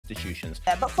institutions.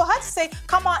 Yeah, but for her to say,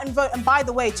 come out and vote, and by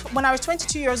the way, when I was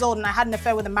 22 years old and I had an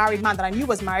affair with a married man that I knew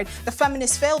was married, the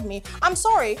feminists failed me. I'm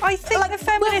sorry. I think the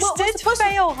feminists did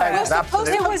fail her.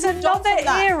 It was another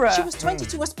era. She was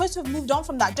 22. We're supposed to have moved on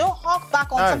from that. Don't hark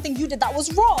back on something you did that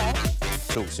was wrong.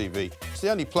 talkTV. It's the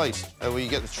only place where you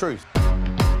get the truth.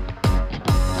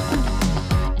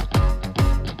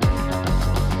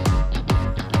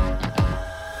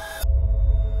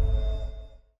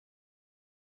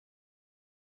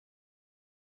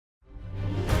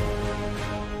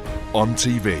 On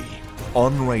TV,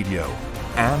 on radio,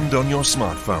 and on your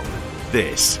smartphone.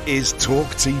 This is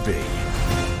talkTV.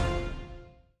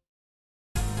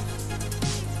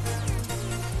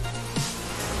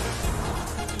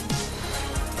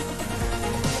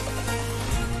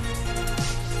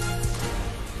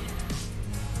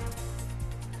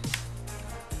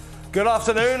 Good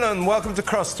afternoon and welcome to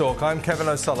Crosstalk. I'm Kevin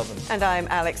O'Sullivan. And I'm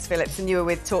Alex Phillips, and you are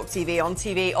with talkTV,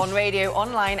 on radio,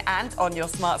 online and on your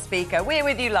smart speaker. We're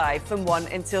with you live from 1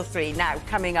 until 3. Now,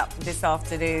 coming up this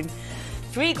afternoon,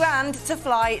 $3 grand to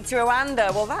fly to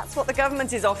Rwanda. Well, that's what the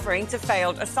government is offering to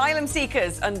failed asylum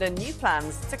seekers under new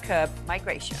plans to curb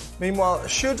migration. Meanwhile,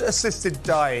 should assisted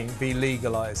dying be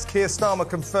legalised? Keir Starmer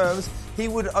confirms he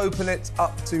would open it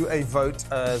up to a vote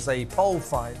as a poll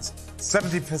finds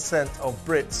 70% of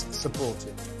Brits support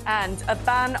it. And a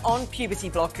ban on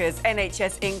puberty blockers.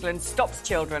 NHS England stops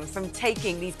children from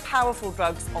taking these powerful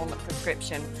drugs on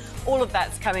prescription. All of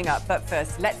that's coming up, but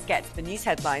first, let's get to the news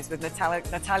headlines with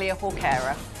Natalia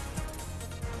Hawkera.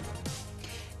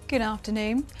 Good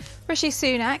afternoon. Rishi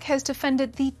Sunak has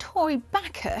defended the Tory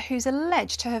backer who's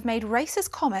alleged to have made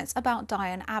racist comments about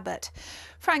Diane Abbott.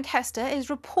 Frank Hester is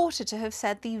reported to have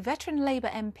said the veteran Labour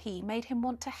MP made him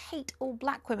want to hate all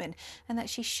black women and that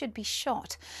she should be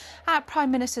shot. At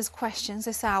Prime Minister's questions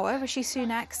this hour, Rishi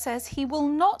Sunak says he will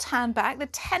not hand back the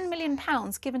 £10 million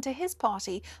given to his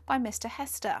party by Mr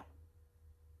Hester.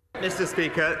 Mr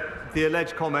Speaker, the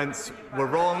alleged comments were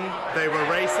wrong, they were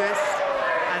racist,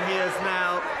 and he has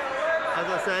now, as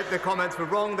I said, the comments were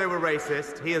wrong, they were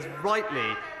racist. He has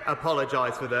rightly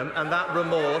apologised for them, and that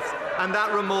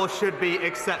remorse should be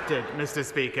accepted, Mr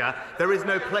Speaker. There is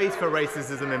no place for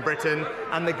racism in Britain,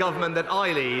 and the government that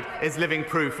I lead is living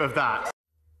proof of that.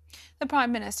 The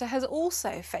Prime Minister has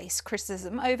also faced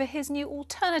criticism over his new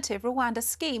alternative Rwanda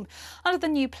scheme. Under the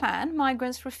new plan,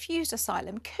 migrants refused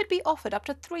asylum could be offered up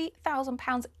to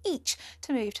 £3,000 each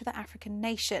to move to the African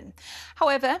nation.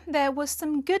 However, there was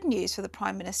some good news for the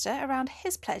Prime Minister around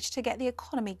his pledge to get the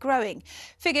economy growing.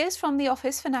 Figures from the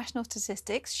Office for National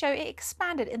Statistics show it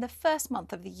expanded in the first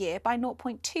month of the year by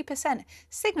 0.2%,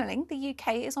 signalling the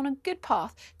UK is on a good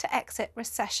path to exit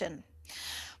recession.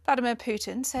 Vladimir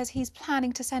Putin says he's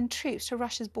planning to send troops to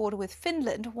Russia's border with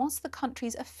Finland once the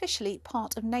country's officially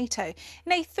part of NATO.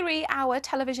 In a 3-hour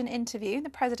television interview, the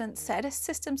president said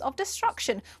systems of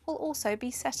destruction will also be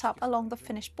set up along the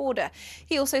Finnish border.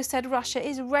 He also said Russia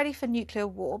is ready for nuclear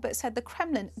war, but said the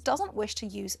Kremlin doesn't wish to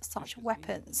use such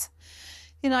weapons.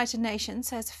 The United Nations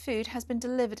says food has been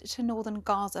delivered to northern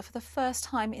Gaza for the first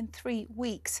time in 3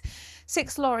 weeks.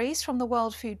 6 lorries from the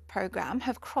World Food Programme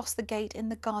have crossed the gate in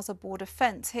the Gaza border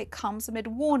fence. It comes amid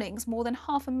warnings more than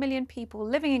 500,000 people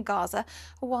living in Gaza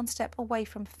are one step away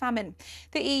from famine.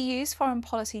 The EU's foreign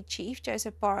policy chief,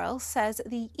 Joseph Borrell, says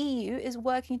the EU is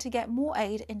working to get more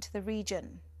aid into the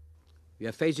region. We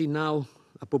are facing now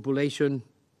a population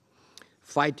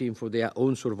fighting for their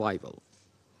own survival.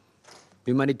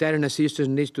 Humanitarian assistance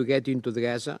needs to get into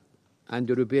Gaza, and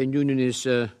the European Union is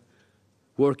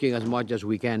working as much as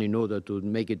we can in order to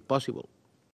make it possible.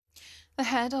 The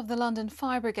head of the London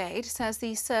Fire Brigade says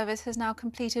the service has now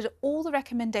completed all the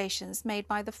recommendations made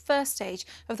by the first stage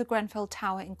of the Grenfell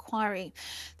Tower inquiry.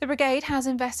 The brigade has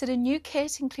invested in new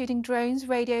kit, including drones,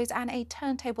 radios and a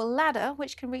turntable ladder,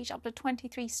 which can reach up to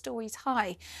 23 stories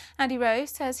high. Andy Rose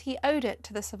says he owed it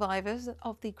to the survivors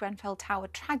of the Grenfell Tower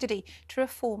tragedy to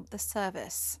reform the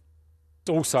service. It's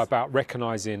also about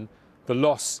recognising the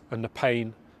loss and the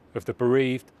pain of the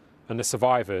bereaved and the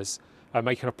survivors and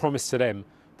making a promise to them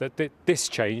that this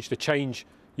change, the change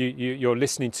you're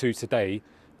listening to today,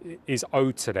 is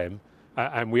owed to them,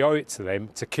 and we owe it to them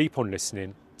to keep on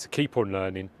listening, to keep on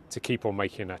learning, to keep on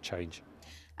making that change.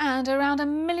 And around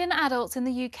 1 million adults in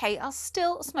the UK are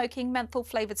still smoking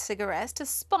menthol-flavoured cigarettes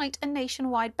despite a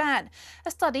nationwide ban.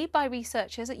 A study by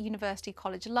researchers at University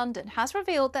College London has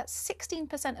revealed that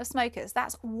 16% of smokers,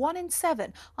 that's 1 in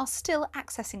 7, are still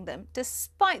accessing them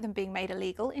despite them being made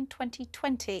illegal in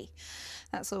 2020.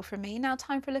 That's all from me. Now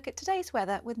time for a look at today's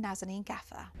weather with Nazanin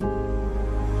Gaffer.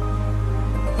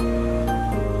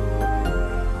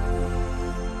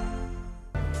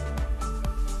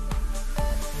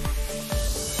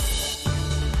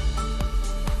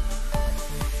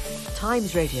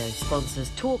 Times Radio sponsors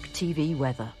talkTV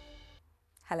weather.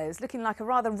 Hello, it's looking like a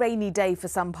rather rainy day for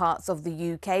some parts of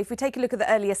the UK. If we take a look at the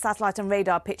earlier satellite and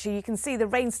radar picture, you can see the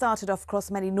rain started off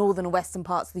across many northern and western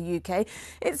parts of the UK.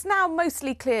 It's now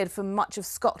mostly cleared for much of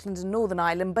Scotland and Northern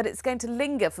Ireland, but it's going to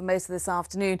linger for most of this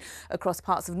afternoon across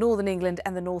parts of northern England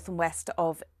and the north and west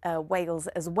of Wales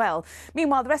as well.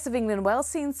 Meanwhile, the rest of England and Wales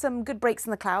seeing some good breaks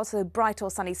in the clouds, so bright or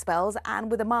sunny spells,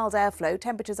 and with a mild airflow,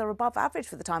 temperatures are above average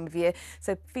for the time of year,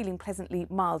 so feeling pleasantly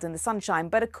mild in the sunshine.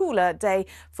 But a cooler day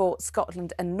for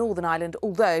Scotland and Northern Ireland,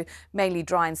 although mainly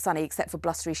dry and sunny except for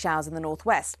blustery showers in the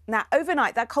northwest. Now,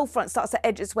 overnight, that cold front starts to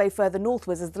edge its way further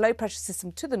northwards as the low pressure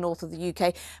system to the north of the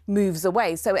UK moves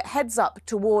away. So it heads up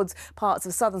towards parts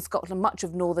of southern Scotland, much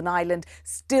of Northern Ireland,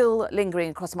 still lingering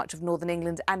across much of northern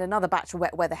England, and another batch of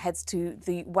wet weather heads to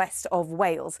the west of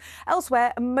Wales.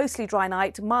 Elsewhere, a mostly dry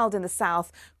night, mild in the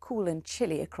south, cool and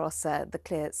chilly across the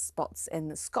clear spots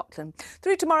in Scotland.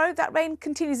 Through tomorrow, that rain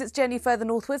continues its journey further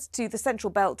northwards to the central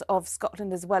belt of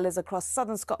Scotland as well as across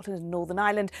southern Scotland and Northern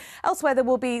Ireland. Elsewhere, there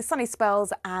will be sunny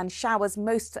spells and showers,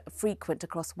 most frequent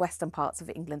across western parts of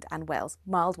England and Wales.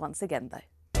 Mild once again, though.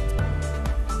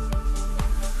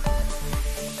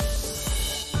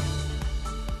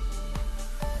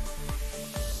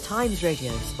 Times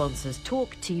Radio sponsors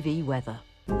talkTV weather.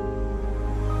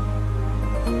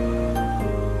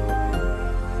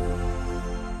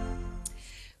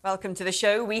 Welcome to the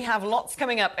show. We have lots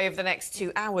coming up over the next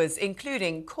 2 hours,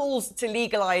 including calls to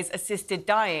legalise assisted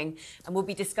dying, and we'll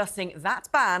be discussing that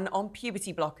ban on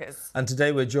puberty blockers. And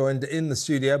today we're joined in the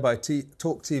studio by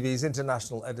talkTV's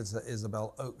international editor,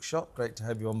 Isabel Oakeshott. Great to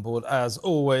have you on board, as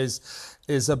always,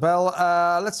 Isabel.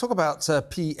 Let's talk about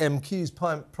PMQ's,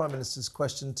 Prime Minister's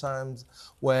Question Times,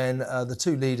 when the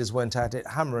two leaders went at it,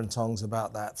 hammer and tongs,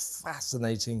 about that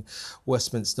fascinating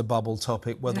Westminster bubble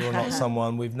topic, whether or not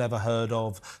someone we've never heard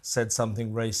of said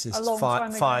something racist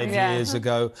five years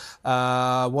ago.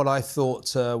 What I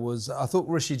thought I thought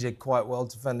Rishi did quite well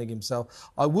defending himself.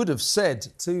 I would have said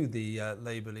to the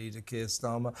Labour leader, Keir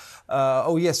Starmer,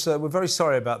 oh yes, we're very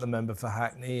sorry about the member for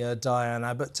Hackney,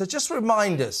 Diana, but to just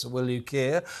remind us, will you,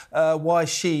 Keir, why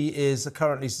she is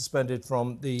currently suspended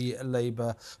from the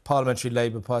Parliamentary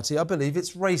Labour Party. I believe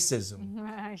it's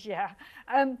racism. Yeah.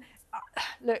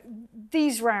 Look,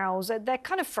 these rows, they're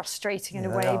kind of frustrating in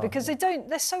a way because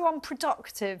they're so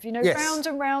unproductive. You know, round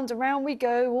and round we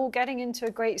go, all getting into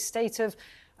a great state of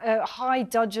high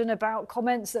dudgeon about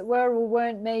comments that were or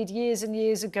weren't made years and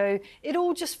years ago. It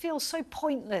all just feels so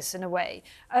pointless in a way.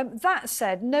 That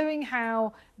said, knowing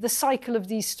how the cycle of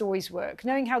these stories work,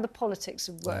 knowing how the politics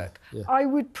work, I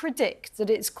would predict that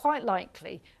it's quite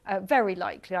likely, very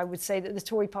likely, I would say, that the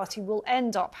Tory party will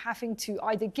end up having to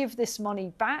either give this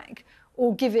money back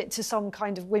or give it to some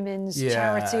kind of women's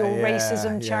charity or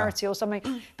racism charity or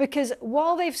something. Because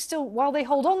while they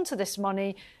hold on to this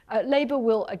money, Labour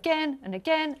will again and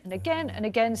again and again and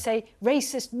again say,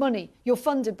 racist money, you're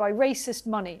funded by racist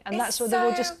money. And that's what they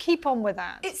will just keep on with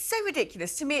that. It's so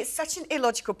ridiculous. To me, it's such an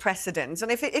illogical precedent. And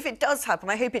if it does happen,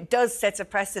 I hope it does set a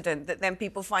precedent that then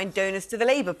people find donors to the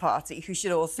Labour Party who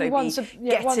should also be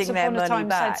getting their money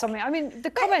back. Said something. I mean, the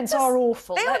comments are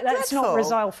awful. Let's not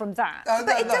resile from that.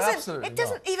 But it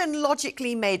doesn't even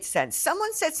logically make sense.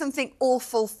 Someone said something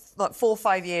awful like 4 or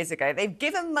 5 years ago. They've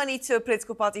given money to a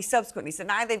political party subsequently, so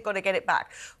now they've got to get it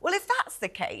back. Well, if that's the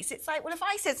case, it's like, well, if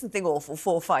I said something awful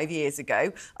 4 or 5 years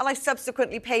ago and I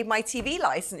subsequently paid my TV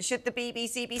licence, should the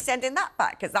BBC be sending that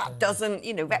back? Because that doesn't,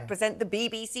 represent the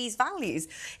BBC's values.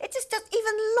 It just doesn't,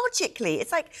 even logically.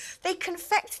 It's like they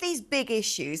confect these big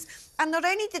issues. And not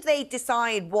only did they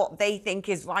decide what they think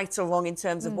is right or wrong in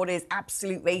terms of what is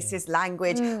absolute racist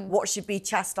language, what should be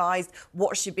chastised,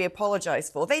 what should be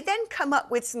apologised for, they then come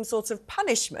up with some sort of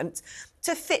punishment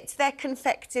to fit their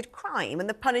confected crime. And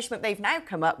the punishment they've now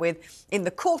come up with in the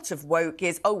court of woke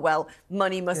is, oh, well,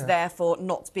 money must therefore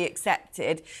not be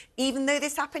accepted, even though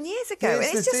this happened years ago.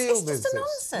 It's just a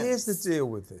nonsense. Here's the deal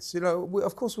with this.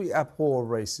 Of course, we abhor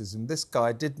racism. This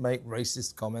guy did make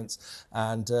racist comments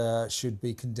and should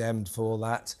be condemned for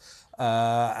that.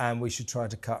 And we should try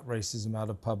to cut racism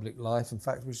out of public life. In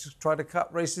fact, we should try to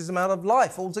cut racism out of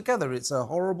life altogether. It's a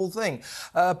horrible thing.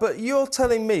 But you're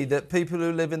telling me that people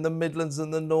who live in the Midlands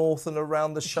and the North and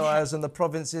around the shires and the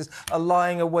provinces are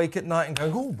lying awake at night and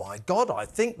going, oh, my God, I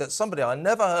think that somebody I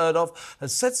never heard of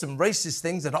has said some racist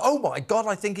things, and, oh, my God,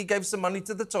 I think he gave some money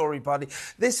to the Tory party.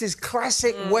 This is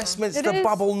classic Westminster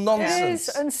bubble nonsense. It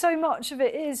is, and so much of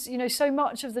it is, so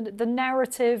much of the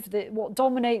narrative, what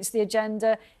dominates the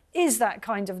agenda, is that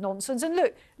kind of nonsense. And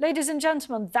look, ladies and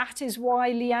gentlemen, that is why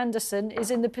Lee Anderson is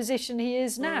in the position he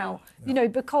is now, you know,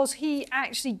 because he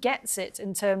actually gets it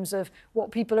in terms of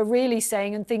what people are really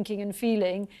saying and thinking and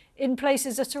feeling in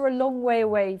places that are a long way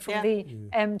away from the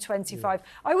M25.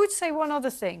 I would say one other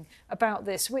thing about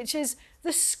this, which is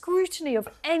the scrutiny of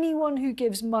anyone who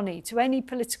gives money to any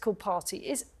political party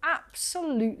is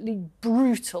absolutely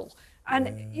brutal.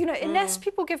 And, you know, unless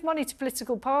people give money to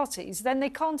political parties, then they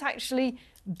can't actually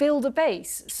build a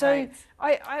base. So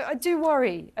I do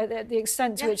worry at the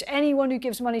extent to which anyone who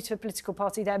gives money to a political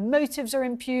party, their motives are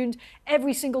impugned.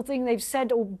 Every single thing they've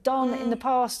said or done in the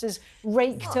past is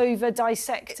raked over,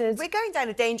 dissected. We're going down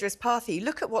a dangerous path here.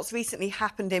 Look at what's recently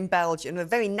happened in Belgium. A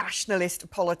very nationalist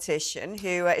politician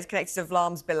who is connected to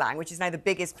Vlaams Belang, which is now the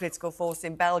biggest political force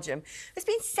in Belgium, has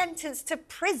been sentenced to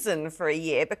prison for a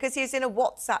year because he was in a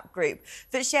WhatsApp group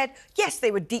that shared, yes,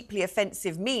 they were deeply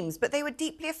offensive memes, but they were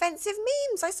deeply offensive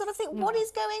memes. I sort of think, what is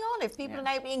going on if people are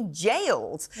now being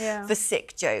jailed for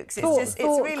sick jokes? It's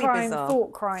really bizarre.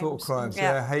 Thought crimes. Thought crimes,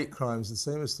 hate crimes, the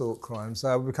same as thought crimes.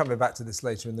 We'll be coming back to this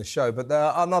later in the show, but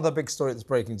another big story that's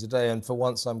breaking today, and for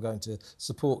once I'm going to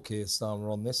support Keir Starmer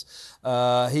on this.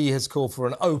 He has called for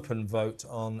an open vote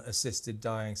on assisted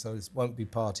dying, so it won't be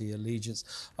party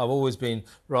allegiance. I've always been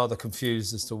rather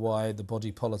confused as to why the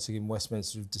body politic in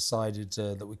Westminster have decided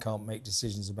that we can't make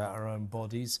decisions about our own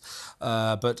bodies,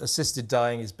 but assisted dying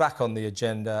is back on the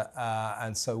agenda,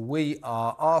 and so we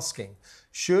are asking,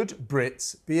 should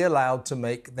Brits be allowed to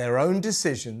make their own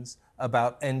decisions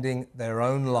about ending their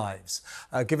own lives?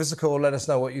 Give us a call, let us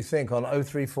know what you think on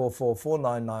 03444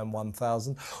 499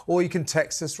 1000, or you can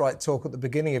text us, write talk at the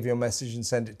beginning of your message and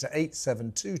send it to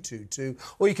 87222,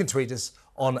 or you can tweet us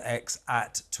on X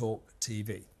at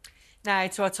talkTV. Now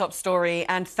to our top story,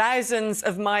 and thousands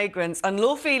of migrants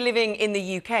unlawfully living in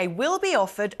the UK will be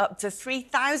offered up to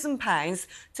 £3,000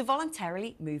 to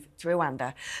voluntarily move to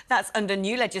Rwanda. That's under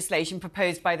new legislation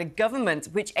proposed by the government,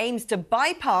 which aims to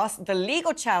bypass the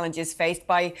legal challenges faced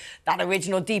by that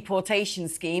original deportation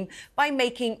scheme by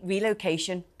making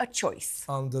relocation a choice.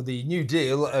 Under the new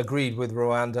deal agreed with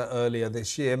Rwanda earlier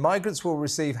this year, migrants will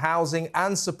receive housing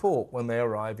and support when they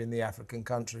arrive in the African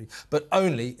country, but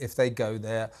only if they go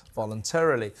there voluntarily.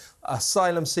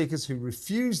 Asylum seekers who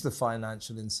refuse the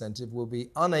financial incentive will be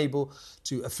unable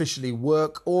to officially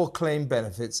work or claim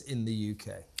benefits in the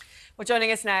UK. Well,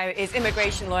 joining us now is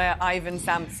immigration lawyer Ivan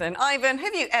Sampson. Ivan,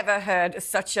 have you ever heard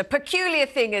such a peculiar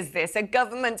thing as this? A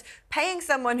government paying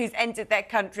someone who's entered their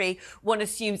country, one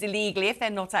assumes illegally, if they're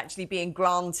not actually being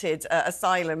granted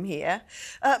asylum here,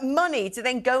 money to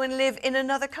then go and live in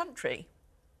another country?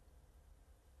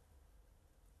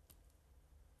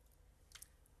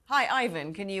 Hi,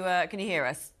 Ivan. Can you hear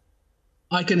us?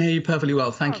 I can hear you perfectly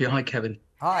well. Thank you. Hi, Kevin.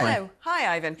 Hi. Hello.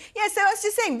 Hi, Ivan. Yeah, so I was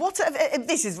just saying,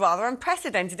 this is rather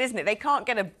unprecedented, isn't it? They can't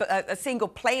get a single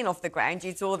plane off the ground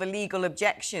due to all the legal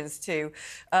objections to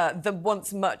the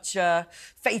once much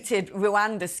fated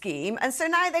Rwanda scheme. And so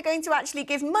now they're going to actually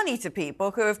give money to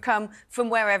people who have come from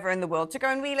wherever in the world to go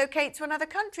and relocate to another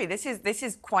country. This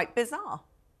is quite bizarre.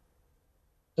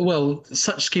 Well,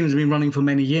 such schemes have been running for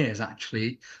many years,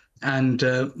 actually. And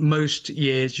most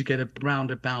years you get around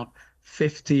about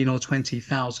 15 or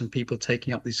 20,000 people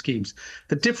taking up these schemes.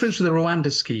 The difference with the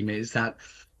Rwanda scheme is that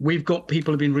we've got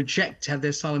people who've been rejected, have their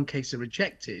asylum cases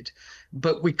rejected,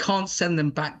 but we can't send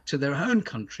them back to their own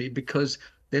country because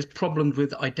there's problems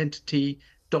with identity,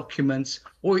 documents,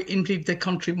 or indeed their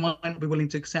country might not be willing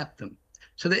to accept them.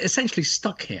 So they're essentially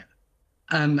stuck here.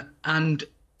 And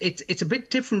it's a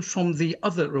bit different from the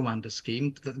other Rwanda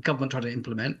scheme that the government tried to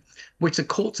implement, which the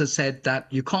courts have said that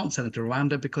you can't send it to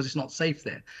Rwanda because it's not safe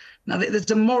there. Now, there's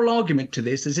a moral argument to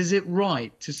this. Is it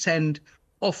right to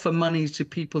offer money to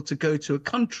people to go to a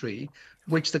country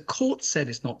which the court said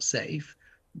is not safe?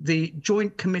 The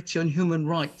Joint Committee on Human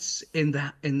Rights in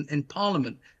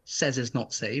Parliament says is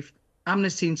not safe.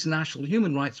 Amnesty International,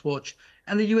 Human Rights Watch,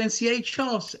 and the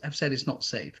UNCHR have said it's not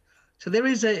safe. So there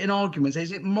is an argument.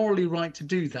 Is it morally right to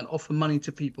do that, offer money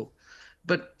to people?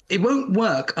 But it won't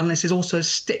work unless there's also a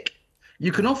stick.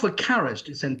 You can offer carrots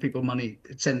to send people money,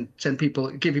 give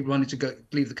people money to go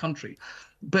leave the country.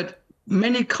 But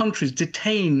many countries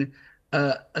detain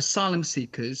asylum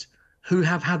seekers who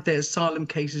have had their asylum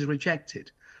cases rejected.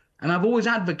 And I've always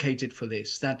advocated for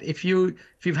this, that if you've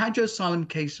had your asylum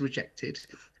case rejected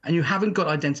and you haven't got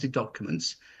identity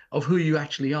documents of who you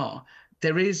actually are,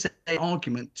 there is an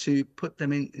argument to put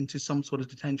them into some sort of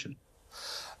detention.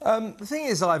 The thing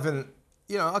is, Ivan,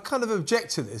 you know, I kind of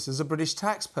object to this as a British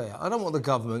taxpayer. I don't want the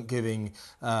government giving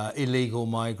illegal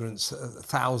migrants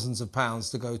thousands of pounds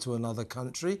to go to another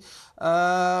country.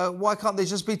 Why can't they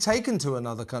just be taken to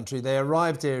another country? They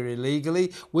arrived here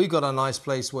illegally. We've got a nice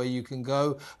place where you can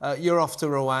go. You're off to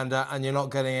Rwanda and you're not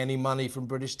getting any money from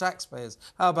British taxpayers.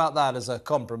 How about that as a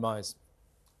compromise?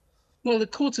 Well, the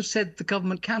courts have said the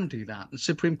government can do that. The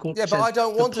Supreme Court. Yeah, but I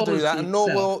don't want to do that, and nor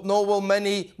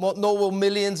will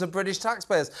millions of British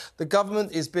taxpayers. The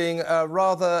government is being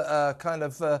rather kind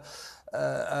of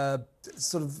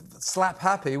sort of slap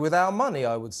happy with our money,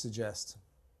 I would suggest.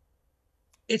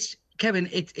 Kevin,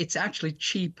 it's actually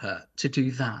cheaper to do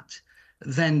that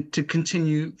than to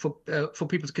continue for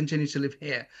people to continue to live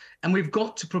here, and we've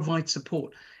got to provide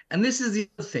support. And this is the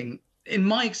other thing. In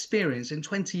my experience, in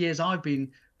 20 years, I've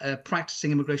been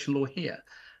practicing immigration law here.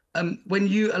 When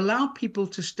you allow people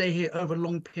to stay here over a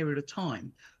long period of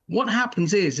time, what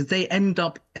happens is that they end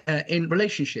up in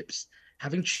relationships,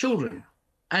 having children,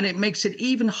 and it makes it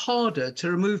even harder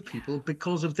to remove people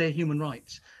because of their human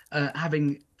rights,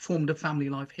 having formed a family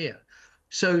life here.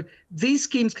 So these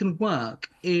schemes can work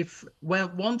if,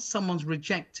 well, once someone's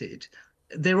rejected,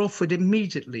 they're offered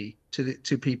immediately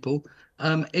to people.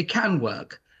 It can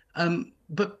work,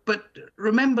 but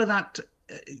remember that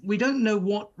we don't know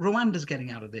what Rwanda's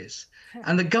getting out of this,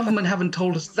 and the government haven't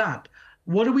told us that.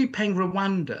 What are we paying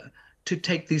Rwanda to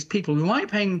take these people? We might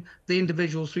be paying the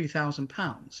individuals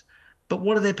 £3,000, but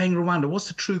what are they paying Rwanda? What's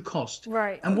the true cost?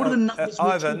 Right. And what are the numbers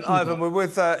we're talking Ivan, about? we're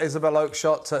with Isabel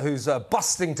Oakeshott, who's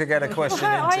busting to get a question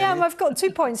Well, I into. am. I've got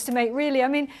 2 points to make, really. I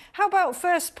mean, how about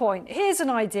first point? Here's an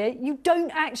idea. You don't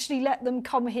actually let them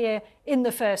come here in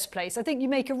the first place. I think you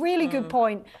make a really good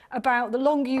point about the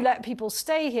longer you let people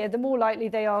stay here, the more likely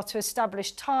they are to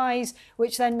establish ties,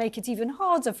 which then make it even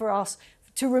harder for us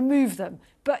to remove them.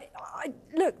 But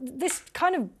look, this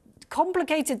kind of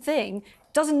complicated thing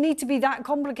doesn't need to be that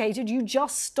complicated. You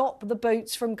just stop the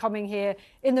boats from coming here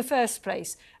in the first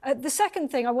place. The second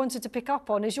thing I wanted to pick up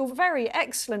on is your very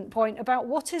excellent point about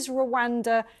what is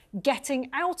Rwanda getting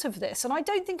out of this. And I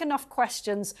don't think enough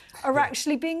questions are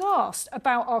actually being asked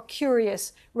about our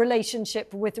curious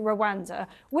relationship with Rwanda,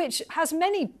 which has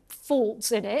many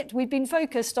faults in it. We've been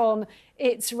focused on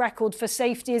its record for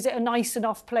safety. Is it a nice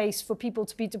enough place for people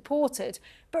to be deported?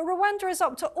 But Rwanda is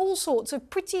up to all sorts of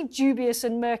pretty dubious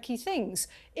and murky things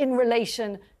in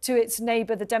relation to its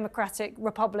neighbour, the Democratic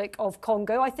Republic of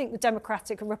Congo. I think the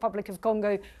Democratic Republic of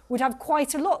Congo would have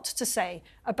quite a lot to say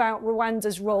about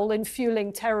Rwanda's role in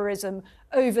fueling terrorism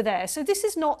over there. So this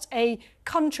is not a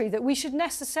country that we should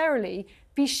necessarily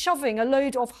be shoving a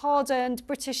load of hard-earned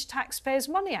British taxpayers'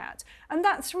 money at. And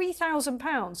that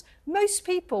 £3,000, most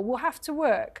people will have to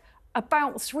work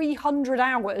about 300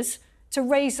 hours to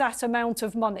raise that amount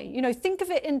of money. You know, think of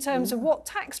it in terms of what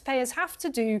taxpayers have to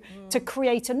do to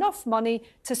create enough money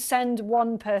to send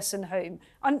one person home.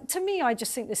 And to me, I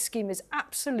just think this scheme is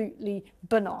absolutely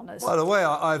bananas. By the way,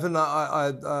 Ivan,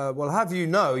 well, have you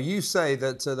know, you say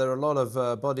that there are a lot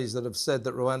of bodies that have said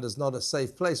that Rwanda's not a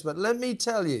safe place, but let me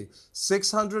tell you,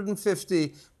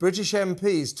 650 British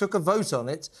MPs took a vote on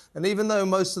it, and even though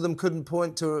most of them couldn't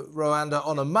point to Rwanda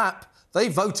on a map, they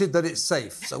voted that it's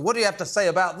safe. So what do you have to say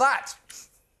about that?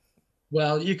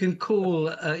 Well, you can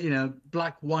call, you know,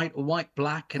 black white or white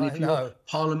black, and if you're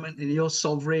Parliament and you're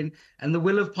sovereign and the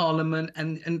will of Parliament,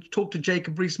 and talk to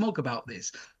Jacob Rees-Mogg about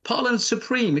this. Parliament's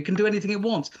supreme. It can do anything it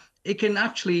wants. It can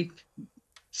actually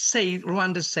say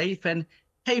Rwanda's safe, and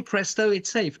hey, presto, it's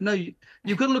safe. No,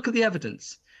 you've got to look at the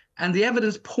evidence, and the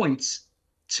evidence points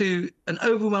to an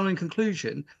overwhelming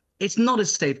conclusion. It's not a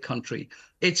safe country.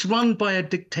 It's run by a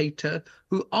dictator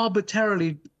who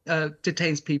arbitrarily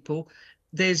detains people.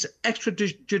 There's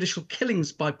extrajudicial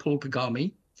killings by Paul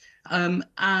Kagame.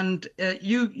 And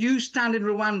you stand in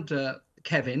Rwanda,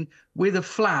 Kevin, with a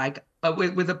flag,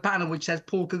 with a banner which says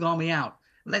Paul Kagame out.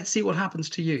 Let's see what happens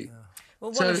to you. Yeah.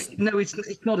 Well, so, no, it's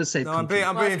not a safe country.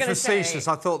 I'm being facetious.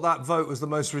 I thought that vote was the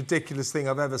most ridiculous thing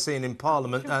I've ever seen in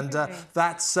Parliament, and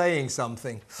that's saying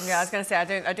something. Yeah, I was going to say,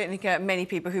 I don't think many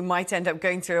people who might end up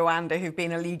going to Rwanda who've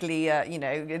been illegally, you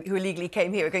know, who illegally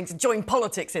came here are going to join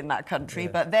politics in that country,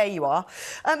 but there you are.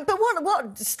 But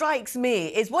what strikes me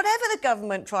is whatever the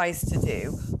government tries to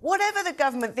do, whatever the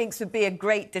government thinks would be a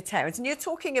great deterrent, and you're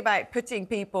talking about putting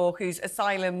people whose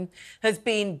asylum has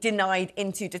been denied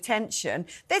into detention,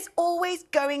 there's always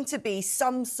going to be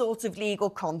some sort of legal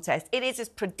contest. It is as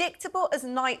predictable as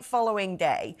night following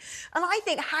day. And I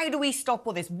think, how do we stop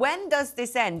all this? When does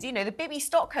this end? You know, the Bibi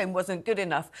Stockholm wasn't good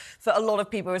enough for a lot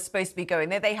of people who were supposed to be going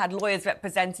there. They had lawyers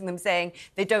representing them saying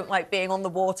they don't like being on the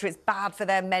water, it's bad for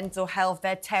their mental health,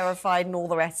 they're terrified and all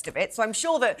the rest of it. So I'm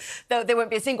sure that there won't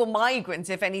be a single migrant,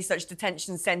 if any such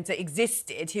detention centre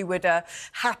existed, who would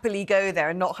happily go there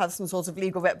and not have some sort of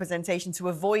legal representation to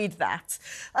avoid that.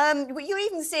 You're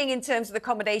even seeing in terms of the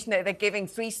accommodation that they're giving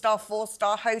 3-star,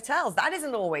 4-star hotels. That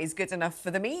isn't always good enough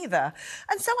for them either.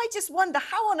 And so I just wonder,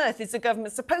 how on earth is the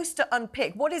government supposed to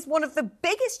unpick what is one of the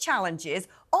biggest challenges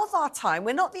of our time?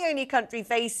 We're not the only country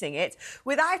facing it,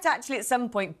 without actually at some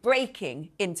point breaking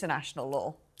international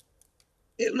law.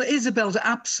 Isabel's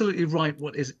absolutely right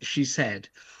she said.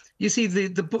 You see,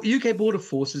 the UK Border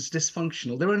Force is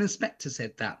dysfunctional. Their own inspector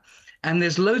said that. And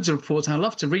there's loads of reports, and I'd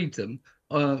love to read them,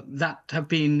 that have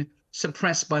been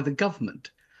suppressed by the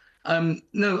government.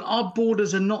 No, our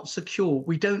borders are not secure.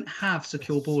 We don't have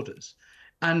secure borders.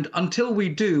 And until we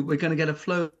do, we're going to get a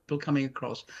flow of people coming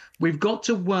across. We've got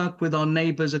to work with our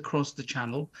neighbours across the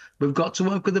Channel. We've got to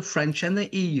work with the French and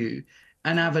the EU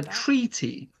and have a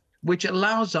treaty which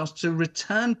allows us to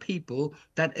return people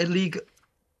that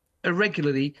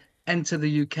irregularly enter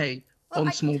the UK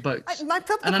on small boats.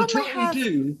 And until we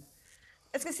do,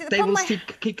 they will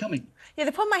keep coming. Yeah,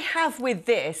 the problem I have with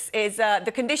this is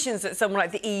the conditions that someone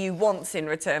like the EU wants in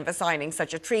return for signing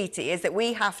such a treaty is that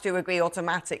we have to agree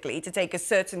automatically to take a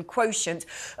certain quotient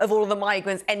of all of the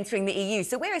migrants entering the EU.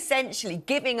 So we're essentially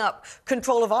giving up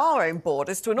control of our own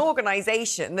borders to an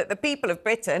organisation that the people of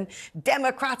Britain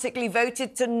democratically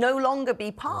voted to no longer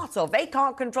be part of. They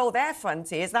can't control their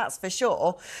frontiers, that's for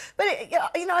sure. But,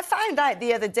 you know, I found out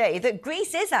the other day that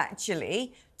Greece is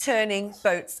actually turning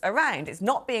boats around. It's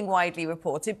not being widely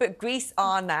reported, but Greece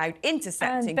are now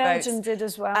intercepting boats. And Belgium did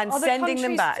as well. And sending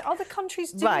them back. Other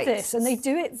countries do this, and they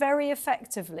do it very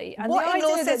effectively. And what in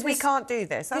law says we can't do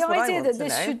this? That's what I want to know. The idea that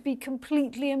this should be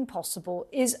completely impossible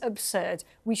is absurd.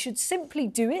 We should simply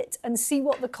do it and see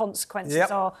what the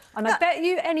consequences are. And I bet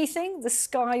you anything, the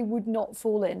sky would not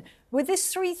fall in. With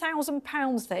this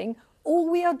 £3,000 thing,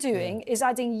 all we are doing is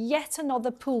adding yet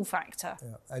another pull factor.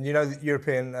 Yeah. And you know, the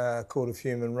European Court of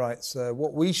Human Rights,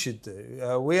 what we should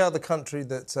do, we are the country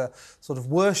that sort of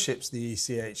worships the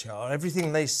ECHR.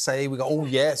 Everything they say, we go, oh,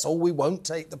 yes, oh, we won't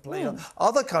take the plea on.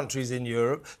 Other countries in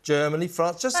Europe, Germany,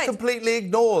 France, just completely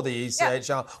ignore the ECHR.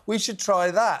 Yeah. We should try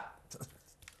that.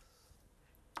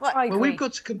 Well, we've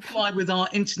got to comply with our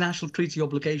international treaty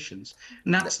obligations,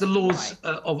 and that's the laws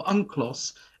of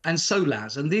UNCLOS and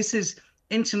SOLAS, and this is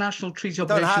international treaty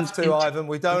obligations. We don't have to, Ivan.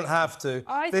 We don't have to.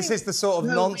 This is the sort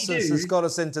of nonsense that's got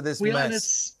us into this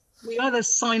mess. We either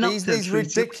sign up to these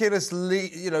ridiculous,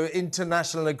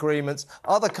 international agreements.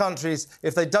 Other countries,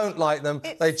 if they don't like them,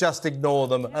 they just ignore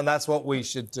them, and that's what we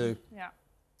should do. Yeah.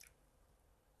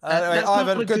 Anyway,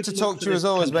 Ivan, good to talk to you as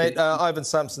always, mate. Ivan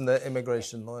Sampson, the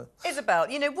immigration lawyer. Isabel,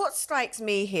 you know, what strikes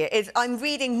me here is I'm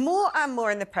reading more and more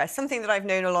in the press, something that I've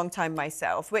known a long time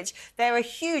myself, which there are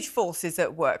huge forces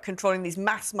at work controlling these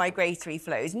mass migratory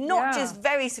flows, not just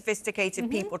very sophisticated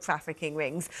people trafficking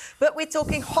rings, but we're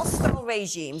talking hostile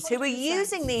regimes who are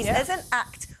using these as an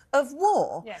act of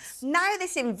war. Now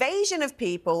this invasion of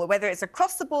people, whether it's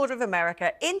across the border of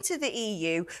America, into the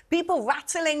EU, people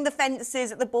rattling the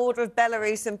fences at the border of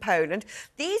Belarus and Poland,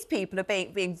 these people are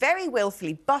being very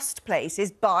willfully bussed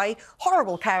places by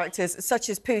horrible characters such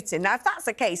as Putin. Now, if that's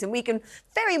the case, and we can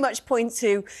very much point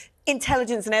to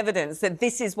intelligence and evidence that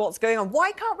this is what's going on,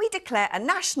 why can't we declare a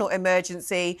national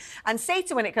emergency and say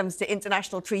to, when it comes to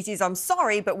international treaties, I'm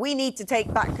sorry, but we need to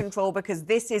take back control because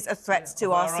this is a threat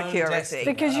to our security?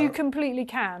 Because you completely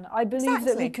can. I believe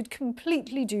that we could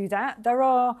completely do that. There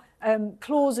are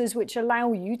clauses which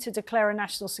allow you to declare a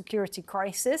national security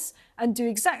crisis and do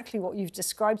exactly what you've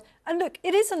described. And look,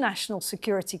 it is a national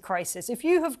security crisis. If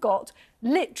you have got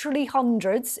literally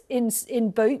hundreds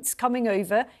in boats coming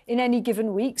over in any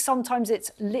given week, sometimes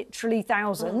it's literally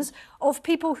thousands, of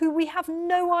people who we have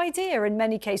no idea in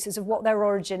many cases of what their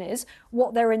origin is,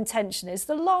 what their intention is.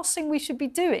 The last thing we should be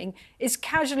doing is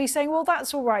casually saying, well,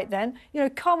 that's all right then, you know,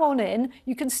 come on in,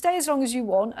 you can stay as long as you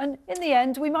want, and in the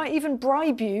end we might even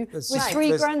bribe you with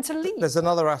 £3,000 to leave. There's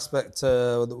another aspect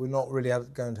that we're not really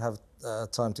going to have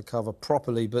time to cover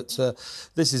properly, but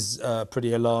this is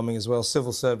pretty alarming as well.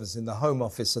 Civil servants in the Home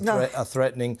Office are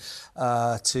threatening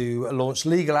to launch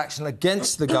legal action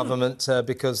against the government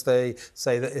because they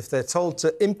say that if they're told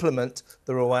to implement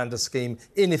the Rwanda scheme,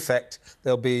 in effect,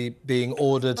 they'll be being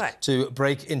ordered to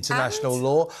break international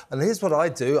law. And here's what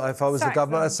I'd do if I was the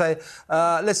government. I'd say,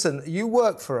 listen, you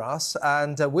work for us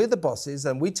and we're the bosses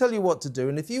and we tell you what to do,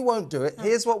 and if you won't do it,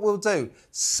 here's what we'll do.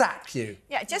 Sack you.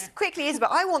 Yeah, just quickly, Isabel,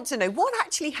 I want to know, what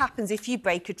actually happens if you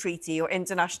break a treaty or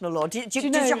international law? Does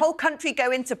your whole country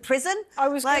go into prison? I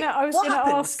was going to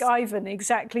ask Ivan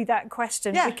exactly that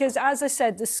question because, as I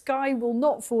said, the sky will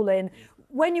not fall in.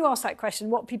 when you ask that question,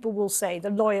 what people will say, the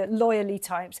lawyerly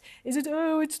types, is it,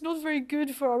 oh, it's not very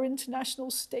good for our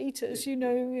international status, you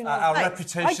know. Our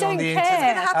reputation on the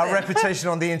our reputation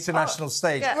on the international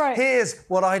stage. Yeah. Right. Here's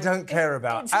what I don't care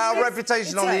about. Our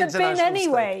reputation on the international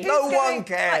stage. No one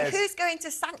cares. Like, who's going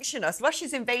to sanction us?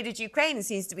 Russia's invaded Ukraine and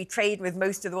seems to be trading with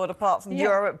most of the world apart from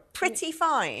Europe pretty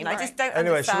fine. Right. I just don't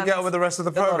anyway, should we get on with the rest of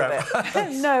the programme?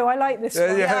 No, I like this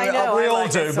one. Yeah, I know. We all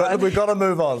do, but we've got to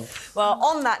move on. Well,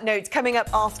 on that note, coming up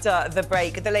after the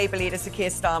break, the Labour leader Sir Keir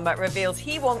Starmer reveals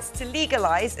he wants to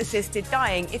legalise assisted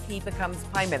dying if he becomes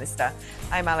Prime Minister.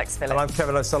 I'm Alex Phillips. And I'm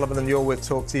Kevin O'Sullivan, and you're with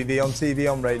Talk TV,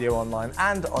 on radio, online,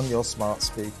 and on your smart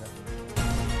speaker.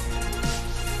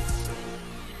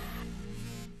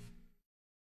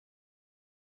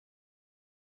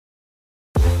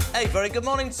 Hey, very good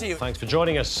morning to you. Thanks for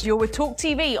joining us. You're with Talk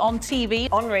TV,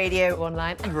 on radio,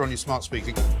 online, and we're on your smart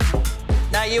speaker.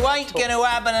 Now, you ain't going to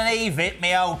have an eve-it,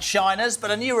 me old Chinas,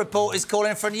 but a new report is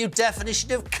calling for a new definition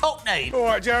of cockney. All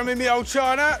right, Jeremy, me old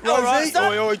China. Rosie, all right,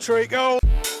 oi, oi, treacle.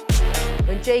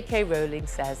 When J.K. Rowling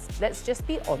says, let's just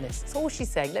be honest, that's all she's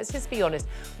saying, let's just be honest.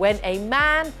 When a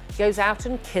man goes out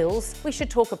and kills, we should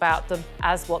talk about them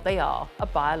as what they are, a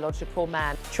biological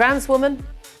man. Trans woman,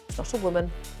 it's not a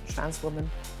woman. Trans woman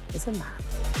is a man.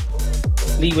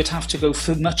 Lee would have to go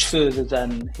much further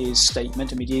than his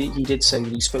statement. I mean, he did say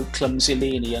that he spoke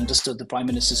clumsily and he understood the Prime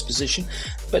Minister's position,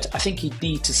 but I think he'd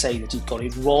need to say that he got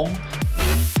it wrong.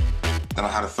 Then I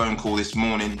had a phone call this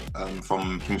morning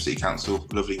from Plymouth City Council,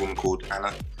 a lovely woman called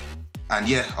Anna. And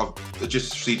yeah, I've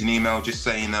just received an email just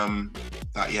saying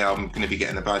that, yeah, I'm going to be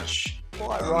getting a badge.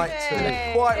 Quite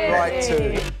right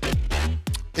too.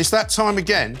 It's that time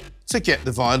again to get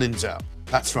the violins out.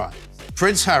 That's right.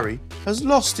 Prince Harry has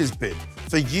lost his bid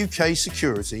for UK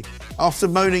security after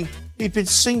moaning he'd been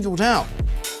singled out.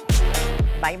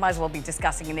 You might as well be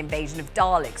discussing an invasion of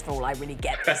Daleks for all I really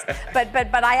get this.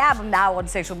 but I am now on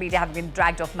social media, having been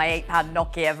dragged off my £8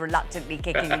 Nokia, reluctantly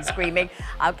kicking and screaming.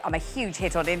 I'm a huge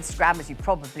hit on Instagram, as you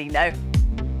probably know.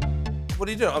 What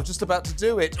are you doing? I'm just about to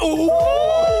do it. Ooh!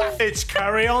 It's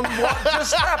Carry On. What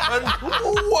just happened?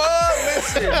 We're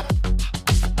missing.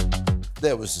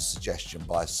 There was a suggestion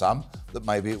by some that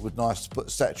maybe it would be nice to put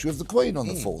a statue of the Queen on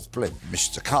the fourth plinth.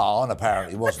 Mr. Khan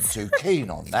apparently wasn't too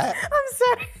keen on that. I'm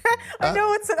sorry.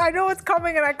 I know it's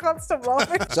coming and I can't stop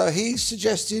laughing. So he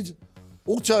suggested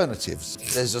alternatives.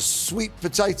 There's a sweet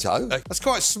potato. That's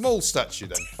quite a small statue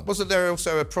then. Wasn't there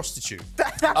also a prostitute?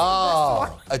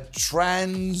 A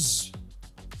trans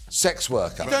sex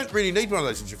worker. You don't really need one of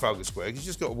those in Trafalgar Square. You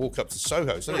just got to walk up to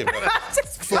Soho, don't you?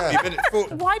 40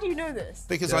 minutes. Why do you know this?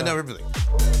 Because I know everything.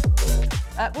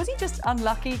 Was he just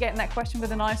unlucky getting that question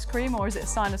with an ice cream, or is it a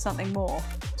sign of something more?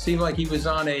 Seemed like he was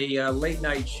on a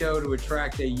late-night show to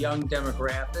attract a young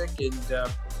demographic,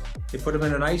 and they put him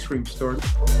in an ice cream store.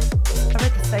 I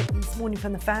read the statement this morning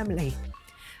from the family,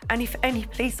 and if any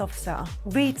police officer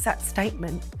reads that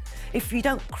statement, if you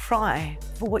don't cry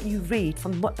for what you read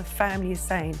from what the family is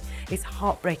saying, it's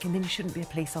heartbreaking, then you shouldn't be a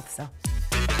police officer.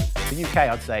 The UK,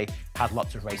 I'd say, has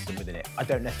lots of racism within it. I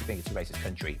don't necessarily think it's a racist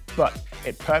country, but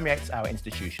it permeates our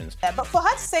institutions. Yeah, but for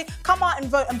her to say, come out and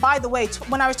vote, and by the way,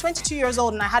 when I was 22 years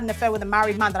old and I had an affair with a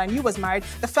married man that I knew was married,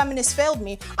 the feminists failed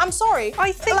me. I'm sorry.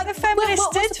 I think the feminists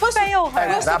did fail her.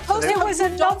 It was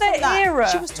another era.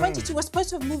 She was 22. We're supposed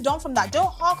to have moved on from that.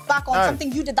 Don't hark back on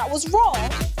something you did that was wrong.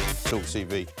 Talk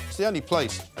TV. It's the only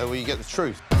place where you get the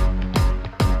truth.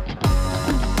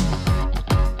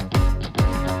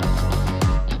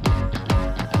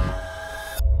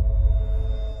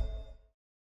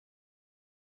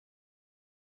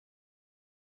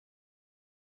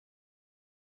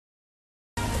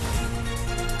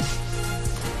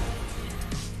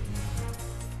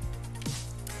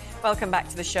 Welcome back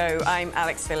to the show. I'm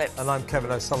Alex Phillips. And I'm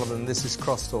Kevin O'Sullivan. This is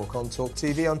Crosstalk on Talk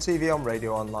TV, on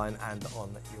radio, online, and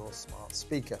on your smart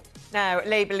speaker. Now,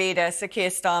 Labour leader Sir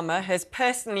Keir Starmer has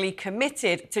personally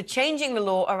committed to changing the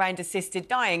law around assisted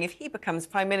dying if he becomes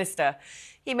Prime Minister.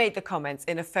 He made the comments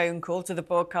in a phone call to the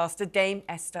broadcaster Dame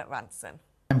Esther Rantzen.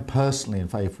 I'm personally in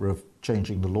favour of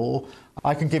changing the law.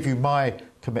 I can give you my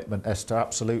commitment, Esther,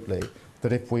 absolutely,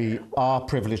 that if we are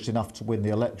privileged enough to win the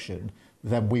election,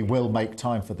 then we will make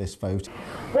time for this vote.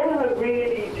 What I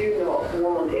really do not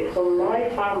want is for my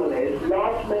family's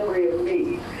last memory of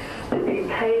me to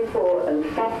be painful and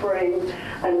suffering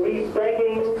and me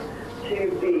begging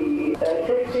to be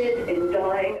assisted in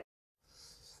dying.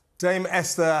 Dame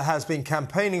Esther has been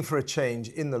campaigning for a change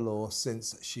in the law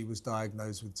since she was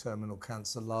diagnosed with terminal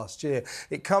cancer last year.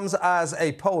 It comes as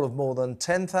a poll of more than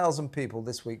 10,000 people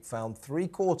this week found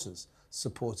 3/4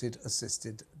 supported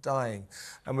assisted dying.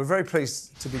 And we're very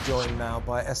pleased to be joined now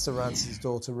by Esther Ranson's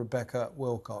daughter, Rebecca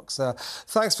Wilcox.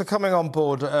 Thanks for coming on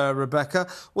board, Rebecca.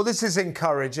 Well, this is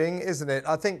encouraging, isn't it?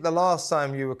 I think the last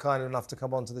time you were kind enough to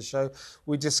come onto the show,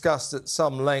 we discussed at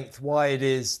some length why it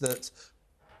is that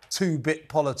two-bit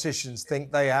politicians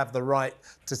think they have the right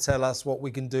to tell us what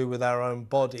we can do with our own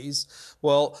bodies.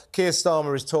 Well, Keir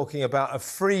Starmer is talking about a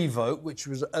free vote, which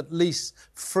would at least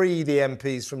free the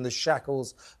MPs from the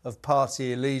shackles of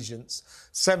party allegiance.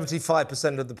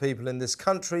 75% of the people in this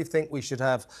country think we should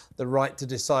have the right to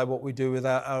decide what we do with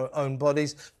our own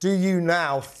bodies. Do you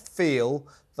now feel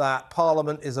that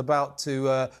Parliament is about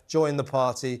to join the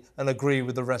party and agree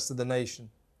with the rest of the nation?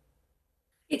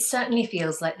 It certainly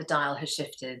feels like the dial has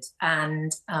shifted,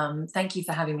 and thank you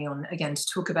for having me on again to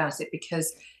talk about it,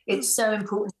 because it's so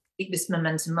important to keep this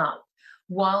momentum up.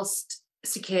 Whilst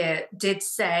Sir did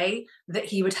say that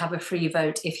he would have a free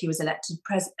vote if he was elected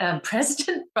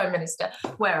President, Prime Minister,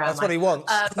 That's what he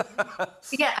wants.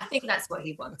 Yeah, I think that's what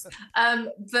he wants.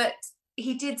 But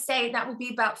he did say that would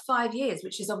be about 5 years,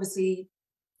 which is obviously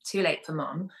too late for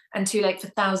Mum and too late for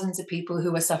thousands of people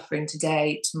who are suffering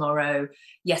today, tomorrow,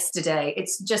 yesterday.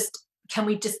 It's just, can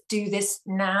we just do this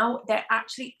now? There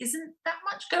actually isn't that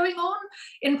much going on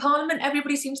in Parliament.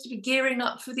 Everybody seems to be gearing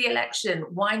up for the election.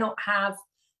 Why not have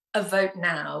a vote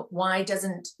now? Why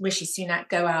doesn't Rishi Sunak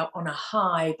go out on a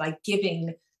high by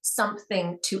giving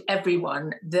something to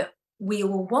everyone that we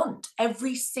all want?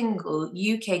 Every single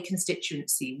UK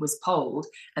constituency was polled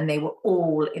and they were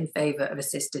all in favour of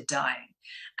assisted dying.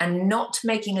 And not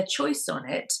making a choice on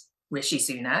it, Rishi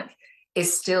Sunak,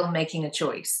 is still making a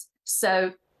choice.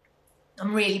 So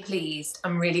I'm really pleased,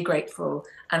 I'm really grateful,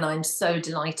 and I'm so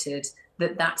delighted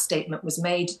that that statement was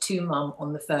made to Mum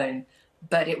on the phone.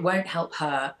 But it won't help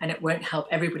her and it won't help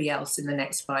everybody else in the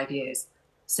next 5 years.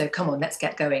 So come on, let's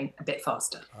get going a bit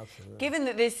faster. Absolutely. Given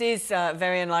that this is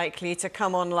very unlikely to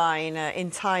come online in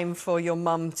time for your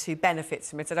mum to benefit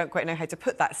from it, I don't quite know how to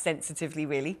put that sensitively,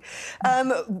 really.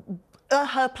 Are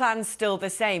her plans still the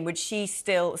same? Would she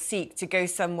still seek to go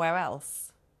somewhere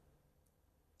else?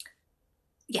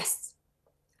 Yes.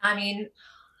 I mean,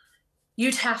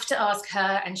 you'd have to ask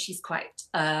her, and she's quite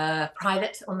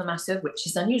private on the matter, which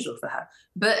is unusual for her.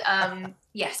 But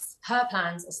yes, her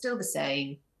plans are still the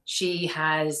same. She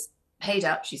has paid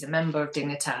up. She's a member of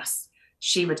Dignitas.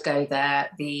 She would go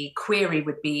there. The query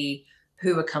would be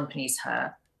who accompanies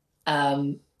her.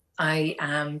 I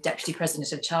am Deputy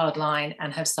President of Childline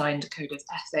and have signed a code of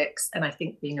ethics, and I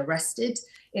think being arrested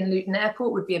in Luton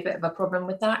Airport would be a bit of a problem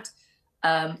with that.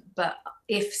 But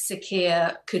if Sir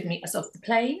Keir could meet us off the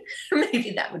plane, maybe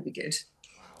that would be good.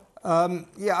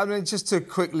 Yeah, I mean, just to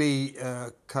quickly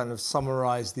kind of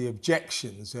summarise the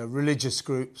objections, religious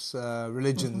groups,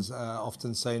 religions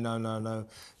often say, no,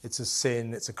 it's a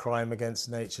sin, it's a crime against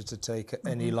nature to take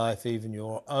any life, even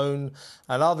your own.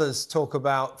 And others talk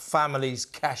about families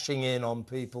cashing in on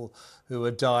people who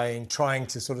are dying, trying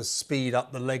to sort of speed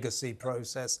up the legacy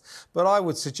process. But I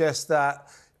would suggest that,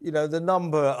 you know, the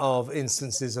number of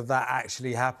instances of that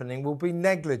actually happening will be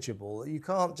negligible. You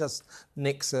can't just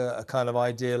nix a kind of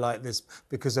idea like this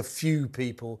because a few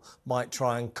people might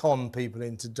try and con people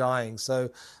into dying. So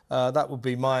that would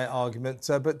be my argument.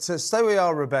 But stay where we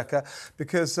are, Rebecca,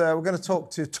 because we're going to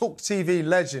talk to talkTV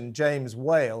legend James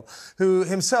Whale, who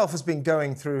himself has been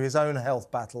going through his own health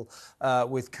battle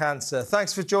with cancer.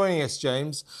 Thanks for joining us,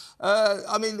 James.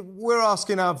 I mean, we're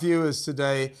asking our viewers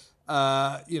today,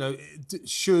 you know,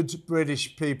 should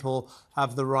British people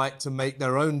have the right to make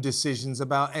their own decisions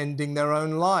about ending their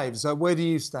own lives? Where do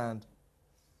you stand?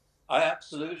 I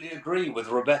absolutely agree with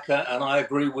Rebecca, and I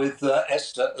agree with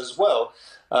Esther as well.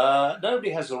 Nobody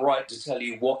has the right to tell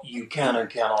you what you can and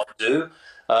cannot do.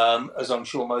 As I'm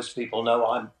sure most people know,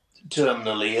 I'm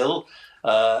terminally ill,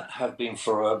 have been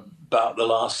for about the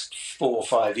last 4 or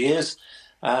 5 years,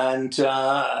 and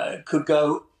could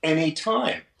go any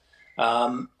time.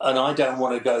 And I don't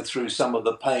want to go through some of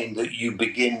the pain that you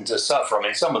begin to suffer. I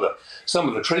mean, some of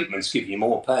the treatments give you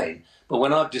more pain. But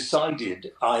when I've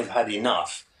decided I've had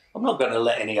enough, I'm not going to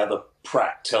let any other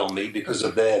prat tell me because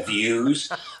of their views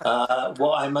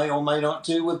what I may or may not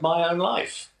do with my own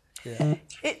life. Yeah.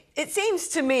 It seems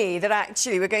to me that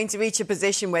actually we're going to reach a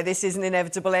position where this isn't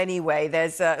inevitable anyway.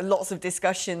 There's lots of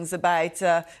discussions about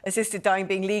assisted dying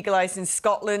being legalised in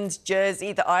Scotland,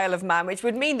 Jersey, the Isle of Man, which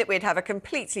would mean that we'd have a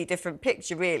completely different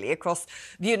picture, really, across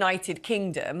the United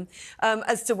Kingdom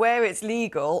as to where it's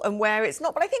legal and where it's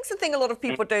not. But I think something a lot of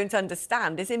people don't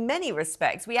understand is in many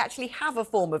respects we actually have a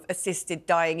form of assisted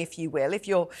dying, if you will. If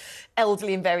you're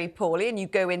elderly and very poorly and you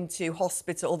go into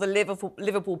hospital, the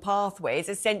Liverpool pathway is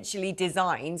essentially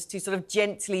designed means to sort of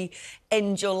gently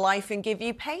end your life and give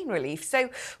you pain relief. So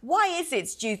why is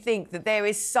it, do you think, that there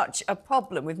is such a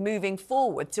problem with moving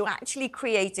forward to actually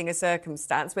creating a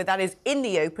circumstance where that is in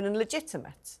the open and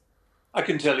legitimate? I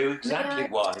can tell you exactly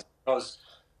why. Because,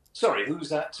 sorry, who's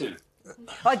that to?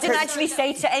 I didn't actually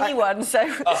say to anyone, so...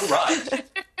 Oh, right.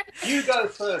 You go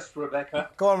first, Rebecca.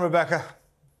 Go on, Rebecca.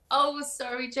 Oh,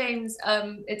 sorry, James.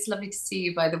 It's lovely to see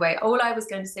you, by the way. All I was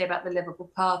going to say about the Liverpool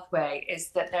pathway is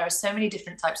that there are so many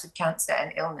different types of cancer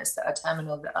and illness that are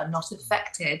terminal that are not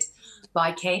affected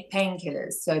by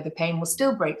painkillers. So the pain will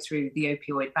still break through the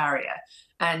opioid barrier.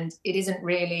 And it isn't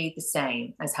really the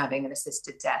same as having an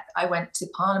assisted death. I went to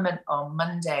Parliament on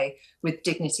Monday with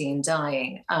Dignity in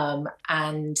Dying,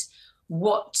 and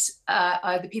what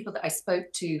the people that I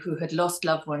spoke to who had lost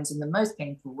loved ones in the most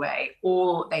painful way,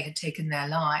 or they had taken their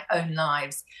own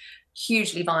lives,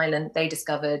 hugely violent. They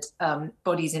discovered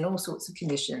bodies in all sorts of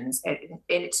conditions.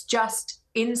 It's just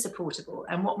insupportable.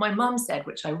 And what my mum said,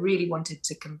 which I really wanted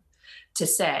to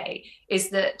say, is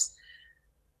that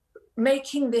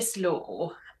making this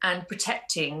law and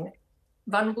protecting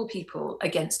vulnerable people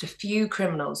against a few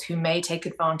criminals who may take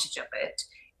advantage of it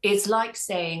is like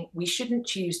saying we shouldn't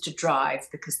choose to drive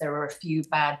because there are a few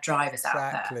bad drivers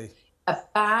out there. A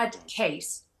bad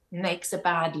case makes a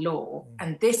bad law,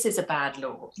 and this is a bad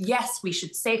law. Yes, we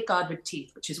should safeguard with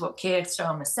teeth, which is what Keir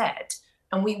Starmer said,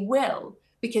 and we will,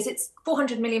 because it's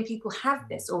 400 million people have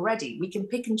this already. We can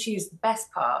pick and choose the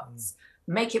best parts,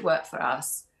 make it work for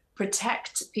us,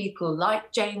 protect people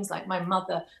like James, like my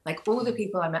mother, like all the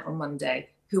people I met on Monday,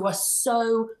 who are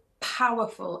so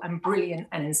powerful and brilliant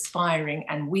and inspiring,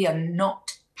 and we are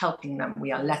not helping them,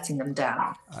 we are letting them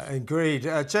down. Agreed.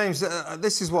 James,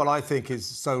 this is what I think is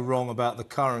so wrong about the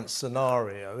current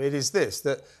scenario. It is this,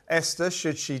 that Esther,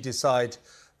 should she decide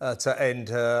to end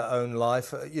her own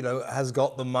life, has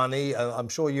got the money, I'm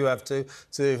sure you have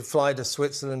to fly to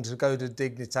Switzerland to go to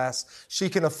Dignitas. She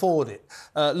can afford it.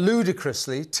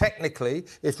 Ludicrously, technically,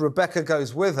 if Rebecca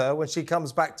goes with her, when she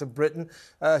comes back to Britain,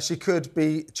 she could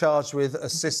be charged with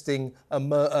assisting a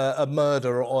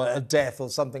murder or a death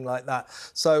or something like that.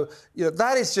 So,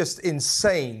 that is just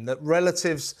insane that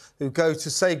relatives who go to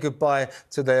say goodbye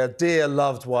to their dear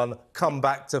loved one come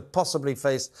back to possibly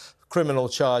face criminal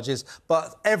charges,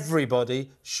 but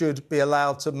everybody should be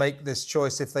allowed to make this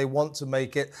choice if they want to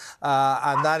make it,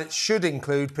 and that it should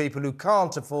include people who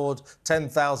can't afford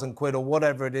 10,000 quid or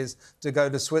whatever it is to go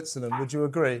to Switzerland. Would you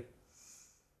agree?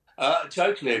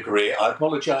 Totally agree. I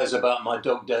apologise about my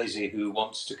dog Daisy, who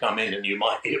wants to come in, and you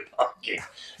might hear barking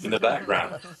in the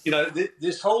background.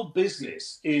 This whole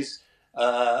business is...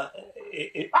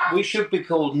 we should be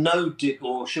called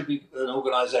or should be an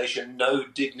organisation, No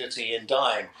Dignity in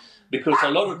Dying, because a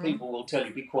lot of people will tell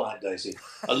you, be quiet, Daisy.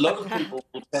 A lot of people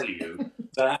will tell you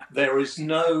that there is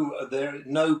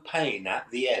no pain at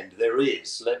the end. There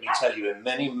is, let me tell you, in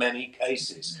many, many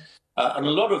cases. And a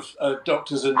lot of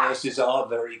doctors and nurses are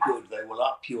very good. They will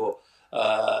up your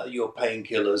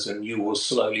painkillers and you will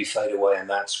slowly fade away, and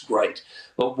that's great.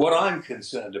 But what I'm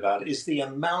concerned about is the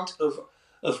amount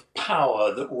of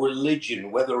power that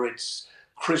religion, whether it's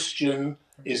Christian,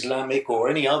 Islamic or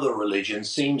any other religion,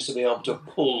 seems to be able to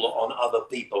pull on other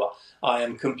people. I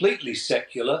am completely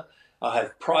secular. I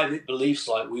have private beliefs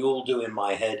like we all do in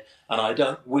my head, and I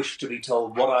don't wish to be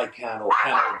told what I can or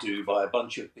cannot do by a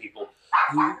bunch of people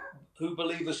who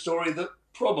believe a story that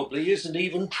probably isn't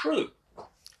even true.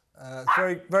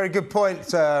 Very, very good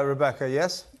point, Rebecca,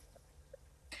 yes?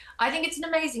 I think it's an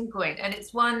amazing point, and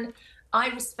it's one... I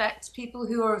respect people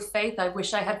who are of faith. I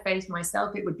wish I had faith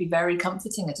myself. It would be very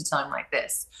comforting at a time like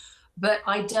this. But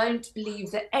I don't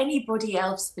believe that anybody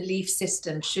else's belief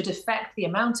system should affect the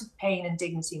amount of pain and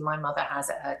dignity my mother has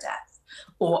at her death,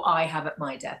 or I have at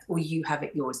my death, or you have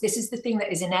at yours. This is the thing that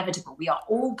is inevitable. We are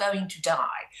all going to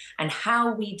die, and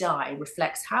how we die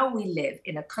reflects how we live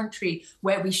in a country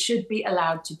where we should be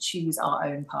allowed to choose our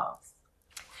own path.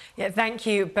 Yeah, thank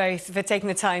you both for taking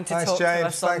the time to talk James. to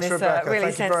us on this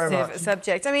really sensitive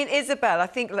subject. I mean, Isabel, I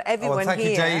think everyone thank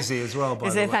here... Thank you, Daisy, as well, by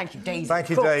the way. Thank you, Daisy. Thank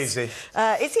you, Daisy.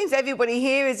 It seems everybody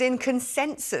here is in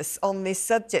consensus on this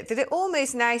subject, that it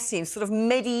almost now seems sort of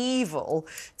medieval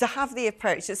to have the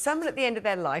approach that someone at the end of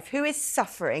their life who is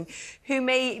suffering, who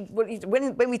may...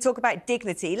 When we talk about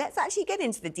dignity, let's actually get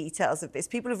into the details of this.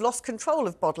 People who've lost control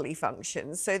of bodily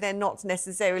functions, so they're not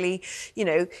necessarily,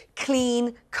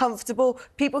 clean, comfortable,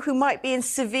 people who might be in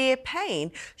severe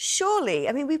pain. Surely,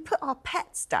 I mean, we put our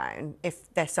pets down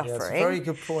if they're suffering. Yeah, it's a very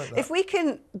good point, that. If we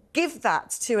can give that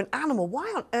to an animal,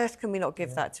 why on earth can we not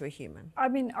give that to a human? I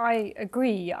mean, I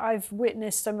agree. I've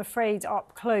witnessed, I'm afraid,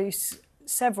 up close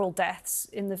several deaths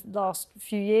in the last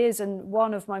few years and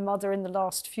one of my mother in the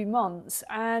last few months.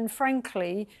 And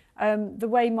frankly, the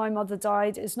way my mother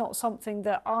died is not something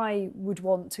that I would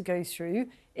want to go through.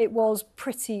 It was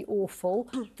pretty awful.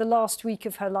 The last week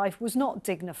of her life was not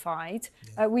dignified.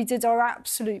 We did our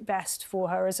absolute best for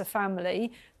her as a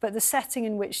family, but the setting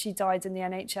in which she died in the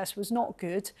NHS was not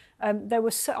good. I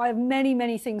have many,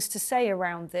 many things to say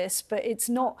around this, but it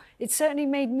certainly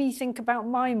made me think about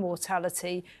my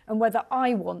mortality and whether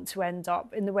I want to end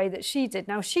up in the way that she did.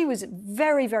 Now, she was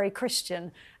very, very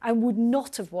Christian and would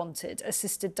not have wanted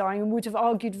assisted dying and would have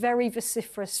argued very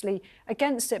vociferously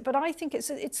against it. But I think it's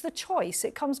the choice.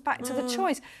 It comes back to the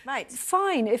choice. Right.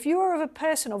 Fine, if you are a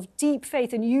person of deep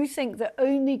faith and you think that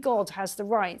only God has the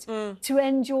right to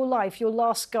end your life, your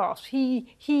last gasp,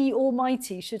 He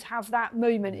Almighty should have that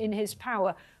moment in His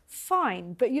power,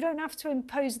 fine, but you don't have to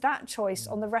impose that choice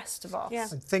on the rest of us. Yeah.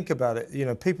 And think about it, you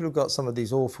know, people who've got some of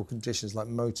these awful conditions like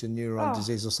motor neuron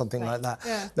disease or something like that.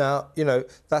 Yeah. Now, you know,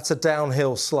 that's a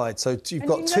downhill slide. So you've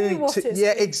got two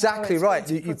yeah, exactly right.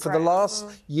 For the last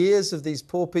years of these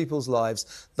poor people's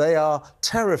lives, they are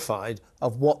terrified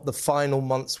of what the final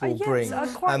months will bring.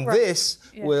 And this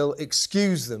will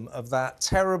excuse them of that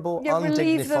terrible, undignified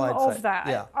relieve them of fate. that.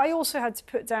 Yeah. I also had to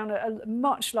put down a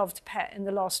much-loved pet in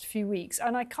the last few weeks,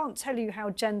 and I can't tell you how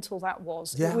gentle that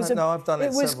was. Yeah, I've done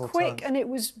it several times. It was quick and it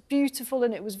was beautiful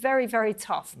and it was very, very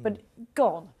tough, but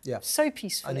gone. Yeah. So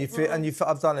peacefully.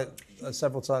 I've done it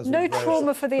several times. No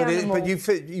trauma for the animal. But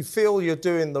you feel you're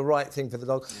doing the right thing for the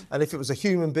dog, and if it was a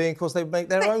human being, of course, they'd make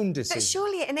their own decision. But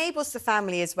surely it enables the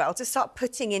family as well to start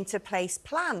putting into place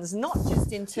plans, not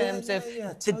just in terms of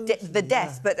the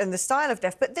death, but and the style of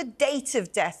death, but the date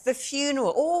of death, the funeral.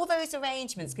 All those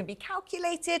arrangements can be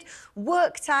calculated,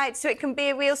 worked out, so it can be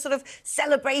a real sort of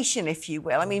celebration, if you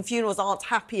will. I mean, funerals aren't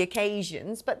happy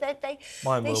occasions, but they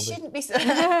shouldn't be.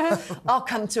 I'll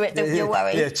come to it, don't you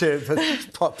worry. Yeah, cheers.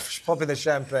 Popping the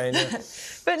champagne. Yeah.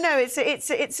 But no,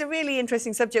 it's a really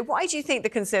interesting subject. Why do you think the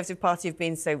Conservative Party have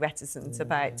been so reticent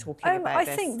about talking about this?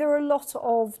 I think there are a lot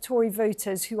of Tory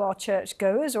voters who are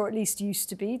churchgoers, or at least used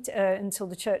to be, until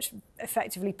the church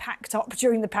effectively packed up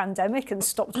during the pandemic and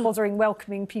stopped bothering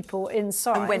welcoming people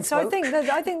inside. So I think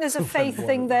there's a faith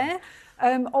thing there.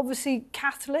 Obviously,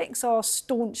 Catholics are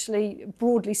staunchly,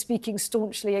 broadly speaking,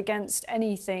 staunchly against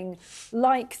anything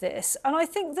like this. And I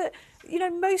think that, you know,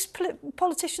 most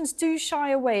politicians do shy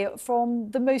away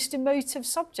from the most emotive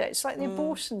subjects, like the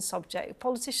abortion subject.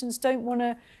 Politicians don't want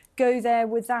to go there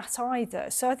with that either.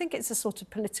 So I think it's a sort of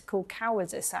political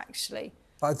cowardice, actually.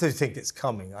 I do think it's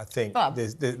coming. I think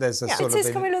there's a sort of... It is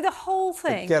coming, like the whole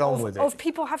thing get on with it. Of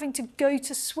people having to go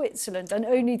to Switzerland and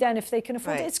only then if they can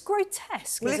afford it. It's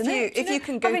grotesque, isn't it? If you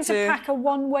can go having to pack a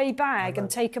one-way bag and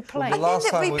take a plane. And then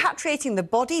repatriating the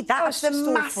body, that's a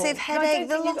massive headache,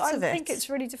 the lot of it. I think it's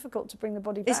really difficult to bring the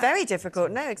body back. It's very difficult.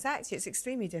 No, exactly. It's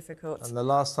extremely difficult. And the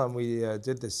last time we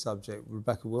did this subject,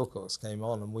 Rebecca Wilcox came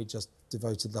on and we just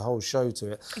devoted the whole show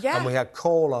to it. Yeah. And we had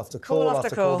call after call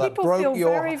after call. That broke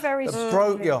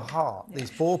your heart.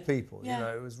 These poor people, you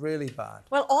know, it was really bad.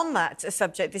 Well, on that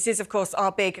subject, this is, of course, our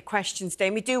big questions day,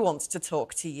 and we do want to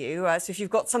talk to you. So if you've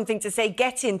got something to say,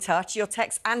 get in touch. Your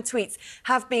texts and tweets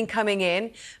have been coming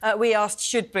in. We asked,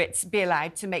 should Brits be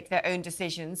allowed to make their own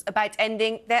decisions about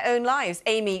ending their own lives?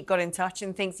 Amy got in touch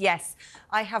and thinks, yes,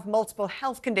 I have multiple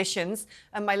health conditions,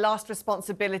 and my last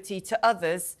responsibility to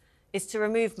others is to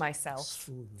remove myself.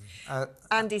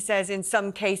 Andy says, in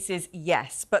some cases,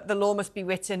 yes, but the law must be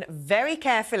written very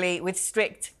carefully with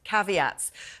strict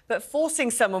caveats. But forcing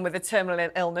someone with a terminal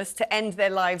illness to end their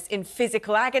lives in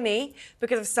physical agony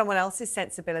because of someone else's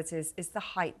sensibilities is the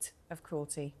height of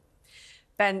cruelty.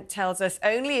 Ben tells us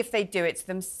only if they do it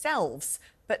themselves,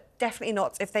 but definitely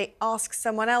not if they ask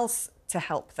someone else to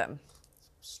help them.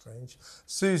 Strange.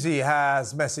 Susie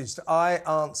has messaged, I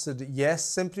answered yes,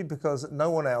 simply because no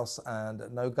one else and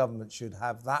no government should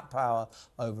have that power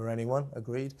over anyone.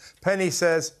 Agreed. Penny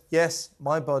says, yes,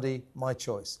 my body, my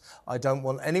choice. I don't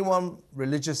want anyone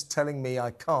religious telling me I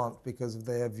can't because of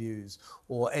their views,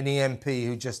 or any MP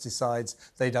who just decides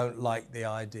they don't like the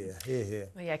idea. Hear, hear.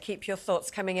 Well, yeah, keep your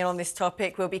thoughts coming in on this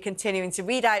topic. We'll be continuing to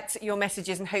read out your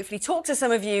messages and hopefully talk to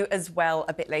some of you as well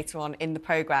a bit later on in the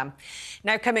programme.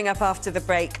 Now, coming up after the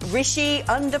break, Rishi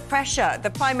under pressure. The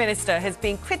Prime Minister has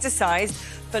been criticised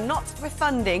for not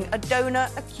refunding a donor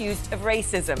accused of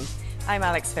racism. I'm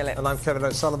Alex Phillips. And I'm Kevin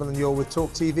O'Sullivan, and you're with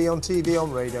talkTV,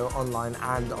 on radio, online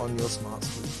and on your smart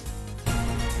screen.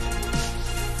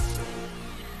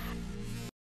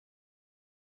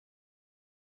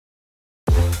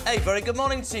 Hey, very good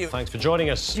morning to you. Thanks for joining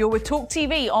us. You're with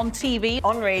talkTV, on radio,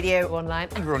 on radio, online.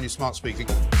 And we're on your smart speaker.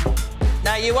 Now,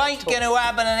 Now, you ain't going to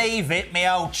have and Eve it, me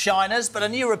old Chinas, but a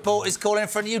new report is calling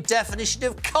for a new definition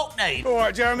of cockney. All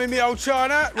right, Jeremy, me old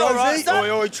China. All Rosie, right,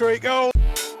 oi, oi, treacle.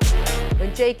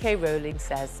 When J.K. Rowling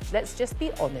says, let's just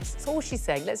be honest, that's all she's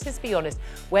saying, let's just be honest.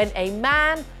 When a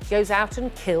man goes out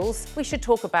and kills, we should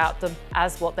talk about them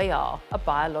as what they are, a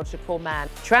biological man.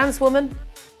 Trans woman,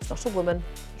 it's not a woman,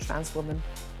 trans woman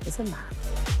is a man.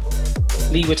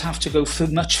 Lee would have to go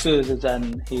much further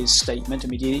than his statement. I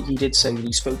mean, he did say that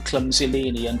he spoke clumsily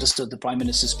and he understood the Prime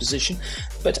Minister's position,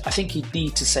 but I think he'd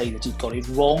need to say that he'd got it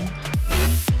wrong.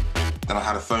 Then I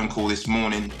had a phone call this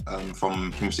morning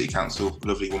from Plymouth City Council, a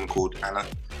lovely woman called Anna.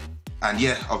 And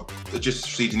yeah, I've just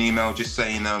received an email just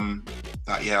saying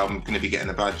that, yeah, I'm going to be getting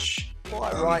a badge.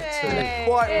 Quite right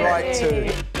too. Quite right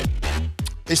too.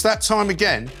 It's that time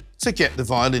again to get the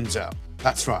violins out.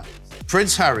 That's right.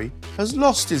 Prince Harry has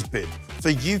lost his bid for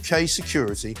UK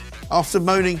security after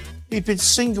moaning he'd been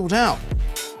singled out.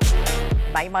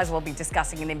 Might as well be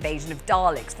discussing an invasion of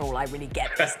Daleks for all I really get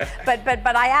this.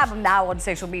 but I am now on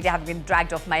social media, having been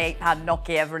dragged off my £8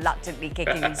 Nokia, reluctantly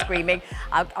kicking and screaming.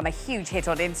 I'm a huge hit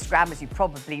on Instagram, as you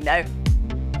probably know.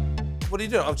 What are you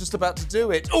doing? I'm just about to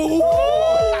do it. Ooh!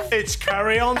 It's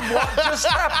carry on. What just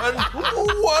happened?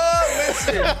 Whoa,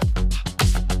 listen.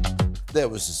 There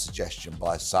was a suggestion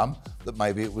by some that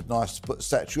maybe it would be nice to put a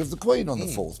statue of the Queen on the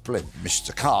fourth blimp.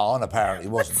 Mr. Khan apparently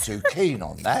wasn't too keen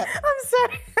on that. I'm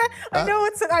sorry. I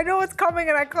know what's coming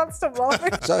and I can't stop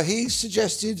laughing. So he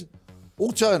suggested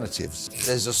alternatives.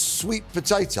 There's a sweet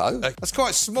potato. That's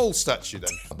quite a small statue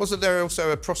then. Wasn't there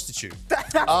also a prostitute?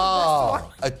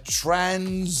 A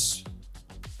trans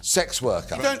sex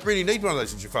worker. You don't really need one of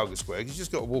those in Trafalgar Square. You've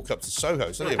just got to walk up to Soho.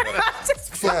 It's only about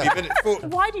 40 minutes.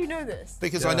 Why do you know this?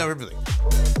 Because I know everything.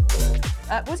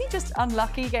 Was he just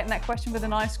unlucky getting that question with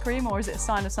an ice cream, or is it a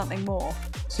sign of something more?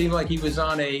 Seemed like he was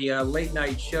on a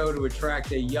late-night show to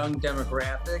attract a young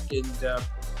demographic, and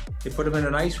they put him in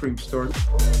an ice cream store. I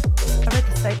read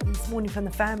the statement this morning from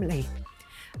the family.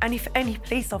 And if any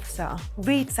police officer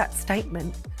reads that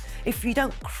statement, if you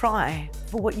don't cry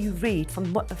for what you read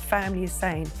from what the family is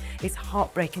saying, it's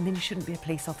heartbreaking, then you shouldn't be a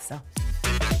police officer.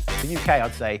 The UK,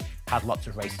 I'd say, has lots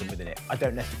of racism within it. I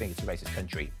don't necessarily think it's a racist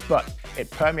country, but it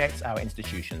permeates our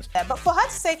institutions. Yeah, but for her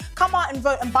to say, come out and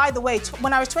vote, and by the way,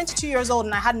 when I was 22 years old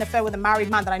and I had an affair with a married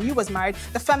man that I knew was married,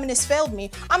 the feminists failed me.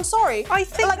 I'm sorry. I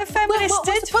think the feminists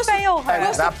did fail her.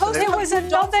 It was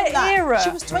another era.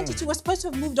 She was 22. We're supposed to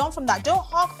have moved on from that. Don't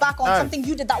hark back on something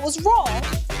you did that was wrong.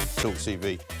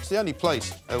 talkTV. It's the only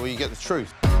place where you get the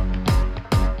truth.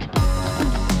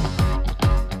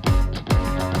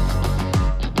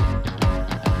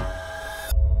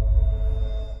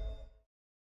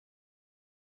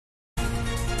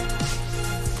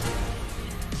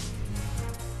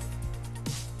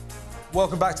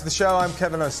 Welcome back to the show. I'm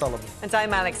Kevin O'Sullivan. And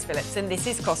I'm Alex Phillips, and this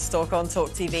is Crosstalk on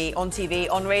talkTV,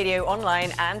 on radio,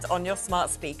 online and on your smart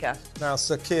speaker. Now,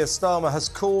 Sir Keir Starmer has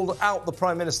called out the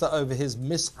Prime Minister over his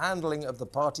mishandling of the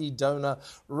party donor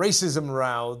racism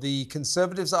row. The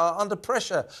Conservatives are under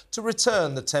pressure to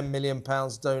return the £10 million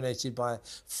donated by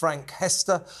Frank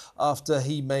Hester after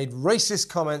he made racist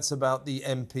comments about the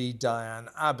MP Diane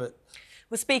Abbott.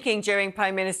 Well, speaking during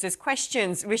Prime Minister's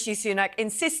questions, Rishi Sunak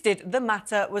insisted the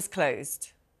matter was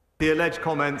closed. The alleged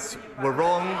comments were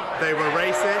wrong, they were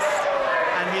racist,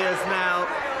 and he has now,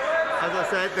 as I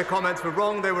said, the comments were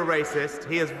wrong, they were racist.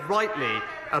 He has rightly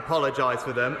apologised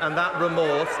for them, and that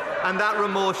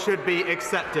remorse should be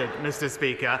accepted, Mr.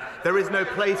 Speaker. There is no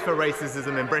place for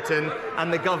racism in Britain,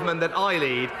 and the government that I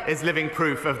lead is living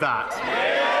proof of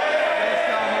that.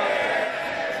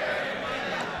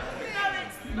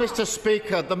 Mr.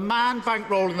 Speaker, the man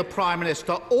bankrolling the Prime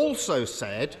Minister also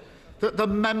said that the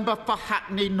member for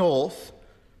Hackney North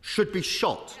should be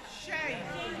shot.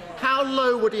 How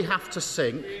low would he have to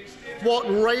sink? What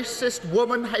racist,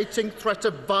 woman-hating threat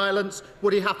of violence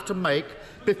would he have to make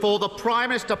before the Prime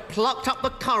Minister plucked up the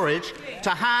courage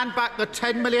to hand back the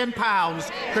 £10 million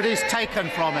that he's taken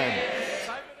from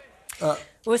him?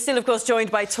 We're still, of course, joined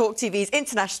by talkTV's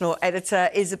international editor,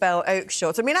 Isabel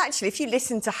Oakeshott. I mean, actually, if you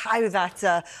listen to how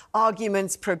that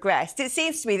argument progressed, it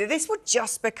seems to me that this would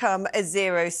just become a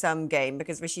zero-sum game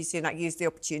because Rishi Sunak used the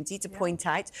opportunity to point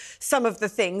out some of the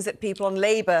things that people on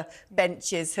Labour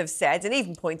benches have said, and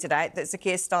even pointed out that Sir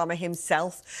Keir Starmer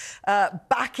himself,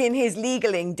 back in his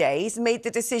legaling days, made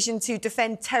the decision to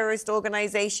defend terrorist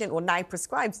organisation, or now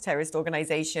prescribes terrorist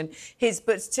organisation, Hizb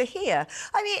ut-Tahrir.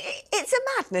 I mean, it's a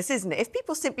madness, isn't it? If people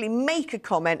People simply make a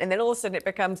comment and then all of a sudden it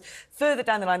becomes further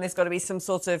down the line there's got to be some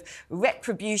sort of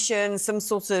retribution, some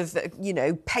sort of, you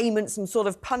know, payment, some sort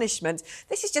of punishment.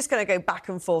 This is just going to go back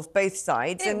and forth both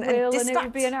sides. And it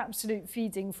would be an absolute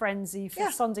feeding frenzy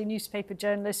for Sunday newspaper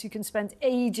journalists who can spend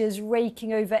ages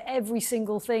raking over every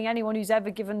single thing anyone who's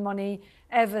ever given money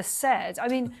ever said. I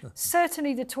mean,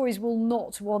 certainly the Tories will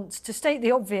not want, to state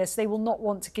the obvious, they will not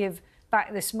want to give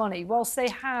back this money, whilst they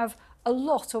have a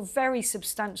lot of very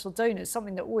substantial donors,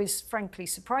 something that always frankly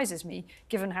surprises me,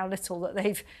 given how little that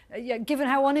they've, given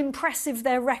how unimpressive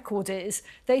their record is.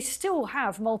 They still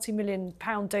have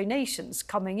multi-million-pound donations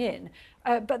coming in,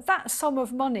 but that sum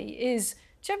of money is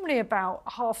generally about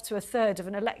half to a third of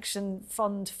an election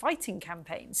fund fighting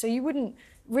campaign. So you wouldn't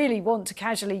really want to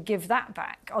casually give that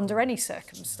back under any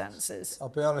circumstances. I'll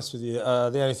be honest with you,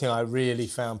 the only thing I really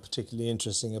found particularly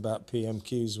interesting about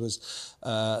PMQs was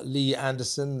Lee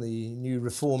Anderson, the new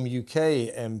Reform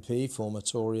UK MP, former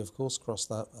Tory, of course, across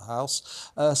the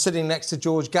House, sitting next to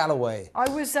George Galloway. I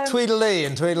was... Tweedledee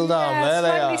and Tweedledum, there they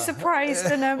are. Slightly surprised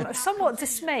and somewhat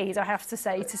dismayed, I have to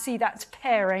say, to see that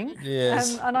pairing.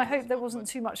 Yes. And I hope there wasn't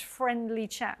too much friendly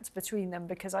chat between them,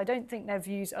 because I don't think their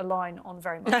views align on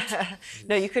very much.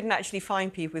 No, you couldn't actually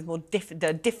find people with more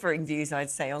differing views, I'd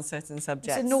say, on certain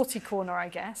subjects. It's a naughty corner, I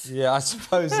guess. Yeah, I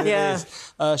suppose it is.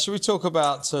 Should we talk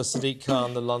about Sadiq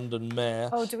Khan, the London mayor?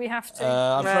 Oh, do we have to?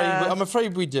 I'm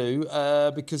afraid we do,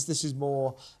 because this is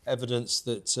more evidence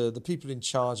that the people in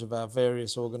charge of our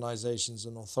various organisations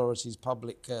and authorities'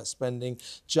 public spending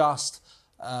just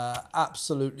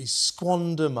absolutely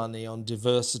squander money on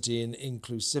diversity and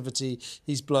inclusivity.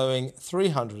 He's blowing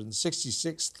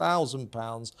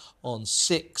 £366,000 on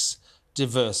 6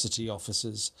 diversity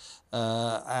officers,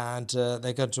 and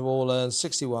they're going to all earn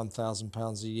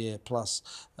 £61,000 a year plus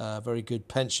very good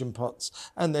pension pots.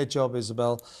 And their job,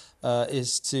 Isabel,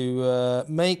 is to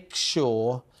make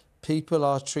sure people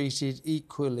are treated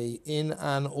equally in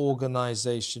an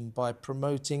organisation by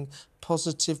promoting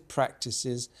positive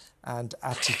practices and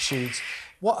attitudes.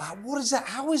 What is that?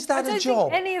 How is that a job? I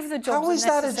don't think any of the jobs How is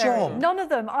that a job? None of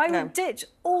them. I would ditch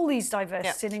all these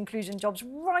diversity and inclusion jobs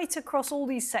right across all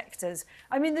these sectors.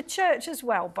 I mean, the church as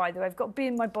well, by the way. I've got to be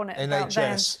in my bonnet about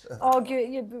them.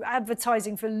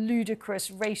 Advertising for ludicrous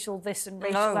racial this and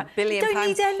racial that. You don't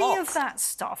need any of that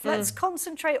stuff. Let's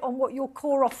concentrate on what your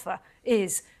core offer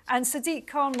is. And Sadiq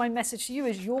Khan, my message to you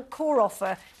is your core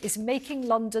offer is making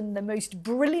London the most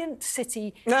brilliant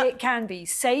city it can be,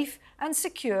 safe and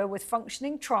secure with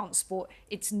functioning transport.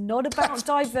 It's not about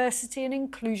diversity and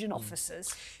inclusion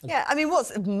officers. Yeah, I mean,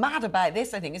 what's mad about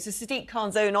this, I think, is that Sadiq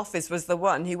Khan's own office was the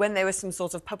one who, when there was some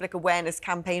sort of public awareness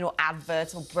campaign or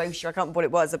advert or brochure, I can't remember what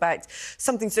it was, about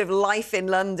something sort of life in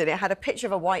London, it had a picture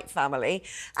of a white family,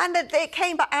 and it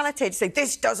came back annotated to say,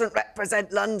 this doesn't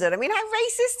represent London. I mean, how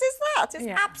racist is that? It's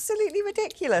absolutely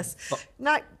ridiculous.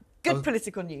 Now, good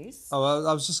political news. Oh,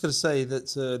 I was just going to say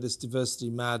that this diversity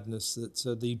madness,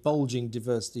 that the bulging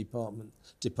diversity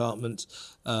department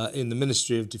in the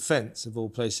Ministry of Defence, of all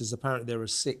places, apparently there are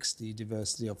 60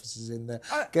 diversity officers in there.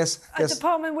 Guess a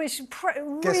department which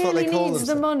guess what they really call needs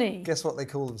the money. Guess what they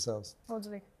call themselves? What do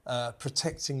they?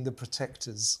 Protecting the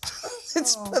protectors.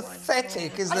 It's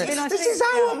pathetic, isn't it? I mean, this is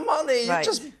our money. You're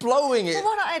just blowing it. Well,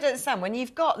 what I don't understand, when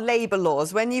you've got labour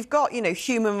laws, when you've got, you know,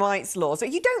 human rights laws,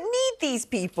 you don't need these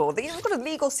people. You've got a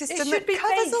legal system that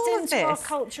covers all of this. It should be baked into our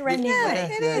culture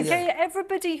anyway. Okay,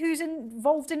 everybody who's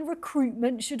involved in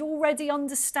recruitment should already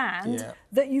understand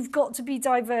that you've got to be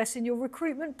diverse in your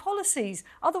recruitment policies.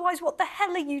 Otherwise, what the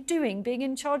hell are you doing being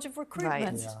in charge of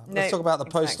recruitment? Let's talk about the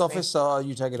post office.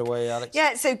 You take it away, Alex.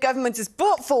 Yeah, so government has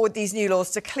brought forward these new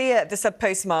laws to clear the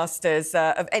sub-postmasters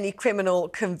of any criminal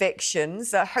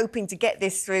convictions, hoping to get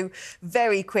this through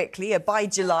very quickly by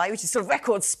July, which is sort of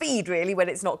record speed, really, when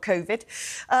it's not COVID.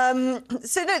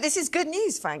 So, no, this is good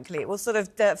news, frankly. It was sort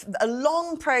of a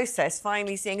long process,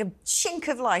 finally seeing a chink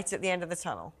of light at the end of the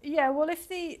tunnel. Yeah, well, if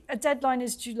the deadline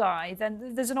is July,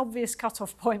 then there's an obvious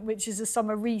cut-off point, which is a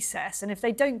summer recess. And if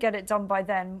they don't get it done by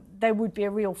then, there would be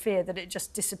a real fear that it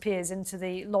just disappears into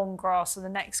the long grass and the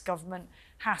next government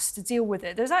has to deal with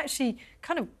it. There's actually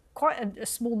kind of quite a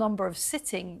small number of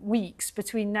sitting weeks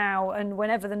between now and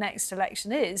whenever the next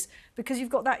election is, because you've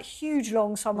got that huge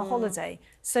long summer holiday.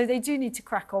 So they do need to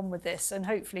crack on with this and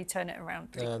hopefully turn it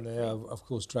around. And they are, of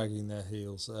course, dragging their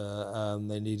heels.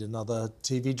 They need another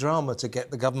TV drama to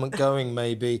get the government going,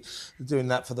 maybe. They're doing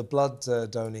that for the blood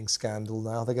donating scandal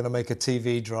now. They're going to make a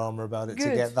TV drama about it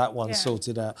to get that one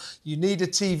sorted out. You need a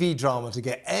TV drama to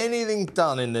get anything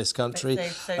done in this country.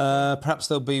 Perhaps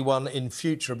there'll be one in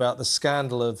future about the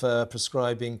scandal of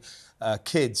prescribing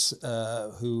kids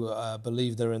who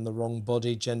believe they're in the wrong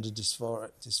body, gender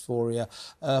dysphoria,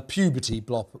 puberty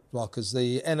blockers.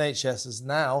 The NHS has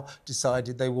now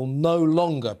decided they will no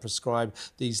longer prescribe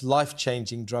these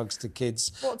life-changing drugs to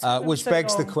kids, which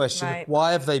begs the question,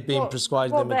 why have they been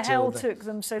prescribed them until What the hell took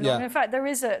them so long? Yeah. In fact, there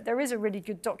is a really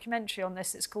good documentary on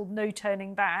this. It's called No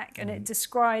Turning Back, and it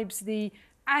describes the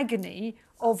agony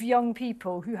of young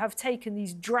people who have taken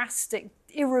these drastic,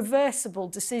 irreversible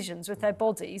decisions with their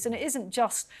bodies. And it isn't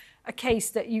just a case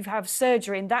that you have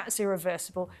surgery and that's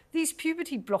irreversible. These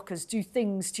puberty blockers do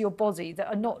things to your body that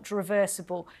are not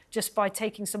reversible just by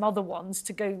taking some other ones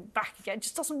to go back again. It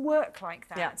just doesn't work like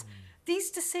that. Yeah.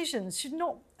 These decisions should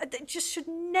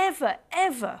never,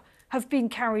 ever have been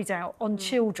carried out on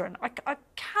children. I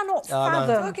cannot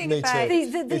fathom me too.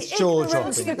 It's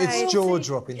jaw-dropping. It's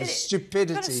jaw-dropping. The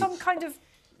stupidity. Kind of some kind of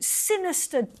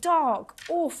sinister, dark,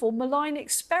 awful, malign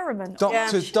experiment.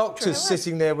 Doctors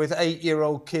sitting there with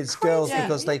 8-year-old kids, girls,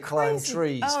 because they climb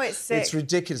trees. Oh, it's sick. It's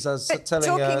ridiculous. I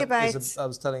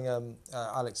was telling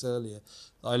Alex earlier,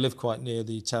 I live quite near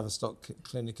the Tavistock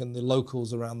Clinic, and the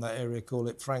locals around that area call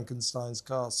it Frankenstein's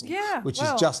Castle, which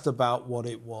is just about what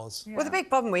it was. Well, the big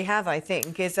problem we have, I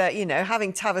think, is that, you know,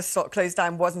 having Tavistock closed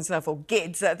down wasn't enough for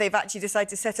GIDS. They've actually decided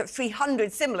to set up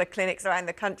 300 similar clinics around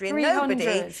the country, and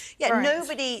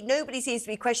nobody seems to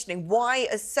be questioning why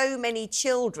are so many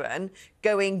children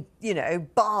going, you know,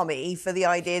 balmy for the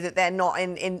idea that they're not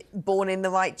born in the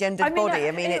right gendered body.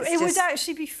 I mean, it would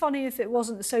actually be funny if it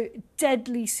wasn't so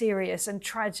deadly serious and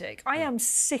tragic. I am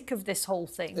sick of this whole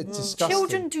thing. It's disgusting.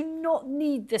 Children do not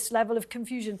need this level of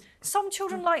confusion. Some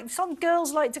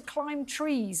girls like to climb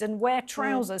trees and wear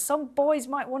trousers. Some boys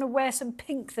might want to wear some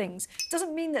pink things.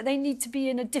 Doesn't mean that they need to be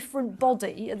in a different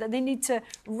body, that they need to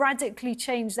radically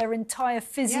change their entire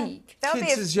physique.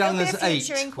 Kids as young as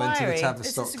 8 went to the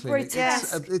Tavistock Clinic.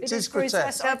 It is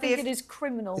grotesque. I think it is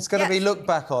criminal. It's going to be looked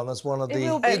back on as one of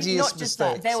the hideous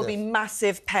mistakes. There will be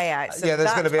massive payouts. Yeah,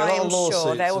 there's going to be a lot of lawsuits.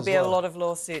 Sure, there will be a lot of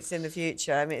lawsuits in the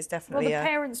future. I mean, it's definitely. Well, the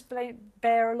parents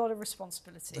bear a lot of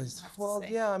responsibility. Well,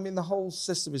 yeah, I mean, the whole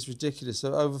system is ridiculous.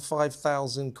 So over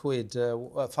 5,000 quid,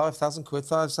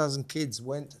 5,000 kids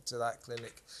went to that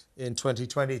clinic in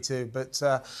 2022, but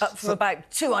up from about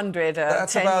 200.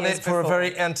 That's 10 about years it for before. a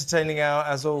very entertaining hour,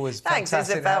 as always. Thanks,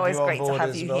 Fantastic Isabel. to have It's you great on board, to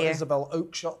have you here. Isabel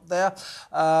Oakeshott there.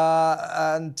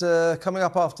 And coming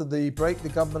up after the break, the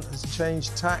government has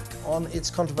changed tack on its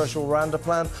controversial Rwanda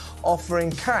plan,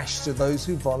 offering cash to those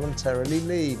who voluntarily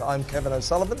leave. I'm Kevin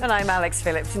O'Sullivan. And I'm Alex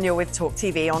Phillips, and you're with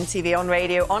talkTV, on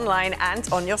radio, online, and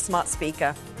on your smart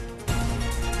speaker.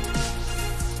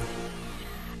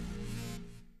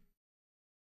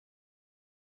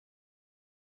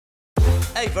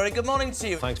 Hey, very good morning to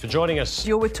you. Thanks for joining us.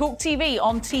 You're with talkTV,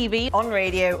 on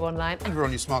radio, online, and we're on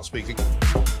your smart speaker.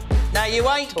 Now, you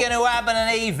ain't going to Ab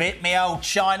and Eve it, me old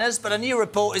Chinas, but a new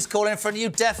report is calling for a new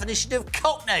definition of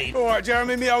cockney. All right,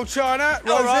 Jeremy, me old China.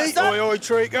 All right, Rosie, oi,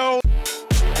 treacle.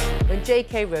 When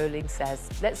J.K. Rowling says,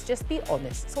 let's just be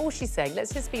honest, that's all she's saying,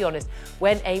 let's just be honest.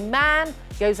 When a man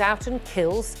goes out and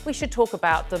kills, we should talk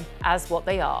about them as what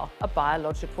they are, a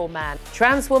biological man.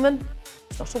 Trans woman,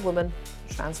 it's not a woman,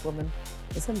 trans woman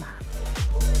is a man.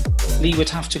 Lee would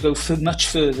have to go much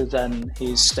further than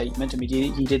his statement. I mean,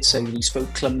 he did say that he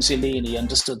spoke clumsily and he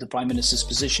understood the Prime Minister's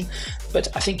position, but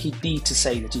I think he'd need to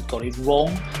say that he'd got it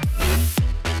wrong.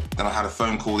 Then I had a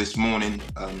phone call this morning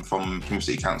from Plymouth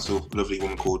City Council, a lovely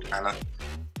woman called Anna.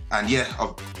 And yeah,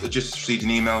 I've just received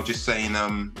an email just saying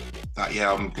that, yeah,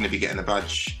 I'm going to be getting a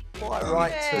badge. Quite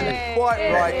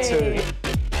right too.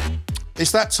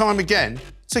 It's that time again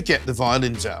to get the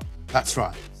violins out. That's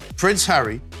right. Prince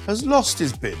Harry has lost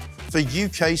his bid for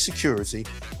UK security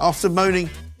after moaning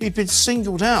he'd been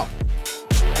singled out.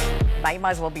 You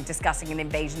might as well be discussing an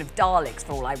invasion of Daleks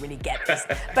for all I really get this.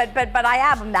 but I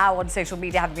am now on social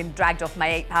media, having been dragged off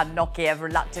my £8 Nokia,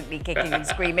 reluctantly kicking and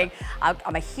screaming.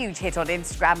 I'm a huge hit on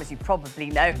Instagram, as you probably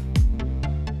know.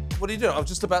 What are you doing? I was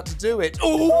just about to do it.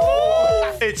 Ooh!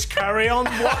 It's carry on.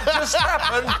 What just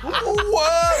happened?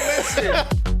 Whoa,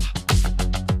 listen.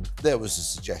 There was a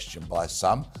suggestion by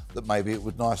some that maybe it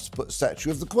would be nice to put a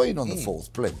statue of the Queen on the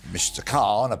fourth blimp. Mr.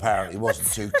 Khan apparently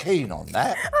wasn't too keen on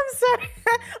that. I'm sorry.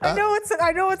 I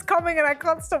know what's coming and I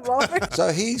can't stop laughing.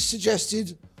 So he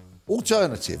suggested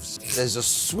alternatives. There's a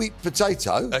sweet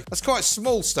potato. That's quite a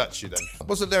small statue then.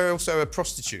 Wasn't there also a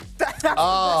prostitute?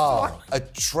 A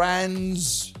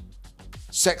trans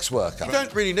sex worker. You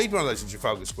don't really need one of those in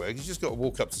Trafalgar Square. You just got to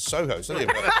walk up to Soho. It's only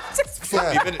about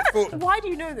 40 minutes. Why do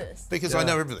you know this? Because I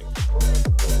know everything.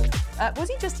 Was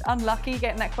he just unlucky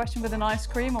getting that question with an ice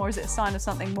cream, or is it a sign of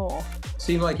something more?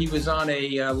 Seemed like he was on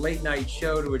a late-night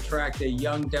show to attract a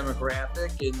young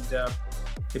demographic, and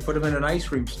they put him in an ice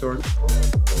cream store.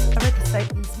 I read the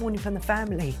statement this morning from the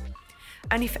family,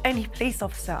 and if any police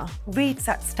officer reads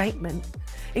that statement,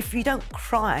 if you don't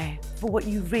cry for what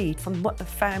you read from what the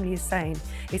family is saying,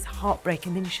 it's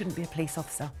heartbreaking, then you shouldn't be a police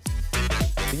officer.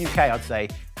 The UK, I'd say,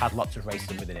 has lots of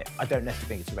racism within it. I don't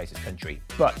necessarily think it's a racist country,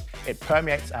 but it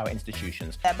permeates our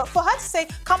institutions. Yeah, but for her to say,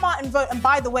 come out and vote, and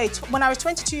by the way, when I was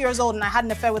 22 years old and I had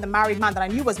an affair with a married man that I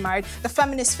knew was married, the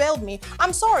feminists failed me.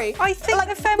 I'm sorry. I think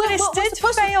the feminists did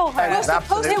fail her.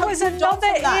 It was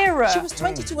another era. She was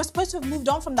 22. We're supposed to have moved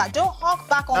on from that. Don't hark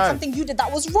back on something you did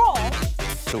that was wrong.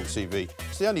 talkTV.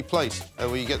 It's the only place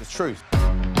where you get the truth.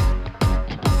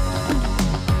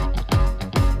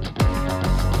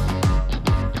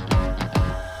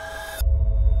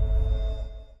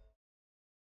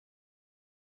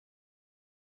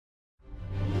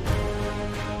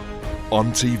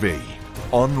 On TV,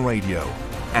 on radio,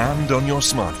 and on your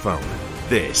smartphone.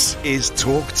 This is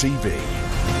talkTV.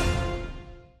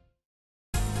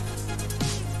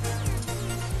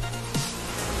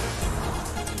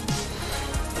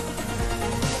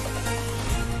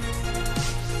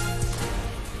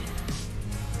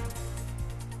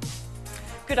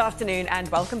 Good afternoon and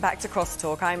welcome back to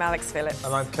Crosstalk. I'm Alex Phillips.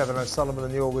 And I'm Kevin O'Sullivan,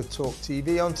 and you're with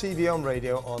talkTV, on TV, on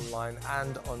radio, online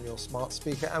and on your smart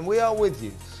speaker. And we are with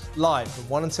you live from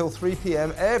 1 until 3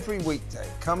 p.m. every weekday.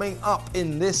 Coming up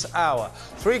in this hour,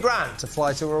 $3,000 to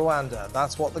fly to Rwanda.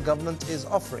 That's what the government is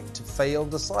offering to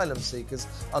failed asylum seekers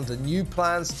under new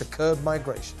plans to curb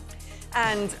migration.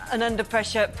 And an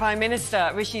under-pressure Prime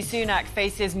Minister, Rishi Sunak,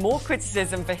 faces more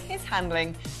criticism for his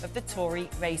handling of the Tory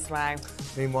race row.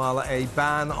 Meanwhile, a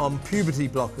ban on puberty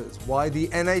blockers. Why the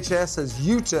NHS has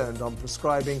U-turned on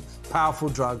prescribing powerful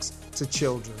drugs to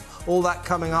children. All that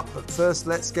coming up, but first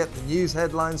let's get the news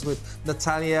headlines with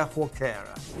Natalia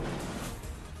Huaquera.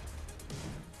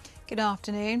 Good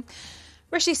afternoon.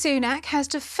 Rishi Sunak has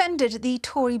defended the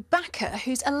Tory backer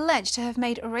who's alleged to have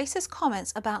made racist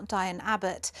comments about Diane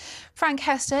Abbott. Frank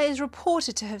Hester is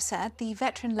reported to have said the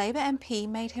veteran Labour MP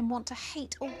made him want to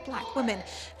hate all black women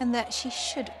and that she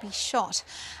should be shot.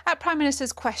 At Prime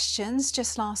Minister's questions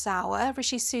just last hour,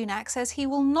 Rishi Sunak says he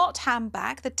will not hand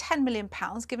back the £10 million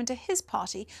given to his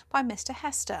party by Mr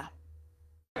Hester.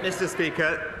 Mr.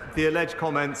 Speaker, the alleged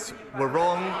comments were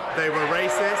wrong, they were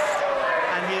racist,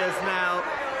 and he has now,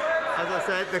 as I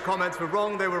said, the comments were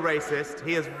wrong, they were racist.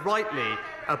 He has rightly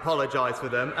apologised for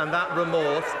them, and that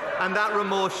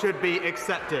remorse should be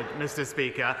accepted, Mr.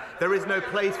 Speaker. There is no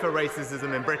place for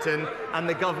racism in Britain, and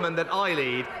the government that I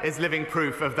lead is living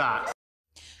proof of that.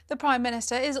 The Prime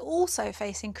Minister is also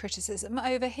facing criticism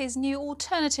over his new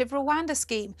alternative Rwanda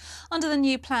scheme. Under the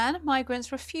new plan,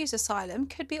 migrants refused asylum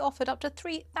could be offered up to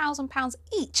 £3,000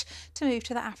 each to move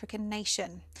to the African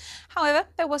nation. However,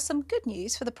 there was some good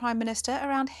news for the Prime Minister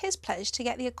around his pledge to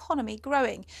get the economy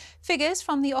growing. Figures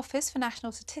from the Office for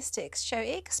National Statistics show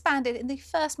it expanded in the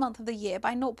first month of the year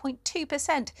by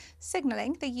 0.2%,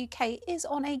 signalling the UK is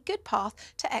on a good path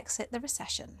to exit the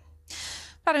recession.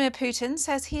 Vladimir Putin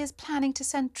says he is planning to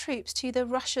send troops to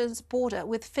Russia's border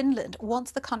with Finland once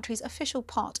the country's official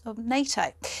part of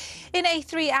NATO. In a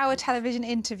 3-hour television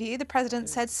interview, the president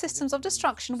said systems of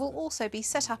destruction will also be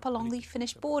set up along the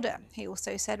Finnish border. He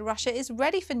also said Russia is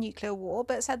ready for nuclear war,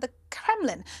 but said the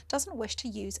Kremlin doesn't wish to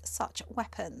use such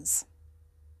weapons.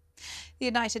 The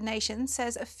United Nations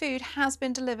says food has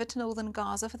been delivered to northern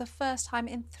Gaza for the first time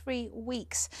in 3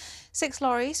 weeks. 6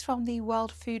 lorries from the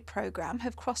World Food Programme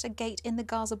have crossed a gate in the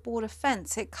Gaza border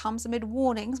fence. It comes amid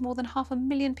warnings more than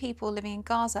 500,000 people living in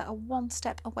Gaza are one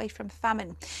step away from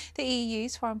famine. The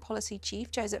EU's Foreign Policy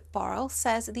Chief, Joseph Borrell,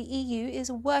 says the EU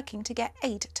is working to get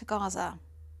aid to Gaza.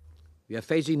 We are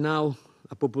facing now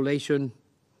a population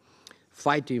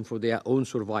fighting for their own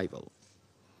survival.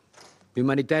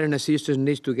 Humanitarian assistance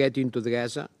needs to get into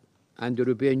Gaza, and the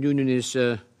European Union is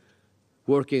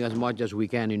working as much as we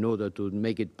can in order to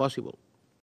make it possible.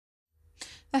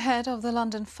 The head of the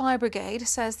London Fire Brigade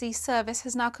says the service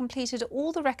has now completed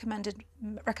all the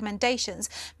recommendations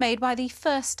made by the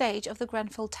first stage of the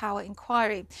Grenfell Tower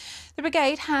inquiry. The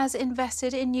brigade has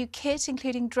invested in new kit,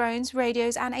 including drones,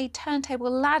 radios and a turntable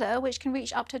ladder which can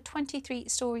reach up to 23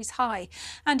 stories high.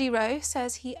 Andy Rowe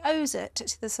says he owes it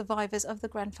to the survivors of the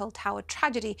Grenfell Tower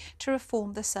tragedy to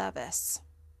reform the service.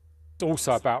 It's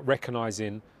also about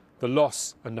recognising the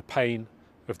loss and the pain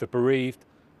of the bereaved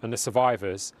and the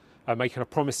survivors, and making a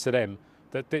promise to them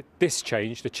that this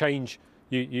change, the change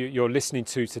you're listening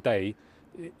to today,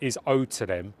 is owed to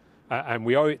them, and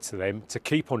we owe it to them to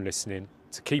keep on listening,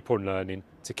 to keep on learning,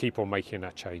 to keep on making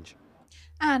that change.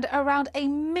 And around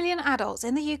 1 million adults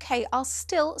in the UK are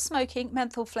still smoking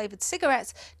menthol-flavoured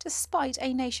cigarettes despite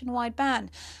a nationwide ban.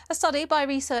 A study by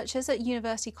researchers at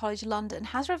University College London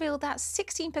has revealed that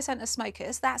 16% of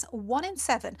smokers, that's 1 in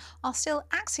 7, are still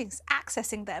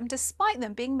accessing them despite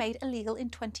them being made illegal in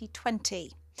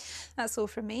 2020. That's all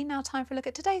from me. Now time for a look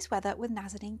at today's weather with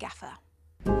Nazanin Gaffer.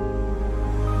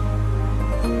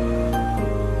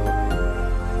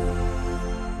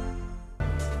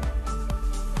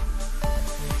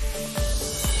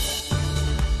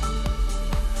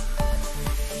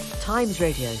 Times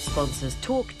Radio sponsors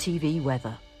talkTV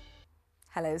weather.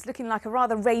 Hello, it's looking like a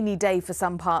rather rainy day for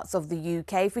some parts of the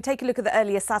UK. If we take a look at the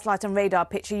earlier satellite and radar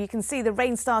picture, you can see the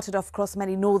rain started off across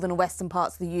many northern and western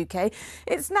parts of the UK.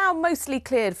 It's now mostly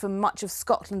cleared for much of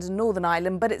Scotland and Northern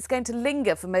Ireland, but it's going to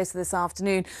linger for most of this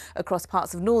afternoon across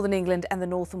parts of northern England and the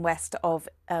north and west of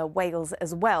Wales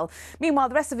as well. Meanwhile,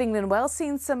 the rest of England and Wales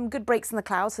seen some good breaks in the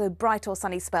clouds, so bright or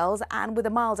sunny spells, and with a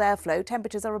mild airflow,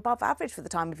 temperatures are above average for the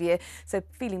time of year, so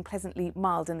feeling pleasantly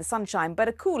mild in the sunshine. But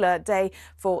a cooler day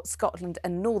for Scotland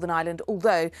and Northern Ireland,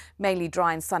 although mainly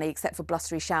dry and sunny except for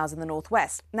blustery showers in the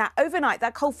northwest. Now, overnight,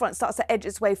 that cold front starts to edge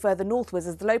its way further northwards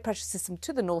as the low pressure system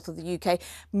to the north of the UK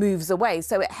moves away.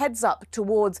 So it heads up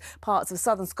towards parts of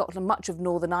southern Scotland, much of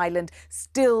Northern Ireland,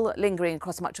 still lingering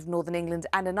across much of northern England,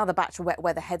 and another batch of wet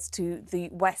weather heads to the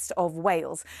west of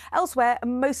Wales. Elsewhere, a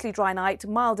mostly dry night,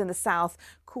 mild in the south,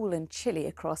 cool and chilly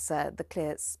across the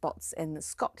clear spots in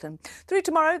Scotland. Through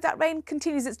tomorrow, that rain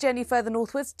continues its journey further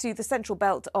northwards to the central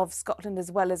belt of Scotland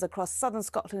as well as across southern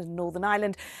Scotland and Northern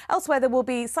Ireland. Elsewhere, there will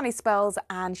be sunny spells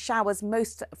and showers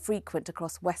most frequent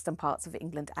across western parts of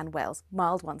England and Wales.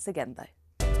 Mild once again, though.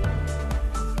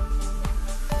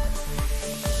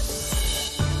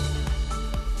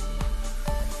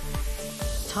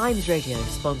 Times Radio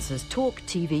sponsors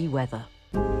talkTV weather.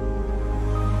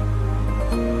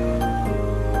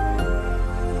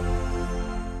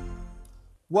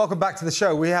 Welcome back to the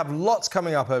show. We have lots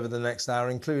coming up over the next hour,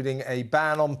 including a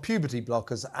ban on puberty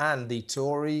blockers and the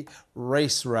Tory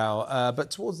race row.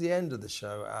 But towards the end of the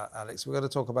show, Alex, we're going to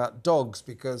talk about dogs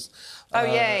because... Oh,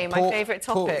 yay, my favourite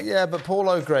topic. But Paul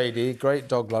O'Grady, great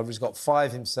dog lover, he's got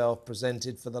 5 himself,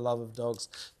 presented For the Love of Dogs,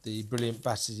 the brilliant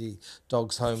Battersea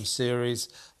Dogs Home series.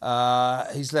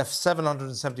 He's left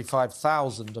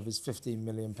 $775,000 of his £15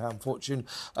 million fortune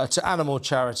to animal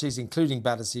charities, including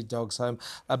Battersea Dogs Home.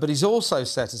 But he's also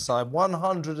set aside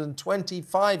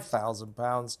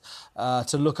 £125,000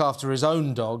 to look after his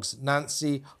own dogs,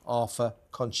 Nancy, Arthur,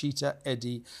 Conchita,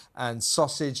 Eddie and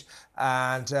Sausage.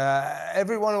 And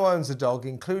everyone who owns a dog,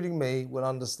 including me, will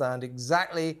understand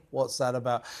exactly what's that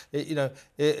about.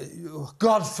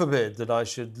 God forbid that I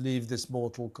should leave this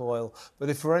mortal coil, but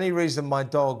if for any reason my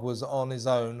dog was on his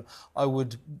own, I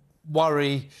would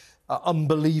worry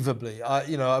unbelievably.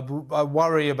 I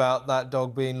worry about that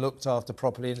dog being looked after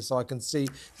properly, and so I can see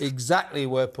exactly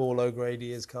where Paul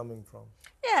O'Grady is coming from.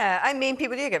 Yeah, I mean,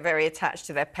 people do get very attached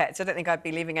to their pets. I don't think I'd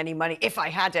be leaving any money, if I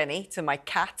had any, to my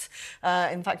cat.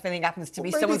 In fact, if anything happens to me,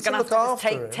 someone's going to have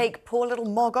to take poor little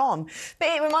Mog on. But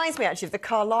it reminds me, actually, of the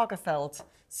Karl Lagerfeld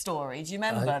story. Do you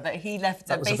remember that he left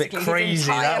basically his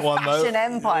entire fashion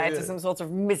empire to some sort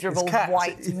of miserable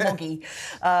white moggy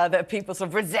that people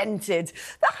sort of resented?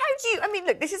 But how do you... I mean,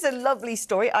 look, this is a lovely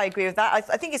story. I agree with that. I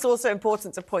think it's also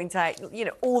important to point out,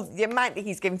 all the amount that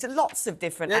he's given to lots of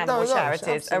different animal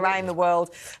charities around the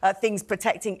world. Things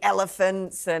protecting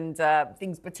elephants and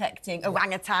things protecting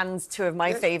orangutans, 2 of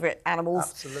my favourite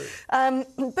animals. Absolutely.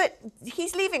 But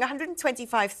he's leaving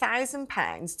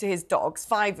 £125,000 to his dogs,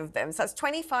 5 of them. So that's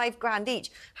 25 grand each.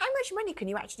 How much money can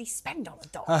you actually spend on a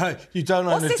dog? You don't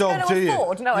own a dog, do you?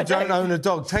 No, I don't. You don't own a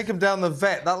dog. Take him down the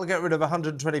vet. That'll get rid of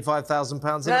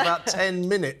 £125,000 in about 10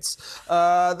 minutes.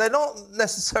 They're not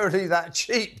necessarily that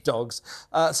cheap, dogs.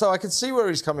 So I can see where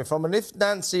he's coming from. And if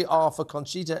Nancy, Arthur,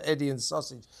 Conchita, Eddie and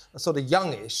Sausage are sort of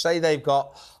youngish, say they've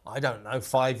got, I don't know,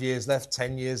 5 years left,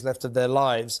 10 years left of their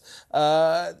lives,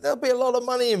 there'll be a lot of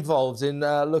money involved in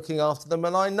looking after them.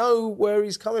 And I know where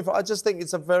he's coming from. I just think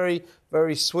it's a very,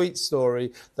 very sweet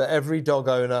story that every dog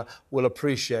owner will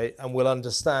appreciate and will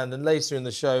understand. And later in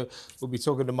the show, we'll be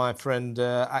talking to my friend,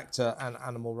 actor and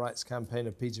animal rights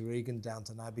campaigner Peter Egan,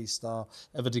 Downton Abbey star,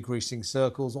 ever-decreasing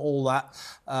circles, all that,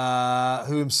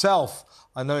 who himself,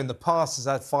 I know in the past has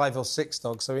had 5 or 6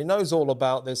 dogs, so he knows all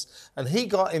about this. And he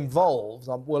got involved,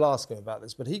 we'll ask him about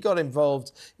this, but he got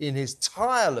involved in his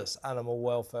tireless animal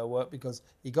welfare work because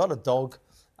he got a dog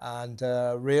and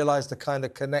realised a kind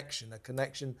of connection,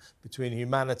 between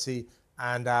humanity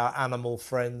and our animal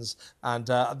friends, and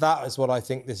that is what I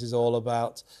think this is all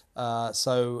about.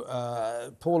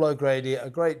 Paul O'Grady, a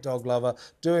great dog lover,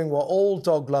 doing what all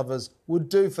dog lovers would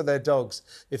do for their dogs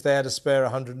if they had to spare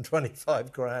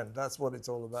 125 grand. That's what it's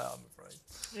all about, I'm afraid.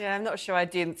 Yeah, I'm not sure I'd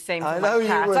do the same I for know my you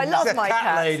cat. would. I love my Cat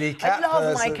cat. lady, cat I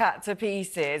love my person. cat to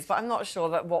pieces, but I'm not sure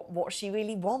that what she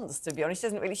really wants, to be honest. She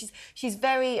doesn't really. She's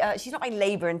very. She's not like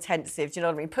labour intensive. Do you know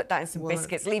what I mean? Put that in some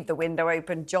biscuits, leave the window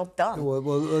open, job done.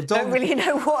 Don't really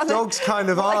know what dogs kind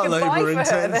of what are I can buy labour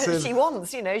for her intensive. that she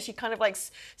wants. You know, she kind of like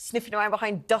sniffing around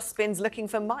behind dustbins looking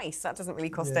for mice. That doesn't really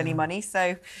cost any money.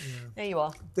 So there you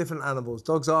are. Different animals.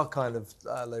 Dogs are kind of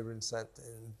labour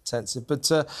intensive, but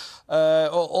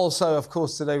also, of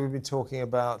course, today we've been talking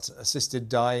about assisted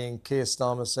dying. Keir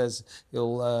Starmer says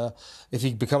he'll, if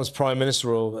he becomes Prime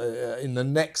Minister or in the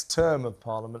next term of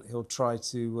Parliament, he'll try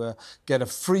to get a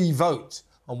free vote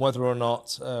on whether or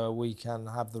not we can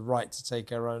have the right to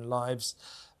take our own lives.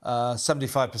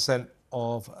 75%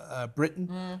 of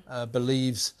Britain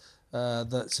believes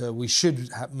that we should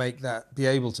be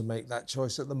able to make that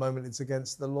choice. At the moment, it's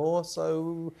against the law.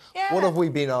 So what have we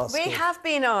been asking? We have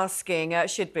been asking,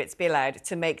 should Brits be allowed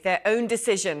to make their own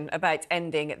decision about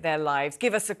ending their lives?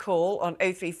 Give us a call on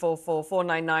 0344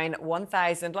 499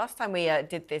 1000. Last time we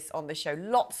did this on the show,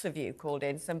 lots of you called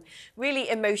in some really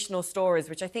emotional stories,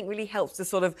 which I think really helps to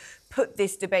sort of put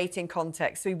this debate in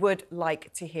context. So we would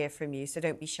like to hear from you, so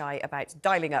don't be shy about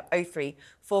dialing up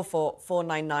 0344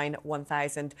 499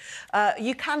 1000.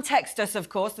 You can text us, of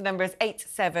course. The number is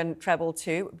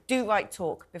 87222. Do write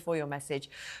talk before your message.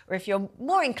 Or if you're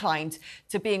more inclined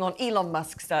to being on Elon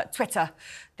Musk's Twitter,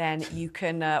 then you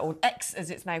can, or X as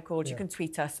it's now called, you can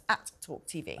tweet us at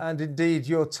talkTV. And indeed,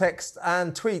 your texts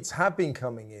and tweets have been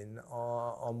coming in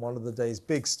on one of the day's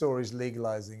big stories,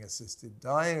 legalising assisted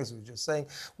dying, as we were just saying.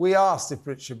 We asked if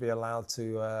Brits should be allowed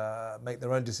to make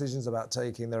their own decisions about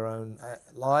taking their own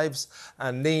lives.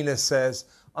 And Nina says,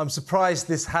 I'm surprised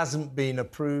this hasn't been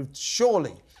approved.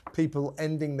 Surely people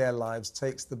ending their lives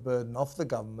takes the burden off the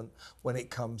government when it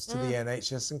comes to the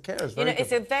NHS and carers. You know,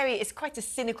 it's quite a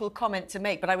cynical comment to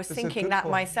make, but I was thinking that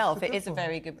myself. It is a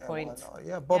very good point.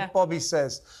 Bobby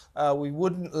says, we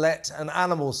wouldn't let an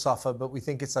animal suffer, but we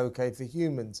think it's OK for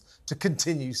humans to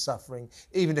continue suffering,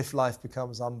 even if life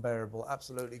becomes unbearable.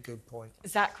 Absolutely good point.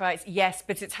 Zach writes, yes,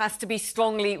 but it has to be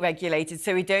strongly regulated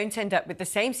so we don't end up with the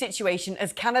same situation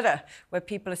as Canada, where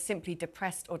people are simply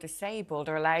depressed or disabled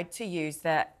are allowed to use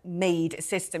their MAID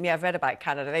system. Yeah, I've read about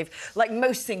Canada. They've, like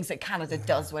most things that Canada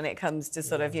does when it comes to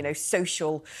sort of, you know,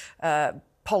 social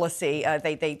policy,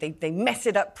 they mess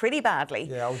it up pretty badly.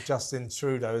 Yeah, old Justin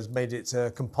Trudeau has made it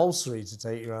compulsory to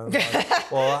take your own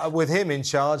life. Well, with him in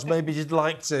charge, maybe you'd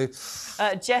like to.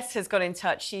 Jess has got in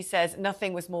touch. She says,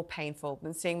 nothing was more painful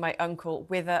than seeing my uncle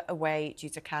wither away due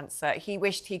to cancer. He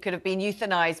wished he could have been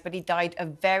euthanised, but he died a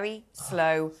very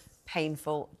slow,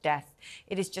 painful death.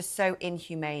 It is just so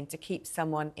inhumane to keep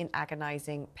someone in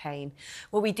agonising pain.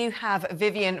 Well, we do have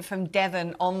Vivian from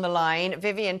Devon on the line.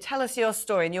 Vivian, tell us your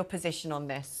story and your position on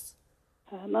this.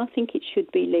 I think it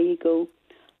should be legal.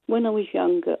 When I was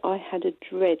younger, I had a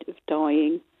dread of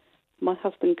dying. My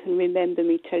husband can remember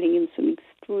me telling him some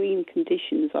extreme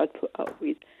conditions I'd put up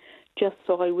with just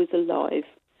so I was alive.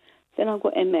 Then I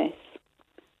got MS.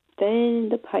 Then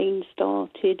the pain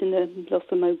started and the loss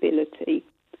of mobility.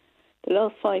 The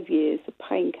last 5 years, the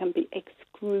pain can be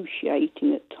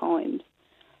excruciating at times,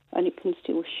 and it can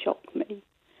still shock me.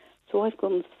 So I've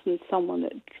gone from someone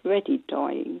that dreaded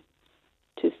dying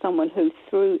to someone who,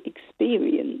 through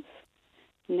experience,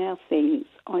 now thinks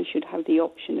I should have the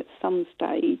option at some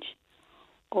stage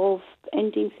of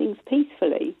ending things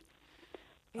peacefully.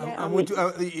 Yeah.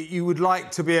 And you would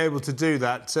like to be able to do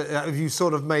that? Have you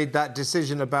sort of made that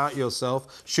decision about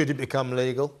yourself? Should it become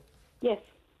legal? Yes.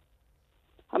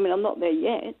 I mean, I'm not there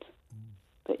yet,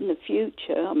 but in the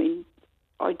future, I mean,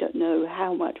 I don't know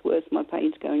how much worse my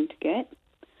pain's going to get.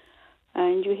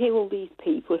 And you hear all these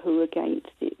people who are against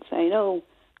it saying, oh,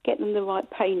 get them the right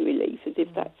pain relief, as if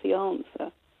that's the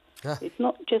answer. Yeah. It's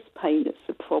not just pain that's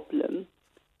the problem.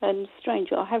 And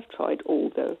strangely, I have tried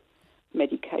all the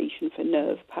medication for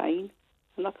nerve pain,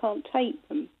 and I can't take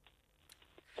them.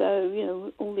 So, you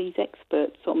know, all these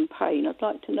experts on pain, I'd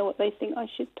like to know what they think I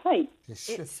should take.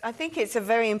 I think it's a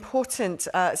very important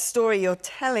story you're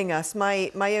telling us.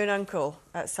 My own uncle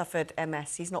suffered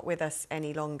MS. He's not with us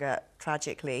any longer,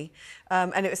 tragically.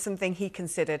 And it was something he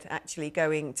considered, actually,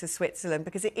 going to Switzerland,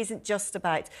 because it isn't just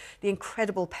about the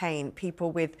incredible pain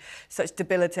people with such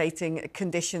debilitating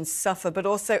conditions suffer, but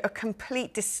also a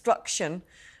complete destruction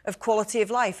of quality of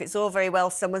life. It's all very well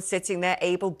someone sitting there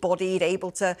able-bodied,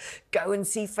 able to go and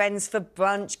see friends for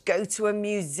brunch, go to a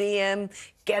museum,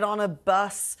 get on a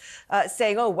bus,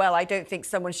 saying, oh, well, I don't think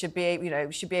someone should be,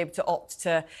 should be able to opt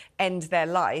to end their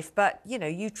life. But,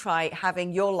 you try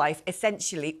having your life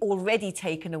essentially already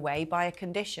taken away by a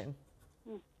condition.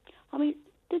 I mean,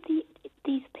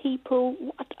 these people,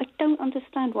 I don't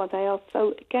understand why they are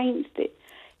so against it.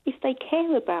 If they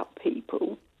care about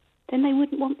people, then they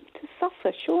wouldn't want them to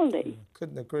suffer, surely.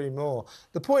 Couldn't agree more.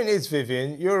 The point is,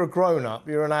 Vivian, you're a grown-up,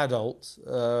 you're an adult.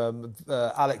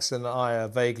 Alex and I are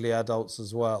vaguely adults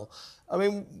as well. I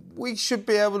mean, we should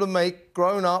be able to make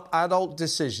grown-up adult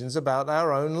decisions about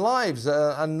our own lives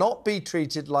and not be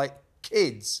treated like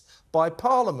kids by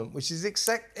Parliament, which is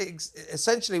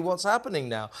essentially what's happening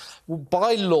now.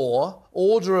 By law,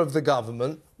 order of the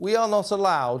government, we are not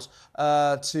allowed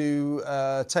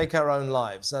to take our own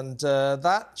lives. And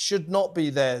that should not be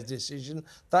their decision.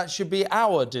 That should be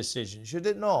our decision, should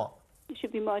it not? It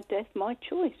should be my death, my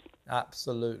choice.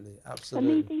 Absolutely, absolutely.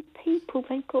 I mean, these people,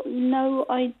 they've got no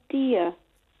idea.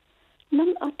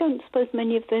 I don't suppose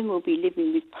many of them will be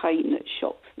living with pain that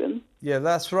shocks them. Yeah,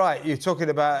 that's right. You're talking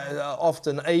about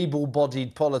often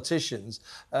able-bodied politicians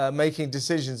making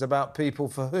decisions about people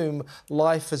for whom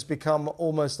life has become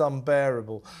almost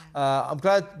unbearable. I'm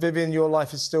glad, Vivian, your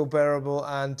life is still bearable,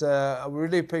 and I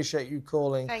really appreciate you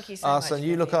calling Thank you so us. much, And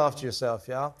you look after yourself,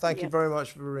 yeah? Thank you very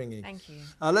much for ringing. Thank you.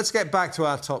 Let's get back to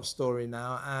our top story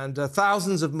now. And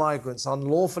thousands of migrants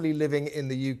unlawfully living in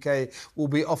the UK will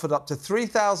be offered up to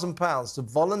 £3,000 to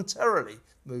voluntarily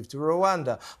move to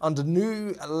Rwanda. Under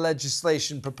new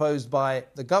legislation proposed by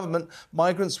the government,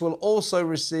 migrants will also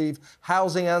receive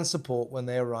housing and support when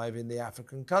they arrive in the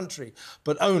African country,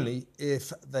 but only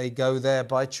if they go there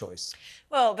by choice.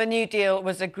 Well, the new deal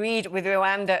was agreed with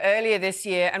Rwanda earlier this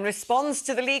year and responds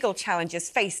to the legal challenges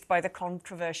faced by the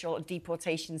controversial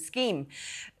deportation scheme.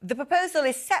 The proposal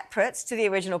is separate to the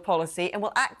original policy and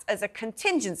will act as a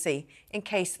contingency in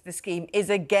case the scheme is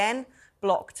again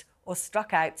blocked or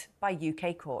struck out by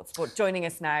UK courts. But joining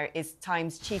us now is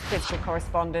Times chief political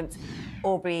correspondent,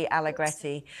 Aubrey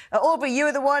Allegretti. Aubrey, you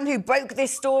are the one who broke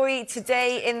this story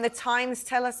today in the Times.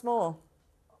 Tell us more.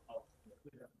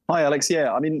 Hi, Alex.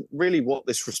 Yeah, I mean, really what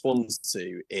this responds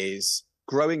to is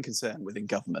growing concern within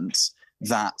government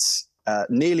that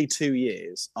nearly 2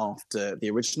 years after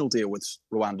the original deal with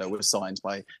Rwanda was signed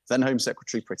by then Home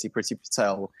Secretary Priti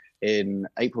Patel in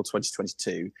April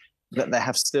 2022, that there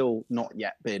have still not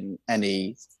yet been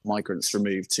any migrants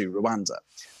removed to Rwanda.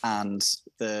 And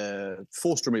the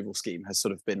forced removal scheme has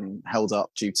sort of been held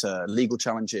up due to legal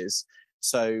challenges.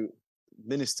 So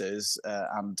ministers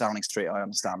and Downing Street, I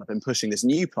understand, have been pushing this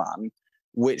new plan,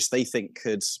 which they think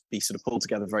could be sort of pulled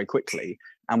together very quickly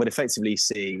and would effectively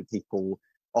see people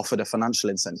offered a financial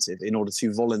incentive in order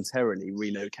to voluntarily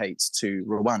relocate to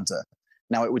Rwanda.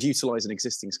 Now, it would utilise an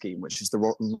existing scheme, which is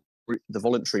the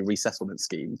voluntary resettlement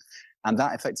scheme. And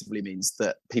that effectively means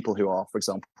that people who are, for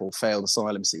example, failed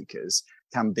asylum seekers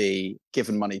can be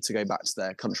given money to go back to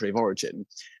their country of origin.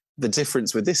 The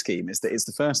difference with this scheme is that it's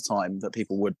the first time that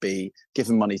people would be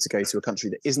given money to go to a country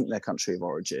that isn't their country of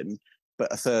origin,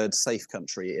 but a third safe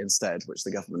country instead, which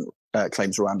the government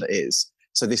claims Rwanda is.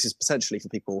 So this is potentially for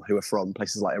people who are from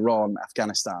places like Iran,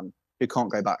 Afghanistan, who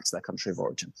can't go back to their country of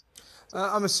origin.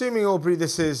 I'm assuming, Aubrey,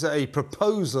 this is a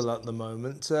proposal at the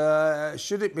moment.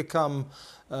 Should it become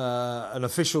an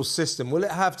official system, will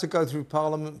it have to go through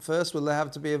Parliament first? Will there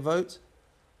have to be a vote?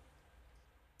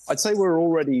 I'd say we're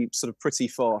already sort of pretty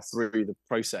far through the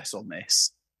process on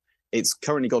this. It's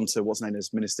currently gone to what's known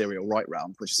as ministerial right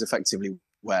round, which is effectively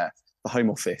where the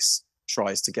Home Office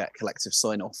tries to get collective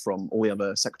sign-off from all the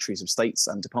other secretaries of states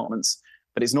and departments.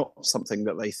 But it's not something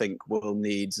that they think will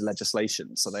need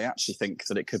legislation. So they actually think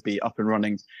that it could be up and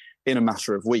running in a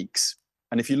matter of weeks.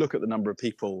 And if you look at the number of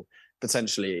people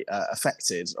potentially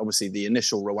affected, obviously the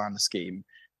initial Rwanda scheme,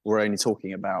 we're only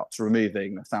talking about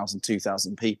removing 1,000,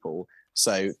 2,000 people.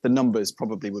 So the numbers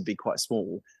probably would be quite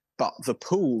small. But the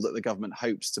pool that the government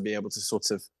hopes to be able to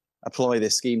sort of apply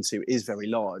this scheme to is very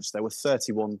large. There were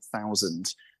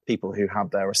 31,000 people who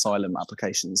had their asylum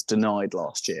applications denied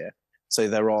last year. So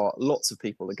there are lots of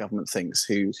people the government thinks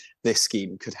who this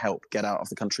scheme could help get out of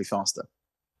the country faster.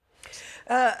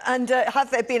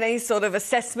 Have there been any sort of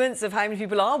assessments of how many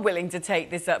people are willing to take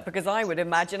this up? Because I would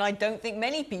imagine, I don't think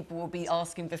many people will be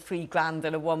asking for £3,000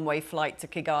 and a one-way flight to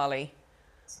Kigali.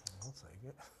 I'll take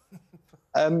it.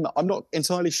 I'm not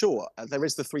entirely sure. There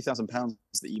is the £3,000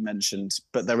 that you mentioned,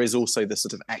 but there is also the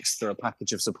sort of extra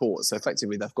package of support. So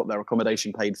effectively, they've got their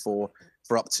accommodation paid for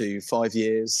up to 5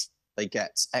 years. They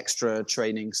get extra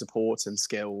training, support and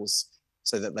skills.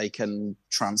 so that they can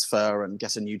transfer and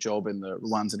get a new job in the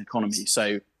Rwandan economy.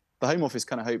 So the Home Office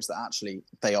kind of hopes that actually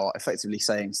they are effectively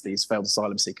saying to these failed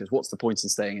asylum seekers, what's the point in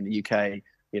staying in the UK?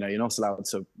 You know, you're not allowed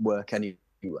to work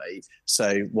anyway.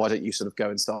 So why don't you sort of go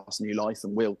and start a new life,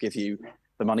 and we'll give you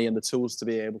the money and the tools to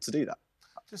be able to do that.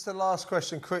 Just a last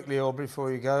question quickly, Aubrey,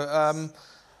 before you go.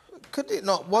 Could it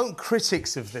not, won't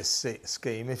critics of this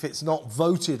scheme, if it's not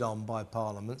voted on by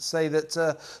Parliament, say that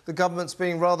the government's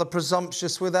being rather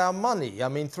presumptuous with our money? I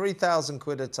mean, 3,000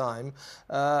 quid a time,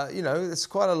 you know, it's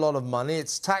quite a lot of money.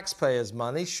 It's taxpayers'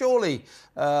 money. Surely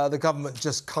the government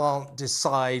just can't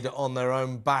decide on their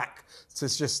own back to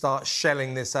just start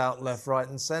shelling this out left, right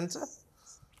and centre?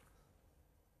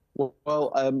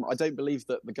 Well, I don't believe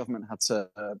that the government had to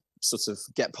sort of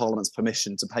get Parliament's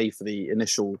permission to pay for the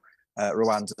initial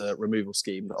Rwanda removal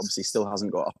scheme that obviously still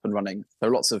hasn't got up and running. There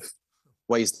are lots of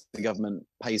ways the government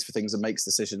pays for things and makes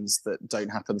decisions that don't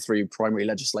happen through primary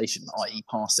legislation, i.e.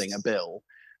 passing a bill.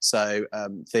 So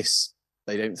this,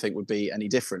 they don't think would be any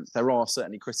different. There are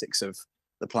certainly critics of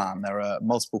the plan. There are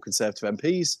multiple Conservative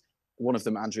MPs. One of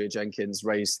them, Andrea Jenkins,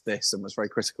 raised this and was very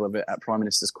critical of it at Prime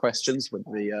Minister's questions with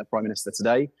the Prime Minister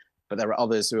today. But there are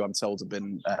others who I'm told have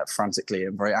been frantically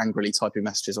and very angrily typing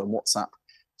messages on WhatsApp.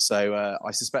 So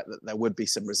I suspect that there would be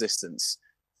some resistance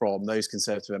from those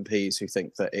Conservative MPs who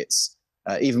think that it's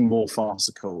even more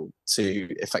farcical to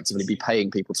effectively be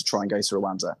paying people to try and go to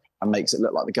Rwanda, and makes it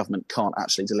look like the government can't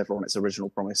actually deliver on its original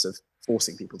promise of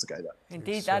forcing people to go there.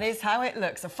 Indeed, that is how it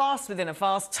looks. A farce within a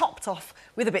farce, topped off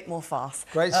with a bit more farce.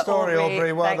 Great story,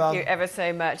 Aubrey. Well done. Thank you ever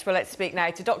so much. Well, let's speak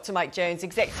now to Dr. Mike Jones,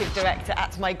 Executive Director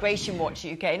at Migration Watch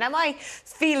UK. Now, my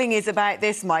feeling is about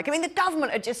this, Mike. I mean, the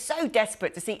government are just so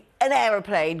desperate to see an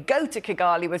aeroplane go to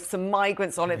Kigali with some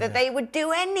migrants on it that they would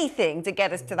do anything to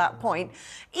get us to that point.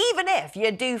 Even if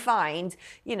you do find,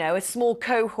 you know, a small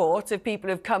cohort of people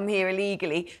who've come here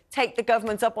illegally, take the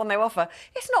government up on their offer,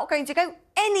 it's not going to go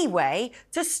anyway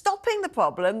to stopping the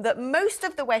problem that most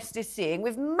of the West is seeing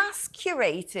with mass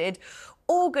curated,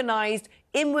 organised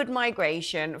inward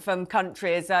migration from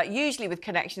countries, usually with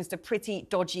connections to pretty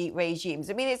dodgy regimes.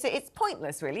 I mean, it's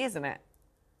pointless, really, isn't it?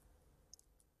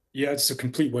 Yeah, it's a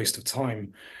complete waste of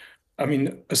time. I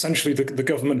mean, essentially, the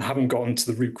government haven't gotten to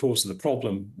the root cause of the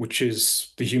problem, which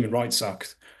is the Human Rights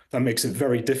Act. That makes it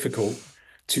very difficult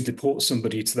to deport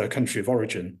somebody to their country of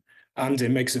origin. And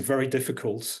it makes it very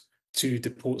difficult to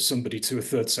deport somebody to a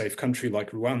third safe country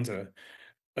like Rwanda.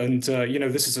 And, you know,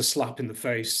 this is a slap in the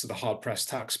face to the hard-pressed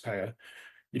taxpayer.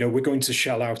 You know, we're going to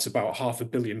shell out about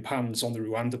 £500 million on the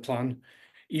Rwanda plan.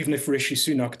 Even if Rishi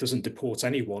Sunak doesn't deport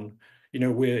anyone, you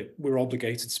know, we're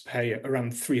obligated to pay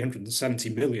around 370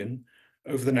 million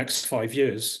over the next 5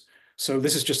 years. So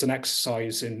this is just an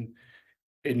exercise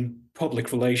in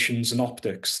public relations and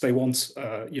optics. They want,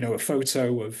 you know, a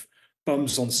photo of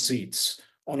bums on seats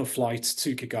on a flight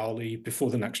to Kigali before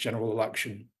the next general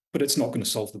election, but it's not going to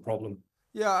solve the problem.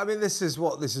 Yeah, I mean, this is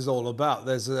what this is all about.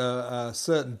 There's a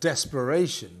certain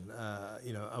desperation,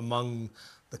 you know, among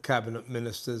the cabinet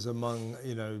ministers, among,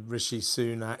 you know, Rishi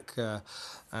Sunak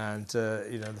and,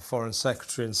 you know, the foreign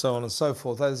secretary and so on and so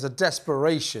forth. There's a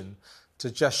desperation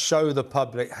to just show the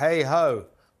public, hey ho,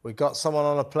 we got someone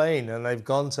on a plane and they've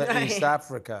gone to East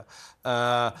Africa.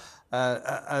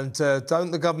 And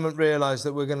don't the government realise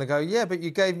that we're going to go, yeah, but you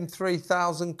gave them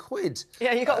 3,000 quid.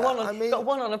 Yeah, you got one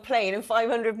on a plane and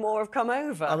 500 more have come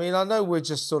over. I mean, I know we're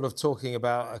just sort of talking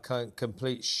about a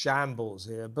complete shambles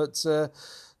here, but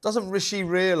doesn't Rishi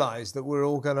realise that we're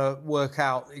all going to work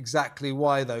out exactly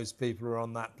why those people are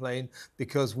on that plane?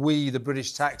 Because we, the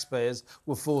British taxpayers,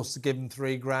 were forced to give them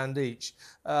 £3,000 each.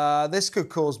 This could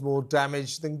cause more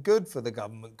damage than good for the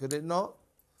government, could it not?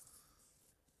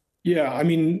 Yeah, I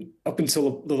mean, up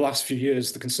until the last few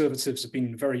years, the Conservatives have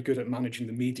been very good at managing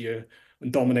the media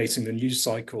and dominating the news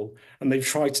cycle. And they've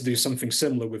tried to do something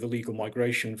similar with illegal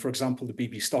migration. For example, the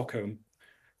BB Stockholm.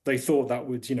 They thought that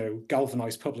would, you know,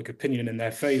 galvanise public opinion in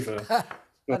their favour.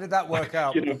 How did that work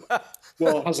out? You know,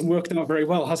 well, it hasn't worked out very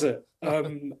well, has it?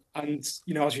 And,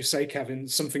 you know, as you say, Kevin,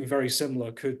 something very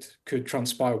similar could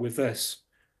transpire with this.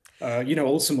 You know,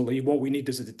 ultimately, what we need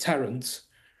is a deterrent.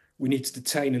 We need to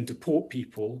detain and deport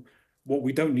people. What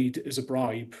we don't need is a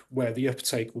bribe where the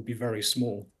uptake will be very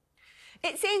small.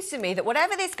 It seems to me that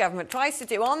whatever this government tries to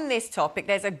do on this topic,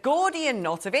 there's a Gordian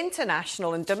knot of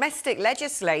international and domestic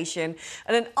legislation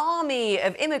and an army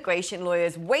of immigration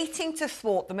lawyers waiting to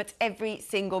thwart them at every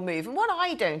single move. And what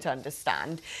I don't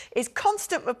understand is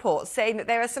constant reports saying that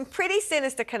there are some pretty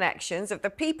sinister connections of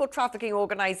the people trafficking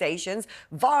organisations,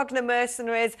 Wagner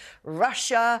mercenaries,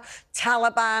 Russia,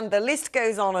 Taliban, the list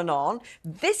goes on and on.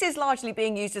 This is largely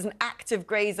being used as an act of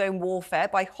grey zone warfare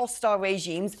by hostile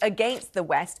regimes against the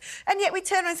West. And yet yet we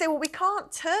turn around and say, well, we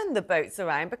can't turn the boats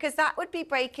around because that would be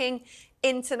breaking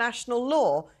international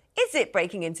law. Is it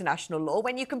breaking international law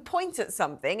when you can point at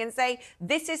something and say,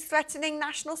 this is threatening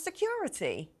national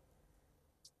security?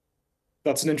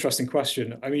 That's an interesting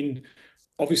question. I mean,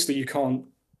 obviously you can't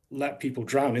let people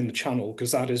drown in the channel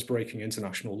because that is breaking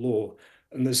international law.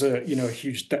 And there's a, a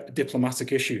huge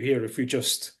diplomatic issue here. If we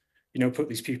just, put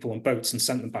these people on boats and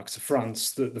sent them back to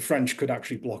France, the French could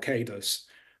actually blockade us.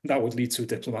 That would lead to a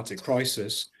diplomatic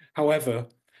crisis. However,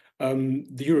 the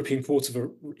European Court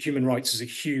of Human Rights is a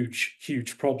huge,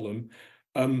 huge problem.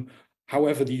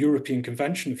 However, the European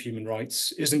Convention of Human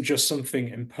Rights isn't just something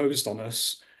imposed on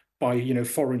us by,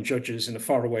 foreign judges in a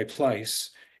faraway place.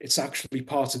 It's actually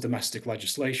part of domestic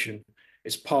legislation.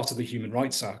 It's part of the Human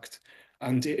Rights Act,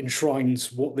 and it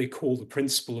enshrines what they call the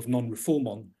principle of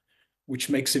non-refoulement,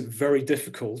 which makes it very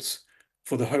difficult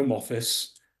for the Home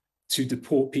Office to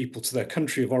deport people to their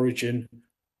country of origin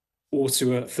or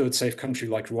to a third safe country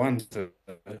like Rwanda.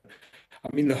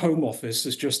 I mean, the Home Office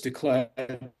has just declared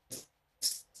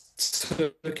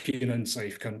Turkey an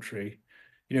unsafe country.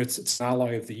 It's an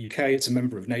ally of the UK, it's a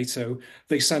member of NATO.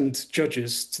 They send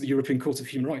judges to the European Court of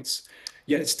Human Rights,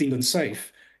 yet it's deemed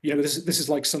unsafe. This is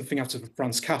like something out of a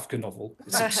Franz Kafka novel.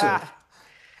 It's absurd.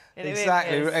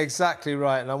 Exactly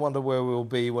right. And I wonder where we'll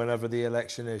be whenever the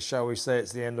election is. Shall we say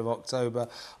it's the end of October?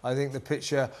 I think the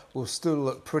picture will still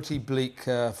look pretty bleak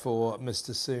for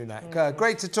Mr. Sunak.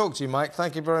 Great to talk to you, Mike.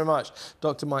 Thank you very much.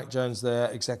 Dr. Mike Jones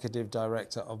there, Executive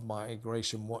Director of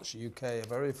Migration Watch UK, a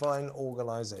very fine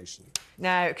organisation.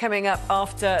 Now, coming up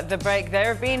after the break, there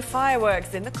have been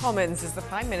fireworks in the Commons as the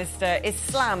Prime Minister is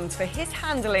slammed for his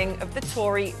handling of the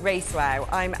Tory race row.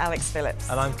 I'm Alex Phillips.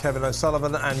 And I'm Kevin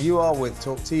O'Sullivan, and you are with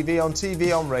talkTV on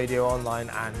TV, on radio, online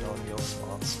and on your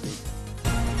smart speaker.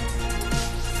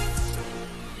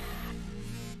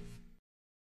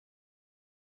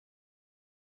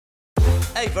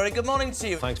 Hey, very good morning to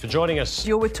you. Thanks for joining us.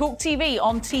 You're with talkTV,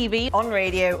 on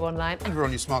radio, online. And we're on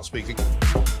your smart speaker.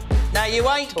 Now, you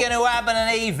ain't going to ab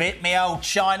and eve it, me old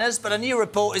Chinas, but a new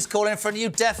report is calling for a new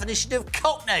definition of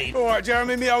cockney. All right,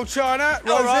 Jeremy, me old China.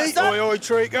 All right, Rosie, oi,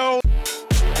 treacle.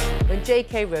 When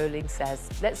J.K. Rowling says,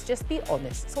 let's just be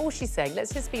honest, that's all she's saying,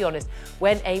 let's just be honest.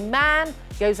 When a man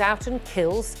goes out and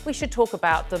kills, we should talk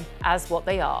about them as what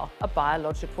they are, a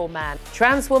biological man.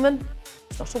 Trans woman,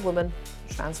 it's not a woman.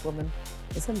 Trans woman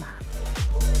is a man.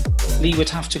 Lee would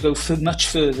have to go much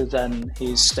further than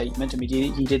his statement. I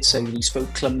mean, he did say that he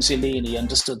spoke clumsily and he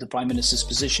understood the Prime Minister's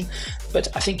position, but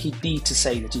I think he'd need to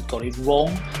say that he'd got it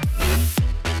wrong.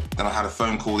 Then I had a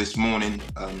phone call this morning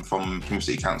from Plymouth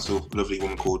City Council, a lovely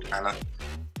woman called Anna.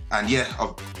 And yeah,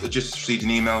 I've just received an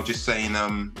email just saying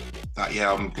that,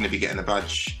 yeah, I'm going to be getting a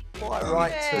badge. Quite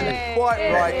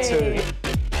right too.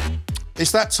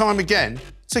 It's that time again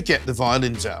to get the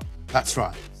violins out. That's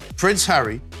right. Prince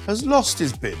Harry has lost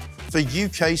his bid for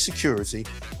UK security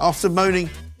after moaning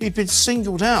he'd been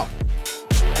singled out.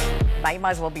 You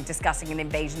might as well be discussing an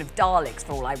invasion of Daleks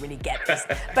for all I really get this.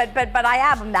 but I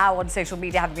am now on social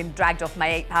media, having been dragged off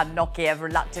my £8 Nokia,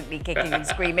 reluctantly kicking and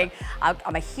screaming.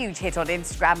 I'm a huge hit on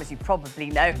Instagram, as you probably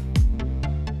know.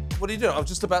 What are you doing? I was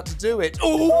just about to do it.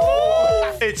 Ooh!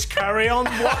 It's carry on.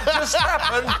 What just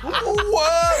happened?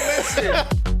 Whoa, listen.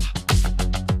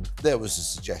 There was a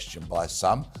suggestion by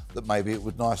some that maybe it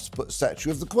would be nice to put a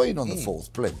statue of the Queen on the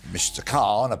fourth plinth. Mr.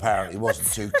 Khan apparently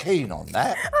wasn't too keen on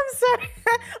that. I'm sorry.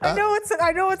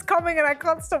 I know what's coming and I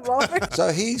can't stop laughing.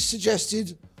 So he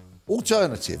suggested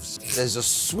alternatives. There's a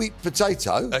sweet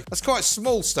potato. That's quite a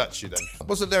small statue then.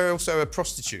 Wasn't there also a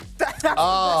prostitute?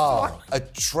 A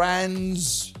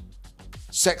trans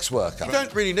sex worker. You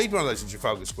don't really need one of those in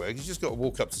Trafalgar Square. You just got to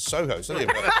walk up to Soho. It's only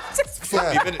about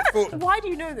 40 minutes. Why do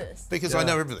you know this? Because I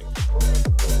know everything.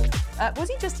 Was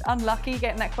he just unlucky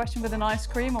getting that question with an ice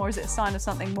cream, or is it a sign of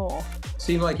something more?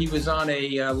 Seemed like he was on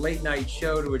a late-night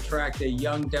show to attract a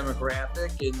young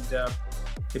demographic, and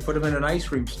they put him in an ice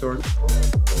cream store. I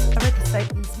read the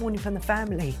statement this morning from the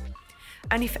family,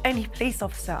 and if any police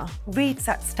officer reads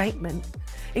that statement,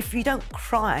 if you don't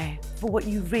cry for what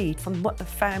you read from what the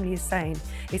family is saying,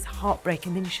 it's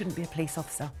heartbreaking, then you shouldn't be a police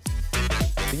officer.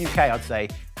 The UK, I'd say,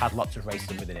 has lots of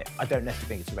racism within it. I don't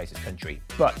necessarily think it's a racist country,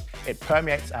 but it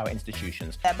permeates our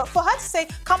institutions. Yeah, but for her to say,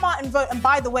 come out and vote, and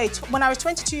by the way, when I was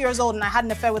 22 years old and I had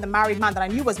an affair with a married man that I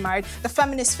knew was married, the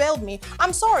feminists failed me.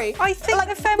 I'm sorry. I think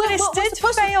the feminists did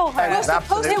fail her. We're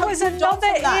supposed to it was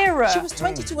another era. She was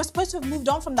 22. We're supposed to have moved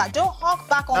on from that. Don't hark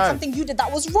back on something you did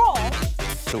that was wrong.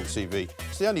 talkTV.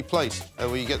 It's the only place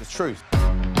where you get the truth.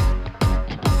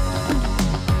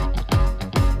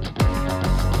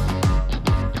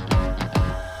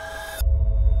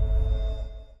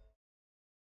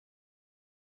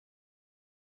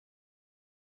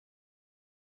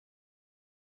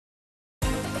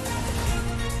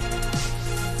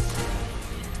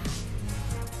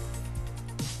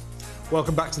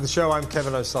 Welcome back to the show. I'm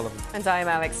Kevin O'Sullivan. And I'm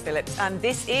Alex Phillips. And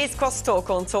this is Crosstalk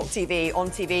on talkTV,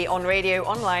 on radio,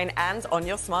 online and on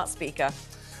your smart speaker.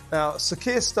 Now, Sir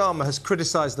Keir Starmer has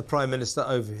criticised the Prime Minister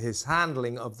over his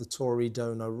handling of the Tory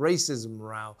donor racism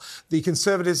row. The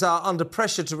Conservatives are under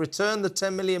pressure to return the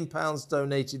 £10 million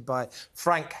donated by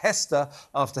Frank Hester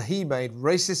after he made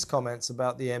racist comments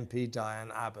about the MP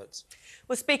Diane Abbott.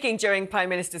 Well, speaking during Prime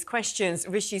Minister's questions,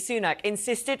 Rishi Sunak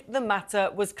insisted the matter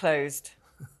was closed.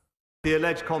 The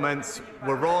alleged comments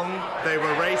were wrong, they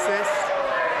were racist,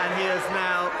 and he has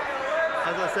now,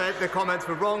 as I said, the comments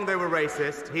were wrong, they were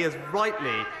racist. He has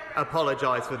rightly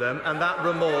apologised for them, and that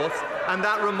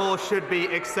remorse should be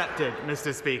accepted,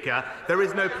 Mr. Speaker. There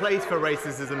is no place for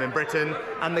racism in Britain,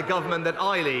 and the government that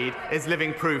I lead is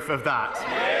living proof of that.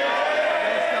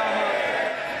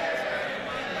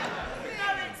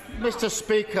 Mr.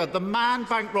 Speaker, the man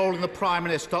bankrolling the Prime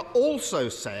Minister also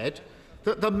said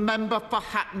that the member for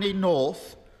Hackney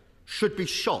North should be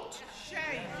shot.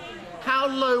 How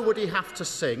low would he have to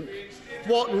sink?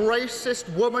 What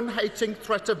racist, woman-hating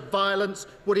threat of violence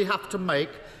would he have to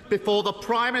make before the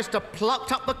Prime Minister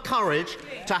plucked up the courage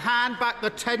to hand back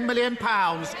the £10 million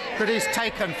that he's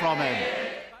taken from him?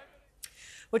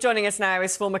 Well, joining us now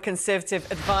is former Conservative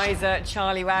advisor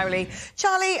Charlie Rowley.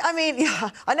 Charlie, I mean,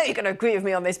 I know you're going to agree with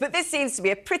me on this, but this seems to be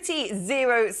a pretty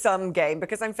zero-sum game,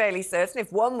 because I'm fairly certain if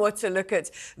one were to look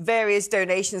at various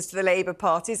donations to the Labour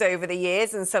parties over the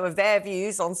years and some of their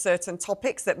views on certain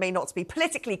topics that may not be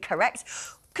politically correct,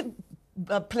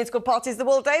 political parties the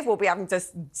world over will be having to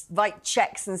write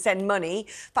cheques and send money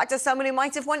back to someone who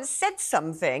might have once said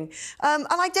something. And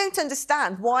I don't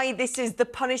understand why this is the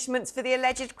punishment for the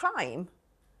alleged crime.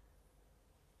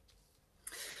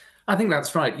 I think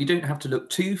that's right. You don't have to look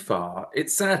too far.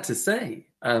 It's sad to say,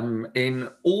 in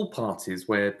all parties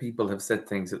where people have said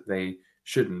things that they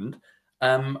shouldn't,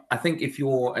 I think if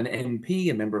you're an MP,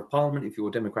 a member of parliament, if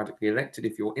you're democratically elected,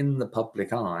 if you're in the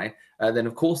public eye, then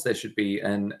of course there should be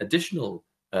an additional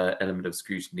element of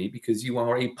scrutiny, because you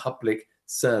are a public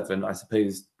servant, I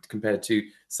suppose, compared to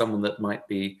someone that might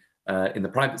be in the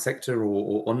private sector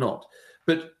or not.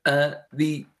 But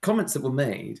the comments that were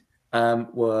made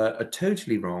were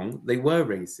totally wrong. They were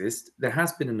racist. There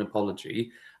has been an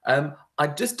apology. I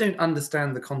just don't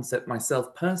understand the concept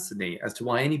myself personally as to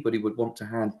why anybody would want to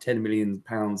hand £10 million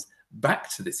back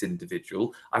to this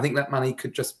individual. I think that money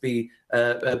could just be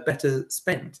better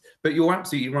spent. But you're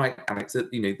absolutely right, Alex, that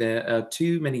there are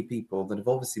too many people that have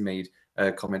obviously made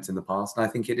comments in the past, and I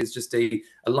think it is just a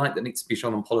light that needs to be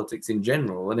shone on politics in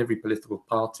general and every political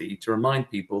party to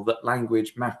remind people that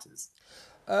language matters.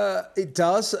 It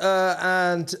does,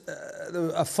 and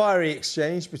a fiery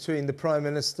exchange between the Prime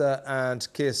Minister and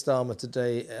Keir Starmer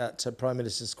today at Prime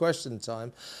Minister's Question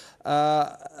Time.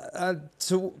 And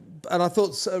I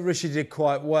thought Rishi did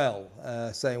quite well,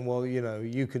 saying, well,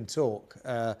 you can talk.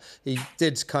 He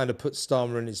did kind of put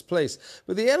Starmer in his place.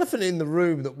 But the elephant in the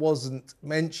room that wasn't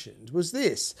mentioned was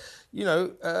this.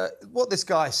 What this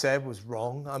guy said was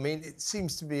wrong. I mean, it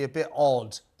seems to be a bit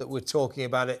odd that we're talking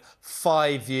about it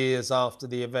 5 years after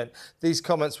the event. These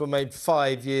comments were made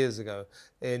 5 years ago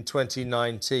in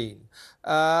 2019.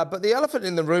 But the elephant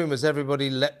in the room, as everybody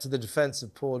leapt to the defence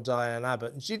of poor Diane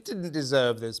Abbott, and she didn't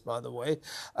deserve this, by the way,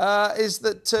 is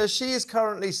that she is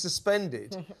currently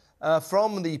suspended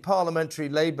from the Parliamentary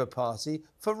Labour Party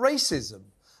for racism.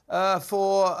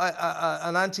 For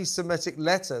an anti-Semitic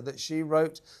letter that she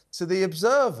wrote to The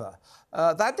Observer.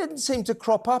 That didn't seem to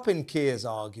crop up in Keir's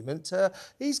argument.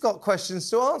 He's got questions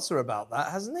to answer about that,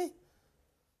 hasn't he?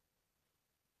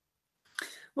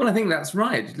 Well, I think that's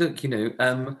right. Look,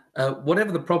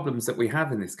 whatever the problems that we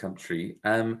have in this country,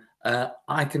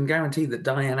 I can guarantee that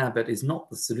Diane Abbott is not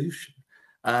the solution.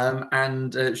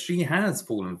 And she has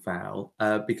fallen foul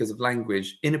because of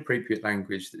language, inappropriate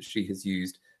language that she has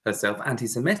used herself,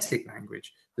 anti-Semitic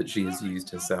language that she has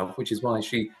used herself, which is why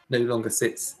she no longer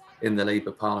sits in the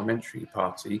Labour Parliamentary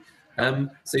Party.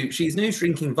 So she's no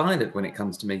shrinking violet when it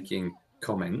comes to making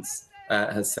comments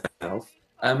herself.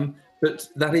 But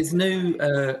that is no,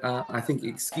 I think,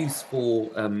 excuse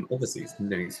for, obviously, it's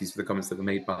no excuse for the comments that were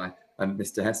made by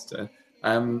Mr. Hester.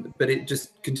 But it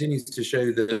just continues to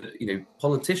show that,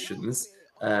 politicians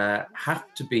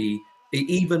have to be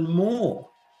even more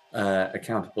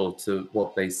accountable to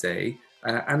what they say.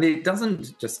 And it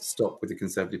doesn't just stop with the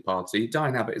Conservative Party.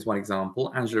 Diane Abbott is one example.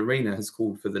 Angela Rayner has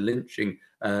called for the lynching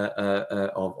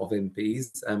of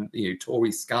MPs.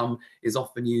 Tory scum is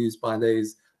often used by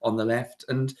those on the left.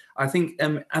 And I think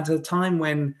at a time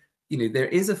when, there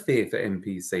is a fear for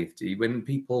MP safety, when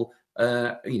people,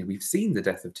 we've seen the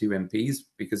death of 2 MPs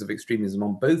because of extremism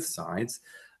on both sides,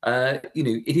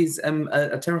 It is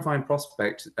a terrifying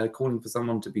prospect calling for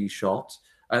someone to be shot.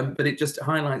 But it just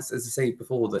highlights, as I say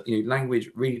before, that language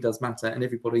really does matter, and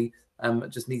everybody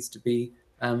just needs to be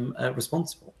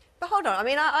responsible. But hold on, I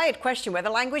mean, I had questioned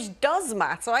whether language does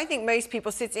matter. I think most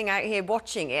people sitting out here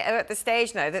watching it are at the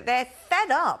stage now that they're fed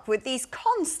up with these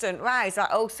constant rows. Like,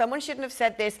 oh, someone shouldn't have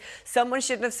said this, someone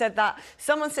shouldn't have said that,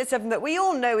 someone said something that we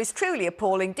all know is truly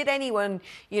appalling. Did anyone,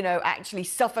 actually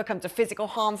suffer, come to physical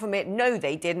harm from it? No,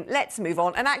 they didn't. Let's move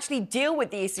on and actually deal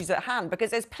with the issues at hand, because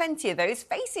there's plenty of those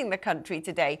facing the country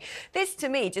today. This, to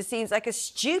me, just seems like a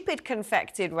stupid,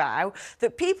 confected row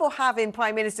that people have in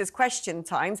Prime Minister's question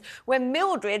times when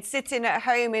Mildred, sitting at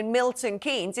home in Milton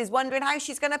Keynes, is wondering how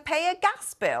she's going to pay a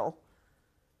gas bill.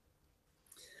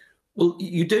 Well,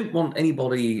 you don't want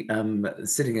anybody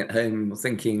sitting at home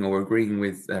thinking or agreeing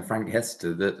with Frank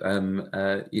Hester that,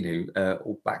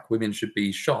 all black women should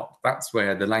be shot. That's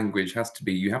where the language has to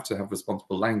be. You have to have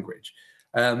responsible language.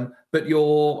 But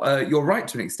you're right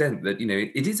to an extent that,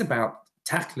 it is about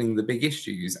tackling the big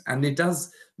issues. And it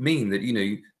does mean that,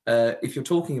 if you're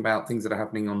talking about things that are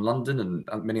happening on London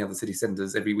and many other city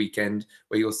centres every weekend,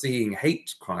 where you're seeing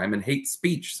hate crime and hate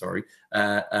speech,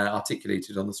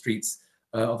 articulated on the streets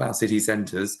of our city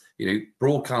centres,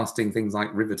 broadcasting things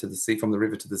like "River to the Sea," from the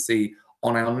river to the sea,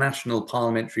 on our national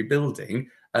parliamentary building,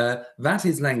 that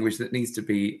is language that needs to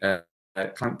be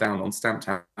clamped down on, stamped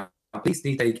out. Police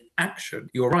need to take action.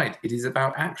 You're right. It is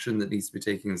about action that needs to be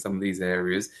taken in some of these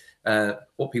areas.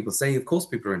 What people say, of course,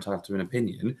 people are entitled to an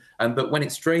opinion, but when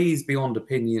it strays beyond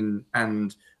opinion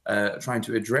and trying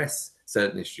to address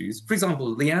certain issues, for example,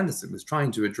 Lee Anderson was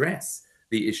trying to address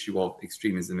the issue of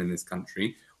extremism in this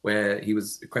country, where he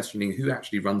was questioning who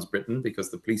actually runs Britain,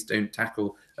 because the police don't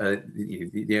tackle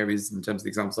the areas in terms of the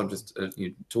examples I'm just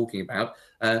talking about.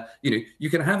 You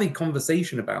can have a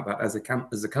conversation about that as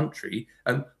a country,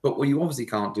 but what you obviously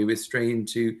can't do is stray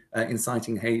into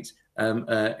inciting hate,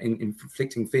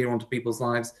 inflicting fear onto people's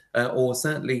lives, or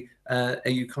certainly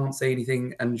you can't say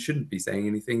anything and shouldn't be saying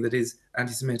anything that is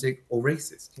anti-Semitic or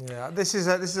racist. Yeah, this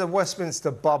is a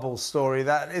Westminster bubble story.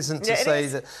 That isn't to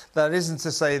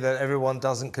say that everyone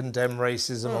doesn't condemn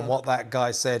racism, and what that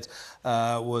guy said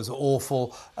was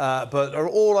awful. But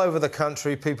all over the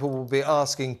country, people will be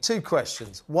asking two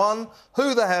questions: one,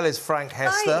 who the hell is Frank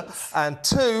Hester? Right. And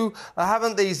two,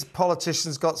 haven't these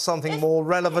politicians got something more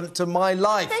relevant to my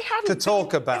life to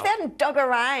talk about? If they hadn't dug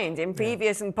around in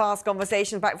previous and past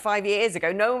conversations about 5 years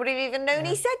ago, no one would have even known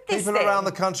he said this People around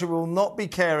the country will not be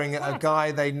caring a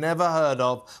guy they never heard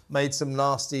of made some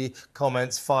nasty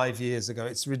comments 5 years ago.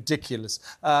 It's ridiculous.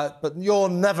 But you're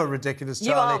never ridiculous,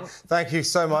 Charlie. Thank you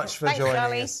so much for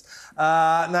joining us.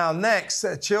 Now, next,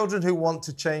 children who want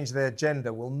to change their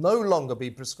gender will no longer be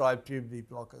prescribed puberty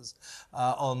blockers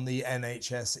on the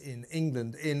NHS in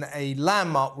England. In a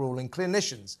landmark ruling,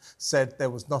 clinicians said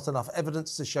there was not enough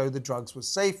evidence to show the drugs were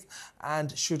safe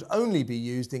and should only be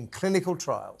used in clinical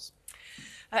trials.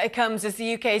 It comes as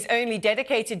the UK's only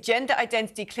dedicated gender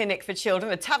identity clinic for children,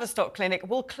 the Tavistock Clinic,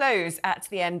 will close at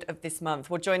the end of this month.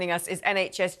 Well, joining us is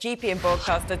NHS GP and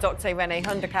broadcaster Dr. Renee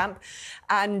Hunderkamp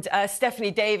and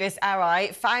Stephanie Davis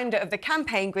Arai, founder of the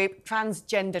campaign group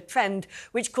Transgender Trend,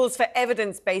 which calls for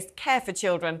evidence-based care for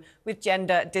children with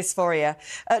gender dysphoria.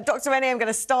 Dr. Renee, I'm going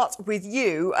to start with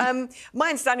you. My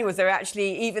understanding was there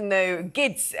actually, even though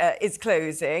GIDS is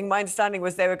closing, my understanding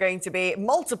was there were going to be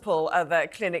multiple other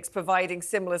clinics providing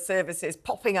similar services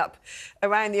popping up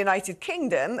around the United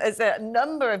Kingdom, as a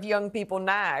number of young people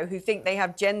now who think they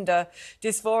have gender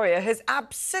dysphoria has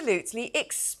absolutely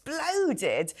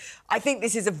exploded. I think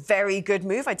this is a very good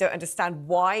move. I don't understand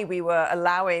why we were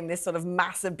allowing this sort of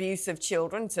mass abuse of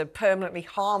children to permanently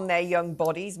harm their young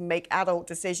bodies, make adult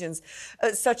decisions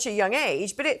at such a young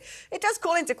age. But it does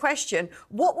call into question,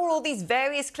 what will all these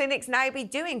various clinics now be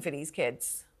doing for these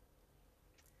kids?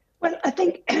 Well, I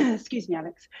think, excuse me,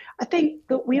 Alex, I think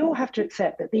that we all have to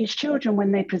accept that these children,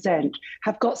 when they present,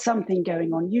 have got something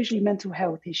going on, usually mental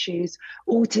health issues,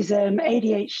 autism,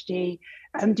 ADHD,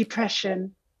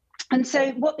 depression. And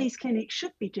so what these clinics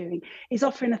should be doing is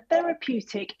offering a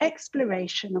therapeutic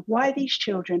exploration of why these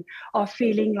children are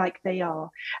feeling like they are.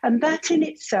 And that in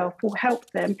itself will help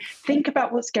them think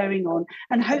about what's going on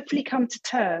and hopefully come to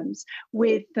terms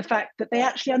with the fact that they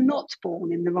actually are not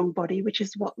born in the wrong body, which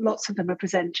is what lots of them are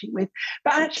presenting with,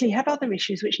 but actually have other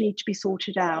issues which need to be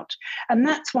sorted out. And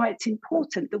that's why it's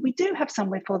important that we do have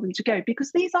somewhere for them to go,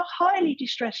 because these are highly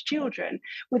distressed children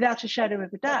without a shadow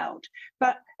of a doubt.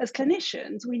 But as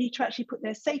clinicians, we need to actually put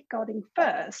their safeguarding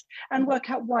first and work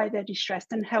out why they're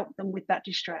distressed and help them with that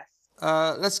distress.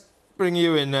 Let's bring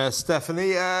you in,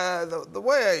 Stephanie.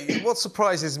 What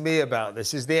surprises me about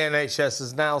this is the NHS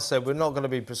has now said we're not going to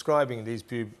be prescribing these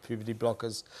puberty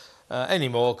blockers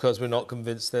anymore because we're not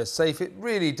convinced they're safe. It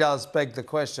really does beg the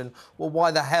question, well,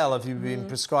 why the hell have you been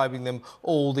prescribing them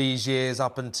all these years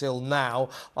up until now?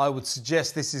 I would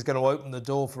suggest this is going to open the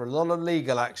door for a lot of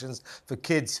legal actions for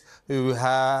kids who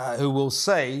will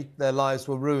say their lives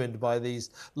were ruined by these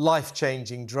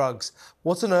life-changing drugs.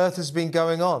 What on earth has been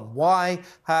going on? Why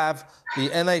have the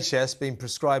NHS been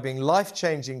prescribing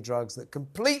life-changing drugs that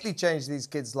completely change these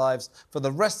kids' lives for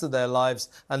the rest of their lives,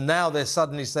 and now they're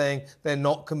suddenly saying they're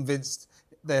not convinced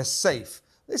they're safe?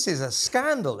 This is a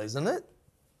scandal, isn't it?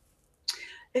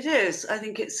 It is. I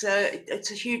think it's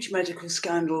a huge medical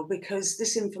scandal because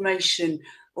this information,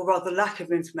 or rather lack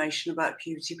of information about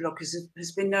puberty blockers,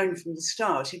 has been known from the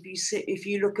start. If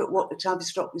you look at what the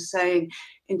Tavistock was saying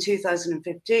in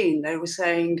 2015, they were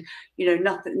saying, you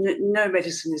know, no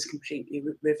medicine is completely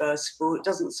reversible. It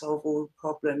doesn't solve all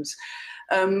problems.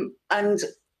 And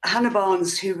Hannah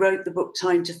Barnes, who wrote the book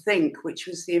Time to Think, which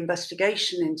was the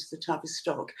investigation into the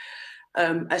Tavistock,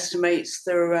 estimates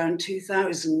there are around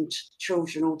 2,000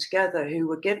 children altogether who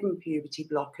were given puberty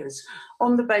blockers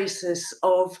on the basis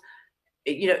of,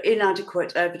 you know,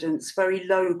 inadequate evidence, very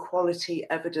low quality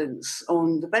evidence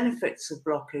on the benefits of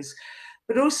blockers,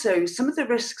 but also some of the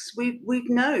risks we've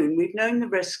known. We've known the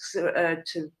risks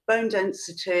to bone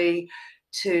density,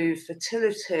 to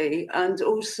fertility, and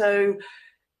also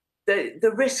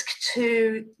the risk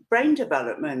to brain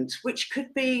development, which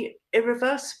could be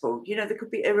irreversible. You know, there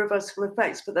could be irreversible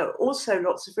effects, but there are also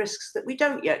lots of risks that we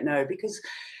don't yet know because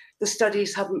the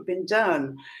studies haven't been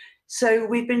done. So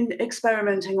we've been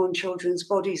experimenting on children's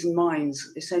bodies and minds,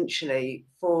 essentially,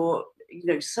 for, you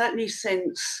know, certainly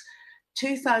since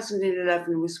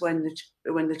 2011 was when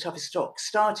the Tavistock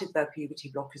started their puberty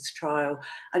blockers trial.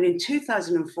 And in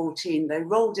 2014, they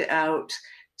rolled it out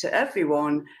to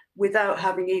everyone without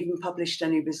having even published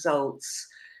any results.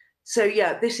 So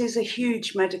yeah, this is a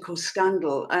huge medical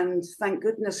scandal, and thank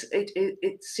goodness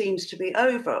it seems to be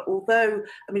over. Although,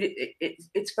 I mean,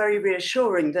 it's very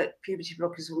reassuring that puberty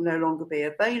blockers will no longer be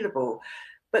available,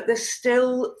 but there's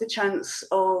still the chance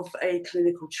of a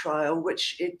clinical trial,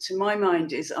 which to my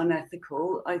mind is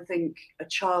unethical. I think a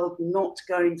child not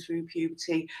going through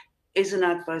puberty is an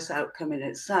adverse outcome in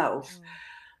itself,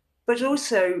 but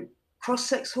also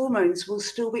cross-sex hormones will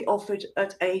still be offered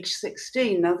at age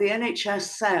 16. Now, the NHS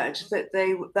said that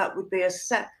that would be a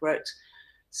separate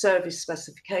service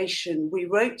specification. We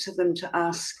wrote to them to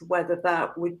ask whether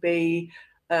that would be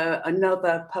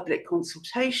another public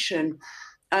consultation,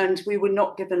 and we were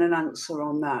not given an answer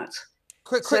on that.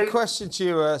 Quick question to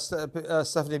you,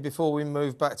 Stephanie, before we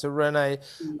move back to Renee.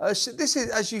 This is,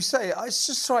 as you say, it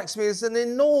just strikes me as an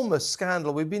enormous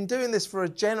scandal. We've been doing this for a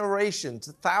generation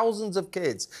to thousands of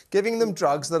kids, giving them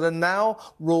drugs that are now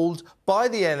ruled by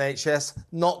the NHS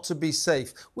not to be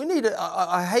safe. We need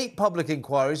I hate public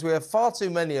inquiries. We have far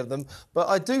too many of them, but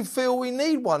I do feel we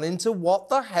need one into what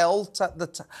the hell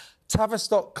the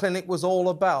Tavistock clinic was all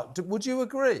about. Would you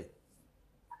agree?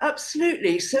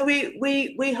 Absolutely. So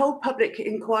we hold public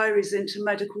inquiries into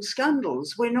medical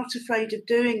scandals. We're not afraid of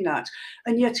doing that.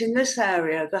 And yet in this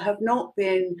area, there have not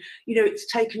been, you know,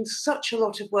 it's taken such a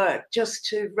lot of work just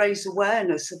to raise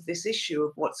awareness of this issue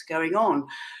of what's going on.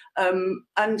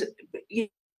 And, you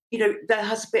know, there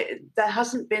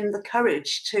hasn't been the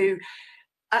courage to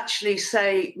actually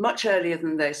say much earlier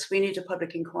than this, we need a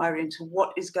public inquiry into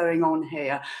what is going on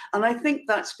here. And I think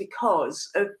that's because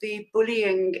of the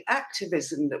bullying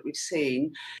activism that we've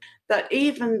seen, that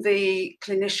even the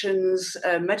clinicians,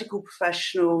 medical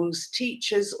professionals,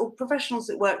 teachers, or professionals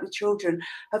that work with children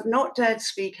have not dared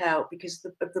speak out because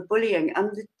of the bullying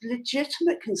and the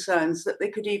legitimate concerns that they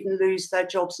could even lose their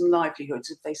jobs and livelihoods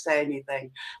if they say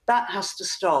anything. That has to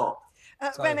stop.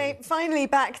 Renee, finally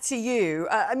back to you.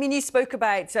 I mean, you spoke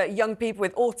about young people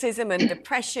with autism and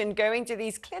depression going to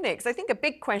these clinics. I think a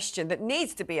big question that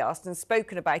needs to be asked and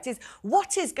spoken about is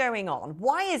what is going on?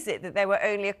 Why is it that there were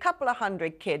only a couple of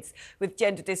hundred kids with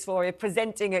gender dysphoria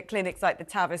presenting at clinics like the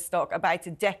Tavistock about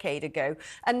a decade ago?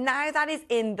 And now that is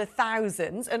in the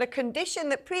thousands, and a condition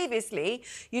that previously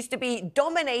used to be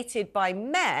dominated by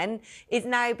men is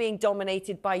now being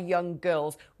dominated by young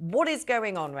girls. What is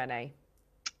going on, Renee?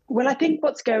 Well, I think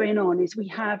what's going on is we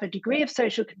have a degree of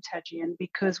social contagion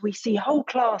because we see whole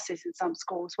classes in some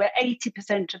schools where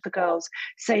 80% of the girls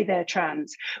say they're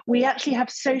trans. We actually have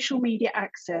social media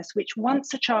access, which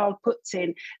once a child puts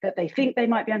in that they think they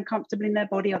might be uncomfortable in their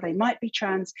body or they might be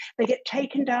trans, they get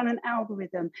taken down an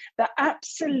algorithm that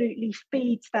absolutely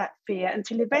feeds that fear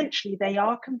until eventually they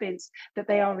are convinced that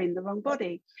they are in the wrong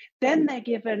body. Then they're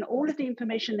given all of the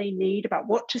information they need about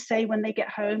what to say when they get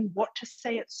home, what to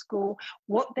say at school,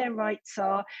 what their rights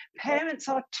are. Parents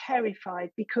are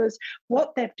terrified because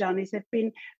what they've done is they've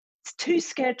been too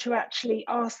scared to actually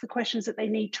ask the questions that they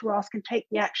need to ask and take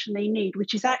the action they need,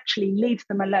 which is actually leave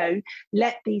them alone,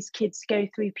 let these kids go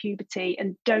through puberty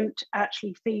and don't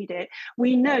actually feed it.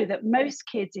 We know that most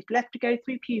kids, if left to go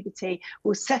through puberty,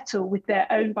 will settle with their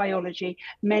own biology.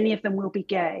 Many of them will be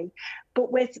gay. But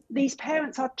these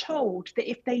parents are told that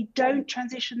if they don't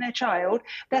transition their child,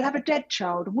 they'll have a dead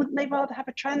child. Wouldn't they rather have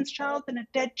a trans child than a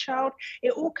dead child?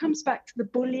 It all comes back to the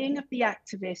bullying of the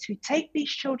activists who take these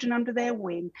children under their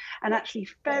wing and actually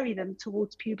ferry them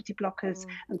towards puberty blockers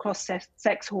and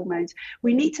cross-sex hormones.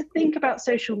 We need to think about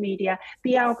social media,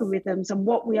 the algorithms, and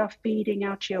what we are feeding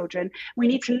our children. We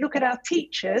need to look at our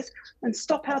teachers and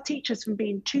stop our teachers from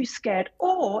being too scared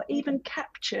or even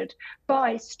captured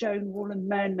by Stonewall and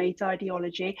mermaids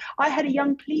ideology. I had a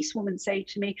young policewoman say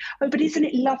to me, "Oh, but isn't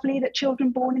it lovely that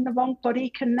children born in the wrong body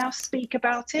can now speak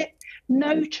about it?"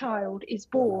 No child is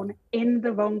born in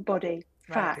the wrong body.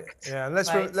 Fact. Yeah, and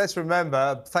let's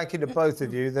remember, thank you to both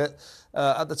of you, that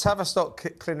at the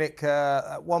Tavistock Clinic,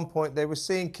 at one point they were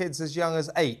seeing kids as young as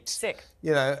 8. Sick.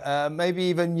 You know, maybe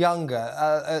even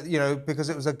younger. You know, because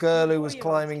it was a girl who was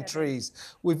climbing trees.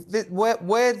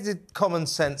 Where did common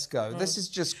sense go? This is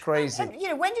just crazy. And, you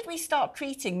know, when did we start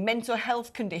treating mental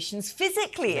health conditions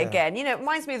physically again? You know, it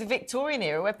reminds me of the Victorian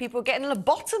era where people were getting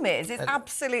lobotomies. It's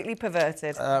absolutely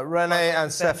perverted. Renee and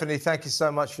Stephanie, thank you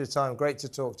so much for your time. Great to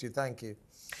talk to you. Thank you.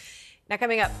 Now,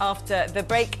 coming up after the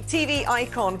break, TV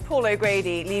icon Paul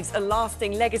O'Grady leaves a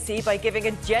lasting legacy by giving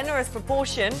a generous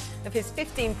proportion of his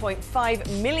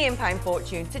 £15.5 million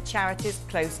fortune to charities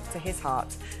close to his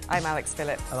heart. I'm Alex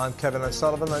Phillips. And I'm Kevin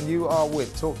O'Sullivan, and you are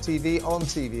with talkTV,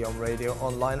 on radio,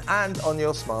 online and on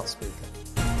your smart speaker.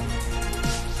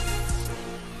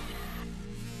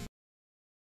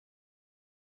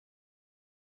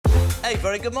 Hey,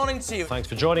 very good morning to you. Thanks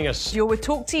for joining us. You're with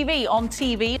talkTV,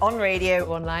 on radio,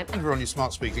 online. And we're on your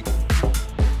smart speaker.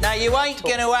 Now, you ain't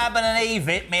going to have and eve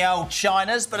it, me old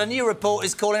Chinas, but a new report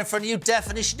is calling for a new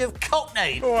definition of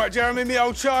cockney. All right, Jeremy, me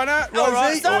old China. All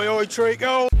right, Rosie, oi, oi,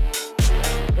 treacle.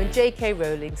 When J.K.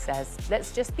 Rowling says,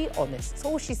 let's just be honest, that's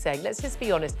all she's saying, let's just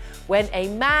be honest. When a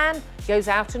man goes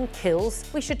out and kills,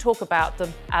 we should talk about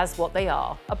them as what they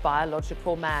are, a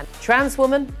biological man. Trans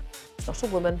woman, it's not a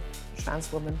woman,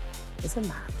 trans woman is a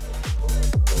man.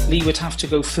 Lee would have to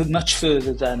go much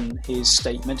further than his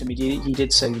statement. I mean, he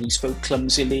did say that he spoke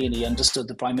clumsily and he understood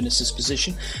the Prime Minister's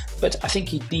position, but I think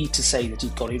he'd need to say that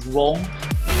he'd got it wrong.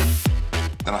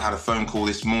 Then I had a phone call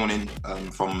this morning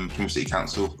from Plymouth City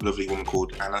Council, a lovely woman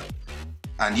called Anna.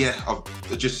 And yeah,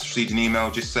 I've just received an email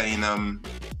just saying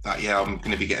that, yeah, I'm going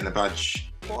to be getting a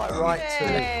badge. Quite right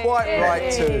too. Quite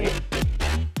right too.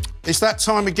 It's that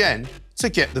time again to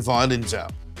get the violins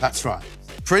out. That's right.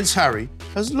 Prince Harry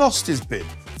has lost his bid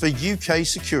for UK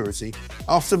security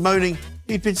after moaning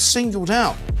he'd been singled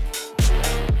out.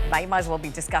 You might as well be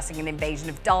discussing an invasion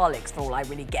of Daleks for all I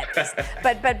really get this.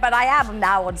 but I am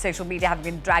now on social media, having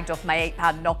been dragged off my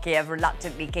 £8 Nokia,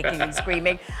 reluctantly kicking and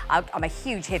screaming. I'm a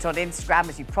huge hit on Instagram,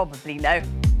 as you probably know.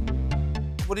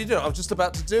 What are you doing? I'm just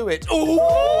about to do it. Ooh!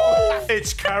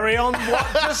 It's carry on.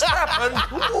 What just happened?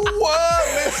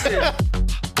 We're missing.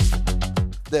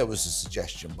 There was a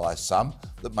suggestion by some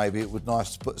that maybe it would be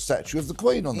nice to put a statue of the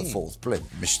Queen on the fourth plinth.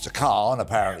 Mr. Khan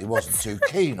apparently wasn't too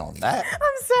keen on that.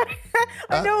 I'm sorry.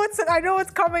 I know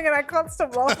what's coming and I can't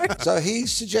stop laughing. So he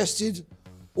suggested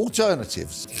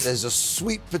alternatives. There's a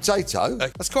sweet potato.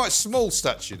 That's quite a small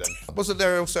statue then. Wasn't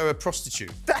there also a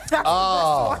prostitute?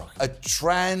 A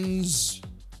trans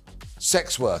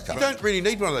sex worker. You don't really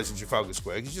need one of those in Trafalgar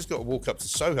Square. You just got to walk up to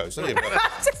Soho, so you about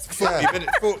 40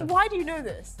 minutes. Why do you know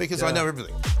this? Because I know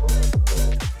everything.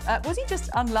 Was he just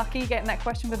unlucky getting that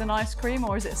question with an ice cream,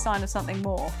 or is it a sign of something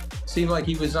more? Seemed like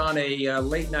he was on a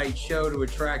late-night show to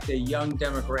attract a young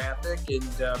demographic,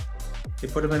 and they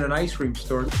put him in an ice cream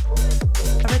store. I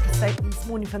read the statement this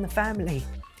morning from the family,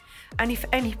 and if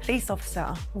any police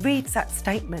officer reads that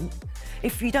statement,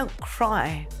 if you don't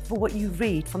cry for what you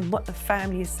read from what the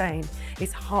family is saying,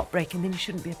 it's heartbreaking, then you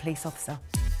shouldn't be a police officer.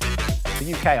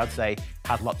 The UK, I'd say,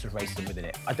 has lots of racism within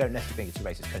it. I don't necessarily think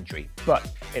it's a racist country,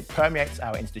 but it permeates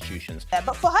our institutions. Yeah,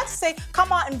 but for her to say,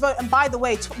 come out and vote, and by the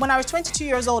way, when I was 22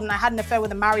 years old and I had an affair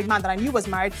with a married man that I knew was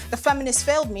married, the feminists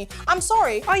failed me. I'm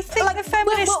sorry. I think the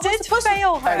feminists did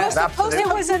fail her. It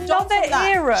was another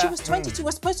era. She was 22. We're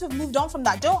supposed to have moved on from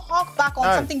that. Don't hark back on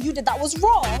something you did that was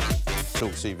wrong.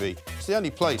 talkTV. It's the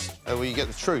only place where you get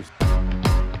the truth.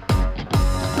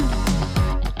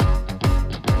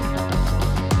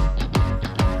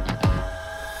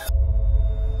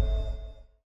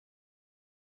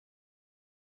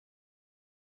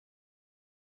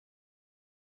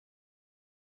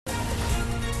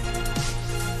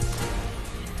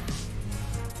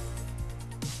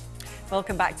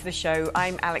 Welcome back to the show.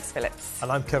 I'm Alex Phillips.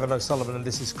 And I'm Kevin O'Sullivan, and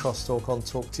this is Crosstalk on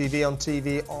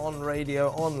talkTV, on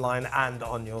radio, online, and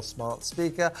on your smart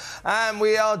speaker. And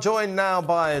we are joined now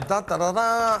by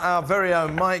our very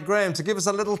own Mike Graham to give us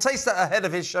a little taster ahead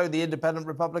of his show, The Independent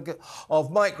Republic of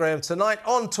Mike Graham, tonight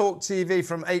on talkTV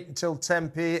from 8 until 10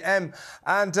 p.m.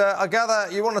 And I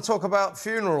gather you want to talk about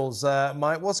funerals,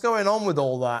 Mike. What's going on with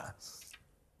all that?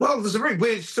 Well, there's a very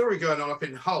weird story going on up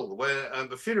in Hull where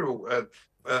the funeral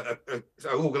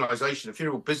organisation, a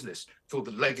funeral business called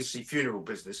the Legacy Funeral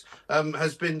Business,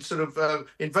 has been sort of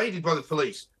invaded by the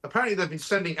police. Apparently, they've been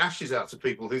sending ashes out to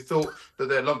people who thought that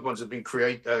their loved ones had been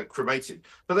cremated,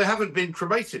 but they haven't been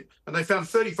cremated. And they found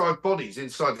 35 bodies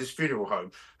inside this funeral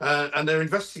home, and they're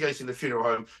investigating the funeral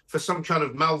home for some kind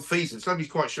of malfeasance.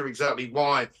 Nobody's quite sure exactly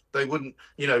why they wouldn't,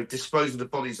 dispose of the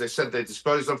bodies they said they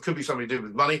disposed of. Could be something to do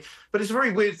with money, but it's a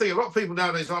very weird thing. A lot of people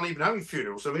nowadays aren't even having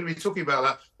funerals. So we're going to be talking about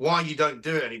that, why you don't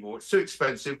do it anymore. It's too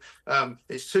expensive.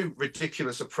 It's too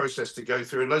ridiculous a process to go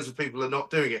through, and loads of people are not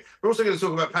doing it. We're also going to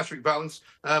talk about Patrick Vallance.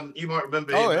 You might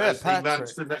remember him as the man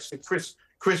stood next to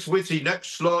Chris Whitty.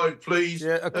 Next slide, please.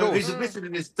 Yeah, of course. He's admitted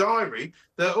in his diary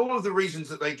that all of the reasons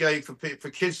that they gave for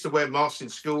kids to wear masks in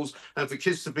schools and for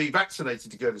kids to be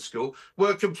vaccinated to go to school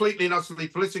were completely and utterly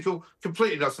political,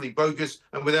 completely and utterly bogus,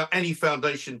 and without any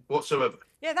foundation whatsoever.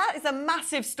 Yeah, that is a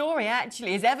massive story,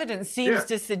 actually. His evidence seems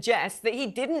to suggest that he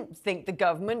didn't think the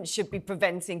government should be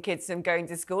preventing kids from going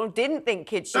to school, didn't think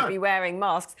kids should be wearing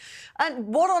masks. And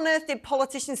what on earth did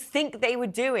politicians think they were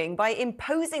doing by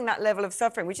imposing that level of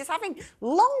suffering, which is having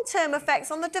long-term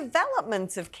effects on the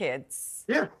development of kids?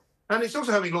 Yeah. And it's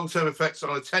also having long-term effects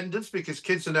on attendance, because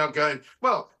kids are now going,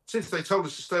 well, since they told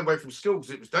us to stay away from schools,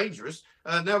 it was dangerous.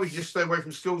 Now we can just stay away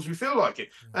from schools, we feel like it.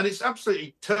 And it's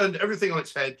absolutely turned everything on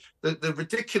its head. The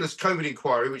ridiculous COVID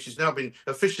inquiry, which has now been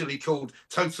officially called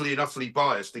totally and utterly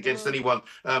biased against anyone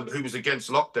who was against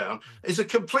lockdown, is a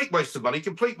complete waste of money,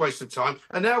 complete waste of time.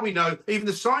 And now we know even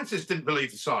the scientists didn't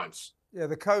believe the science. Yeah,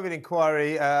 the COVID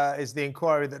inquiry is the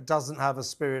inquiry that doesn't have a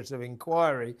spirit of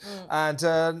inquiry. And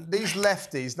these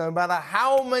lefties, no matter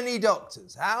how many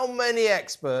doctors, how many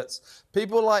experts,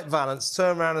 people like Vallance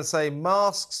turn around and say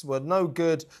masks were no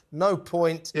good, no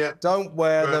point, don't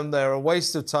wear them, they're a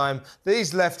waste of time.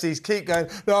 These lefties keep going,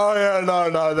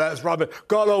 no, that's rubbish,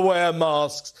 gotta wear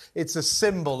masks. It's a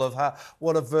symbol of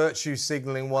what a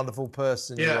virtue-signalling, wonderful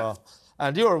person you are.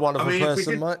 And you're a wonderful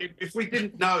person, Mike. If we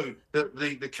didn't know that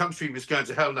the country was going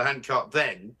to hell in a handcart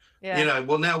then,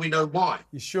 well, now we know why.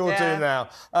 You sure do now.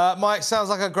 Mike, sounds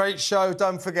like a great show.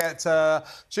 Don't forget,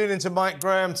 tune into Mike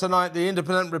Graham tonight, The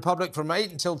Independent Republic, from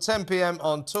 8 until 10 p.m.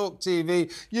 on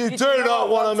talkTV. You do not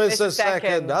want to miss a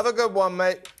second. Have a good one,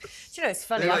 mate. Do you know, it's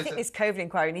funny, I think this COVID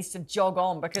inquiry needs to jog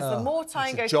on, because the more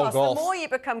time goes past, the more you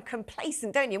become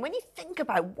complacent, don't you? When you think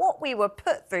about what we were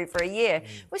put through for a year,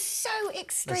 it was so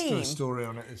extreme. Let's do a story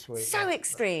on it this week. So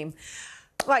extreme.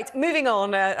 Right, moving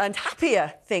on, and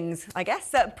happier things, I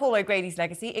guess. Paul O'Grady's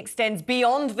legacy extends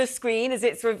beyond the screen, as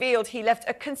it's revealed he left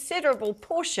a considerable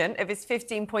portion of his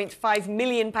 £15.5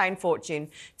 million fortune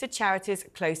to charities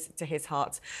close to his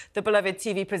heart. The beloved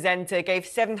TV presenter gave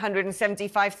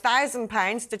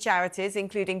 £775,000 to charities,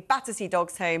 including Battersea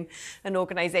Dogs Home, an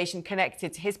organisation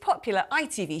connected to his popular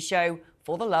ITV show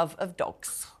For the Love of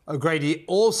Dogs. O'Grady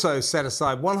also set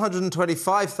aside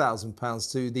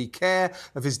 £125,000 to the care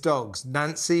of his dogs,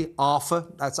 Nancy, Arthur,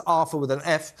 that's Arthur with an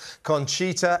F,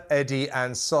 Conchita, Eddie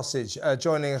and Sausage.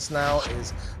 Joining us now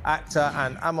is actor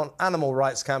and animal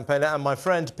rights campaigner and my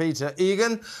friend Peter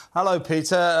Egan. Hello,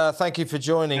 Peter. Thank you for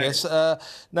joining us.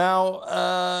 Now,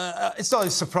 it's not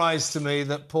a surprise to me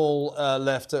that Paul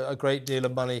left a great deal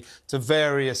of money to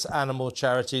various animal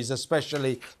charities,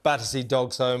 especially Battersea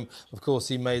Dogs Home. Of course,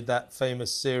 he made that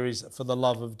famous series For the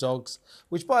Love of Dogs,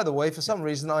 which, by the way, for some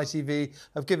reason, ITV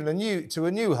have given to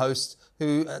a new host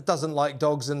who doesn't like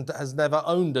dogs and has never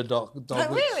owned a dog. Oh,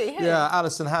 really? Hey. Yeah,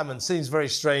 Alison Hammond. Seems very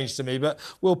strange to me, but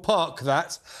we'll park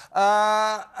that.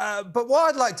 But what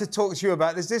I'd like to talk to you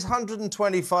about is this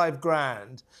 125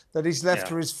 grand that he's left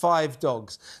for his 5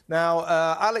 dogs. Now,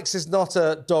 Alex is not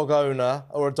a dog owner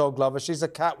or a dog lover. She's a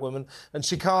cat woman, and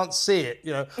she can't see it.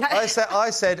 You know,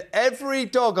 I said every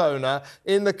dog owner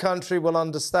in the country will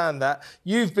understand that.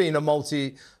 You've been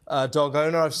a dog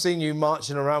owner. I've seen you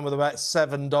marching around with about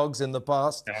 7 dogs in the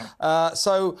past.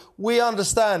 So we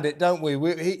understand it, don't we?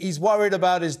 He's worried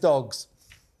about his dogs.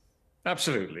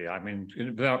 Absolutely. I mean,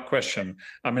 without question.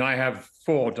 I mean, I have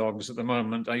 4 dogs at the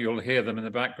moment. You'll hear them in the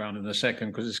background in a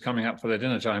second because it's coming up for their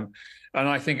dinner time. And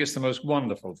I think it's the most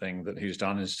wonderful thing that he's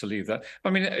done is to leave that. I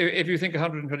mean, if you think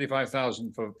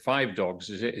 125,000 for 5 dogs,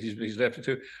 he's left it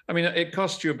to. I mean, it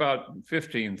costs you about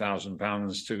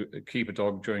 £15,000 to keep a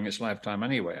dog during its lifetime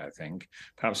anyway, I think,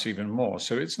 perhaps even more.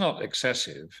 So it's not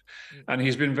excessive. And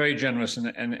he's been very generous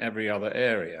in every other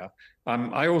area.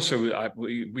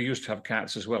 We used to have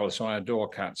cats as well, so I adore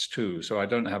cats too. So I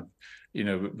don't have, you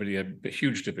know, really a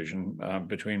huge division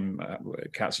between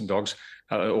cats and dogs,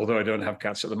 although I don't have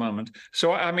cats at the moment.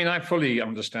 So, I mean, I fully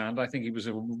understand. I think he was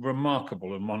a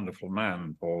remarkable and wonderful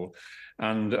man, Paul.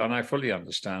 And I fully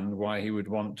understand why he would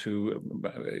want to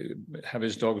have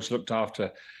his dogs looked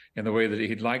after in the way that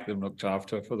he'd like them looked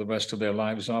after for the rest of their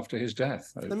lives after his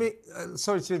death. Let me,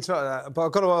 sorry to interrupt that, but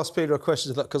I've got to ask Peter a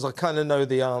question because I kind of know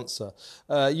the answer.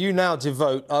 You now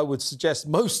devote, I would suggest,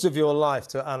 most of your life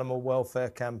to animal welfare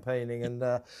campaigning, and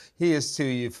here's to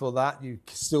you for that. You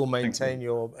still maintain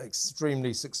your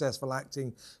extremely successful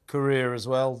acting career as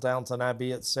well, Downton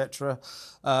Abbey, etc.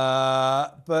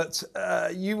 But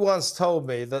you once told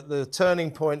me that the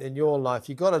turning point in your life,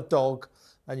 you got a dog,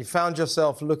 and you found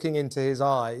yourself looking into his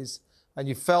eyes and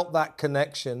you felt that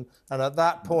connection. And at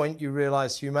that point, you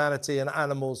realised humanity and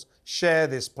animals share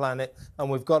this planet and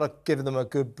we've got to give them a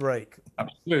good break.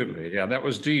 Absolutely, yeah. That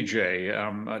was DJ,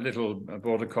 a little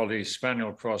border collie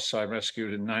spaniel cross I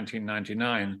rescued in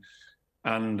 1999.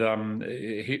 And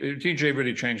DJ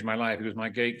really changed my life. He was my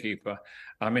gatekeeper.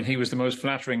 I mean, he was the most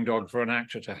flattering dog for an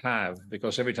actor to have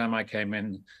because every time I came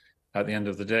in, at the end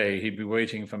of the day, he'd be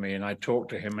waiting for me and I'd talk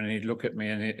to him and he'd look at me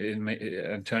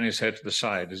and turn his head to the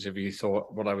side as if he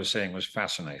thought what I was saying was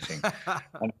fascinating.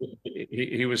 And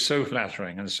he was so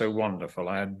flattering and so wonderful.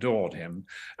 I adored him.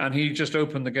 And he just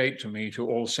opened the gate to me to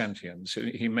all sentience.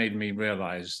 He made me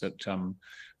realize that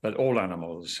that all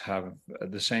animals have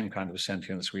the same kind of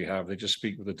sentience we have. They just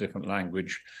speak with a different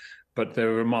language. But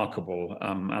they're remarkable.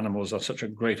 Animals are such a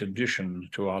great addition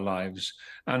to our lives.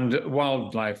 And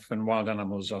wildlife and wild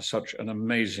animals are such an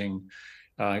amazing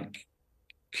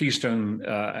keystone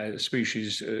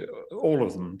species, all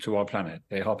of them, to our planet.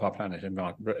 They help our planet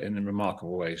in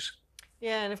remarkable ways.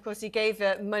 Yeah, and of course he gave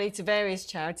money to various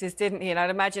charities, didn't he? And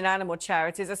I'd imagine animal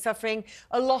charities are suffering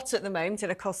a lot at the moment in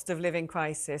a cost of living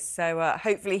crisis. So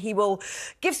hopefully he will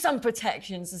give some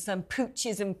protections to some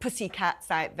pooches and pussycats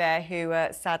out there who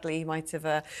sadly might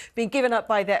have been given up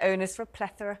by their owners for a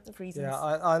plethora of reasons. Yeah,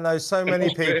 I know so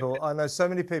many people. I know so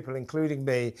many people, including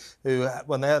me, who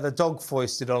when they had a dog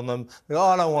foisted on them, they go, oh,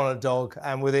 I don't want a dog,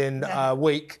 and within a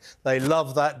week they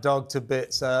love that dog to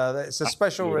bits. It's a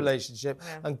special relationship,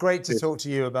 and great to talk to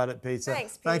you about it, Peter.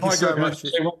 Thanks, Peter. Thank you so much.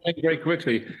 Very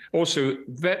quickly. Also,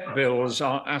 vet bills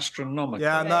are astronomical.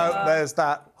 Yeah, no, there's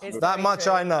that. That much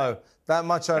I know. That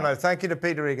much I know. Thank you to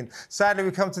Peter Egan. Sadly,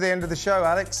 we've come to the end of the show,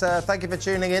 Alex. Thank you for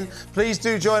tuning in. Please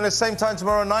do join us same time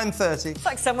tomorrow, 9:30. It's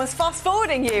like someone's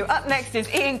fast-forwarding you. Up next is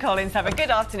Ian Collins. Have a good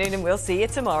afternoon and we'll see you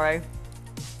tomorrow.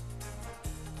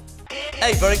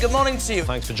 Hey, very good morning to you.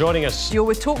 Thanks for joining us. You're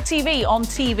with talkTV,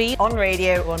 on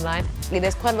radio, online.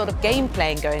 There's quite a lot of game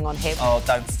playing going on here. Oh,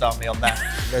 don't start me on that.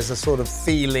 There's a sort of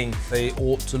feeling they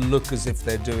ought to look as if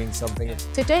they're doing something.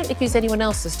 So don't accuse anyone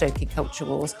else of stoking culture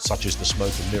wars. Such as the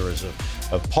smoke and mirrors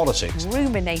of politics.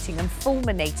 Ruminating and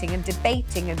fulminating and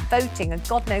debating and voting and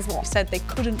God knows what. Said they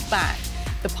couldn't back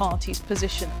the party's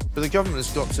position. But the government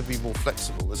has got to be more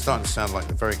flexible. It's starting to sound like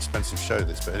a very expensive show,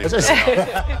 this, but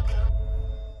anyway.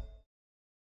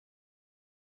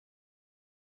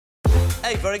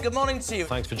 Hey, very good morning to you.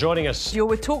 Thanks for joining us. You're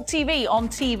with talkTV,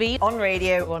 on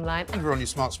radio, online. We're on your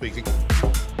smart speaker.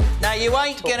 Now, you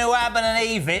ain't going to ab and an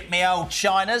eve it, me old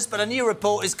Chinas, but a new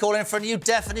report is calling for a new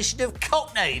definition of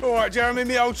cockney. All right, Jeremy,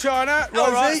 me old China.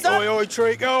 All right, Rosie, oi, oi,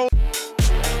 treacle.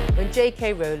 When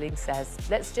J.K. Rowling says,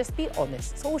 let's just be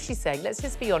honest, that's all she's saying, let's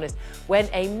just be honest. When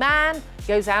a man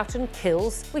goes out and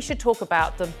kills, we should talk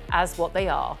about them as what they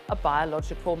are, a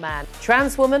biological man.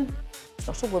 Trans woman, it's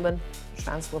not a woman.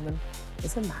 Trans woman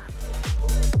is a man.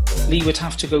 Lee would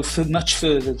have to go much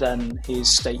further than his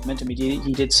statement. I mean,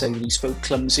 he did say that he spoke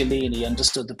clumsily and he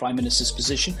understood the Prime Minister's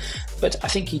position, but I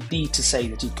think he'd need to say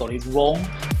that he'd got it wrong.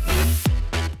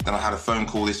 Then I had a phone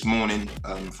call this morning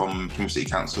from Plymouth City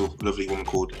Council, a lovely woman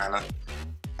called Anna.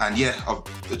 And yeah,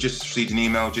 I've just received an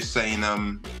email just saying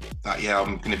that, yeah,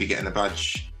 I'm going to be getting a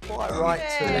badge. Quite right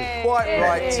too. Quite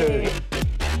right too.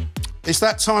 It's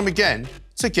that time again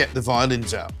to get the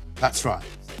violins out. That's right.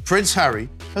 Prince Harry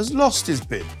has lost his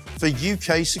bid for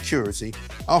UK security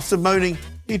after moaning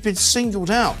he'd been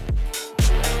singled out.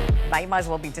 You might as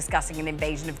well be discussing an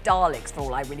invasion of Daleks for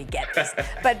all I really get this.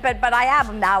 but I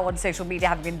am now on social media,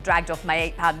 having been dragged off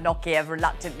my £8 Nokia,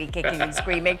 reluctantly kicking and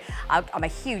screaming. I'm a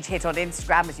huge hit on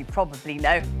Instagram, as you probably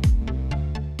know.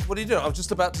 What are you doing? I'm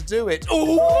just about to do it.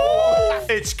 Ooh!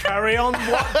 It's carry on.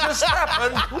 What just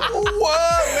happened?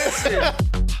 We're missing.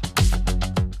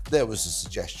 There was a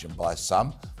suggestion by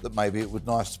some that maybe it would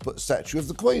be nice to put a statue of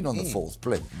the Queen on the fourth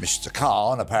plinth. Mr.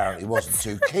 Khan apparently wasn't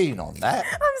too keen on that.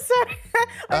 I'm sorry.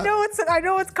 I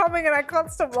know it's coming and I can't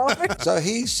stop laughing. So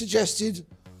he suggested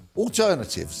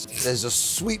alternatives. There's a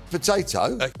sweet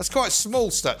potato. That's quite a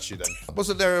small statue then.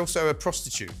 Wasn't there also a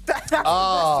prostitute?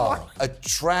 A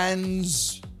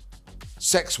trans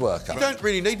sex worker. You don't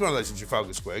really need one of those in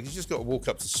Trafalgar Square. You just got to walk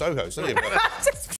up to Soho, don't you?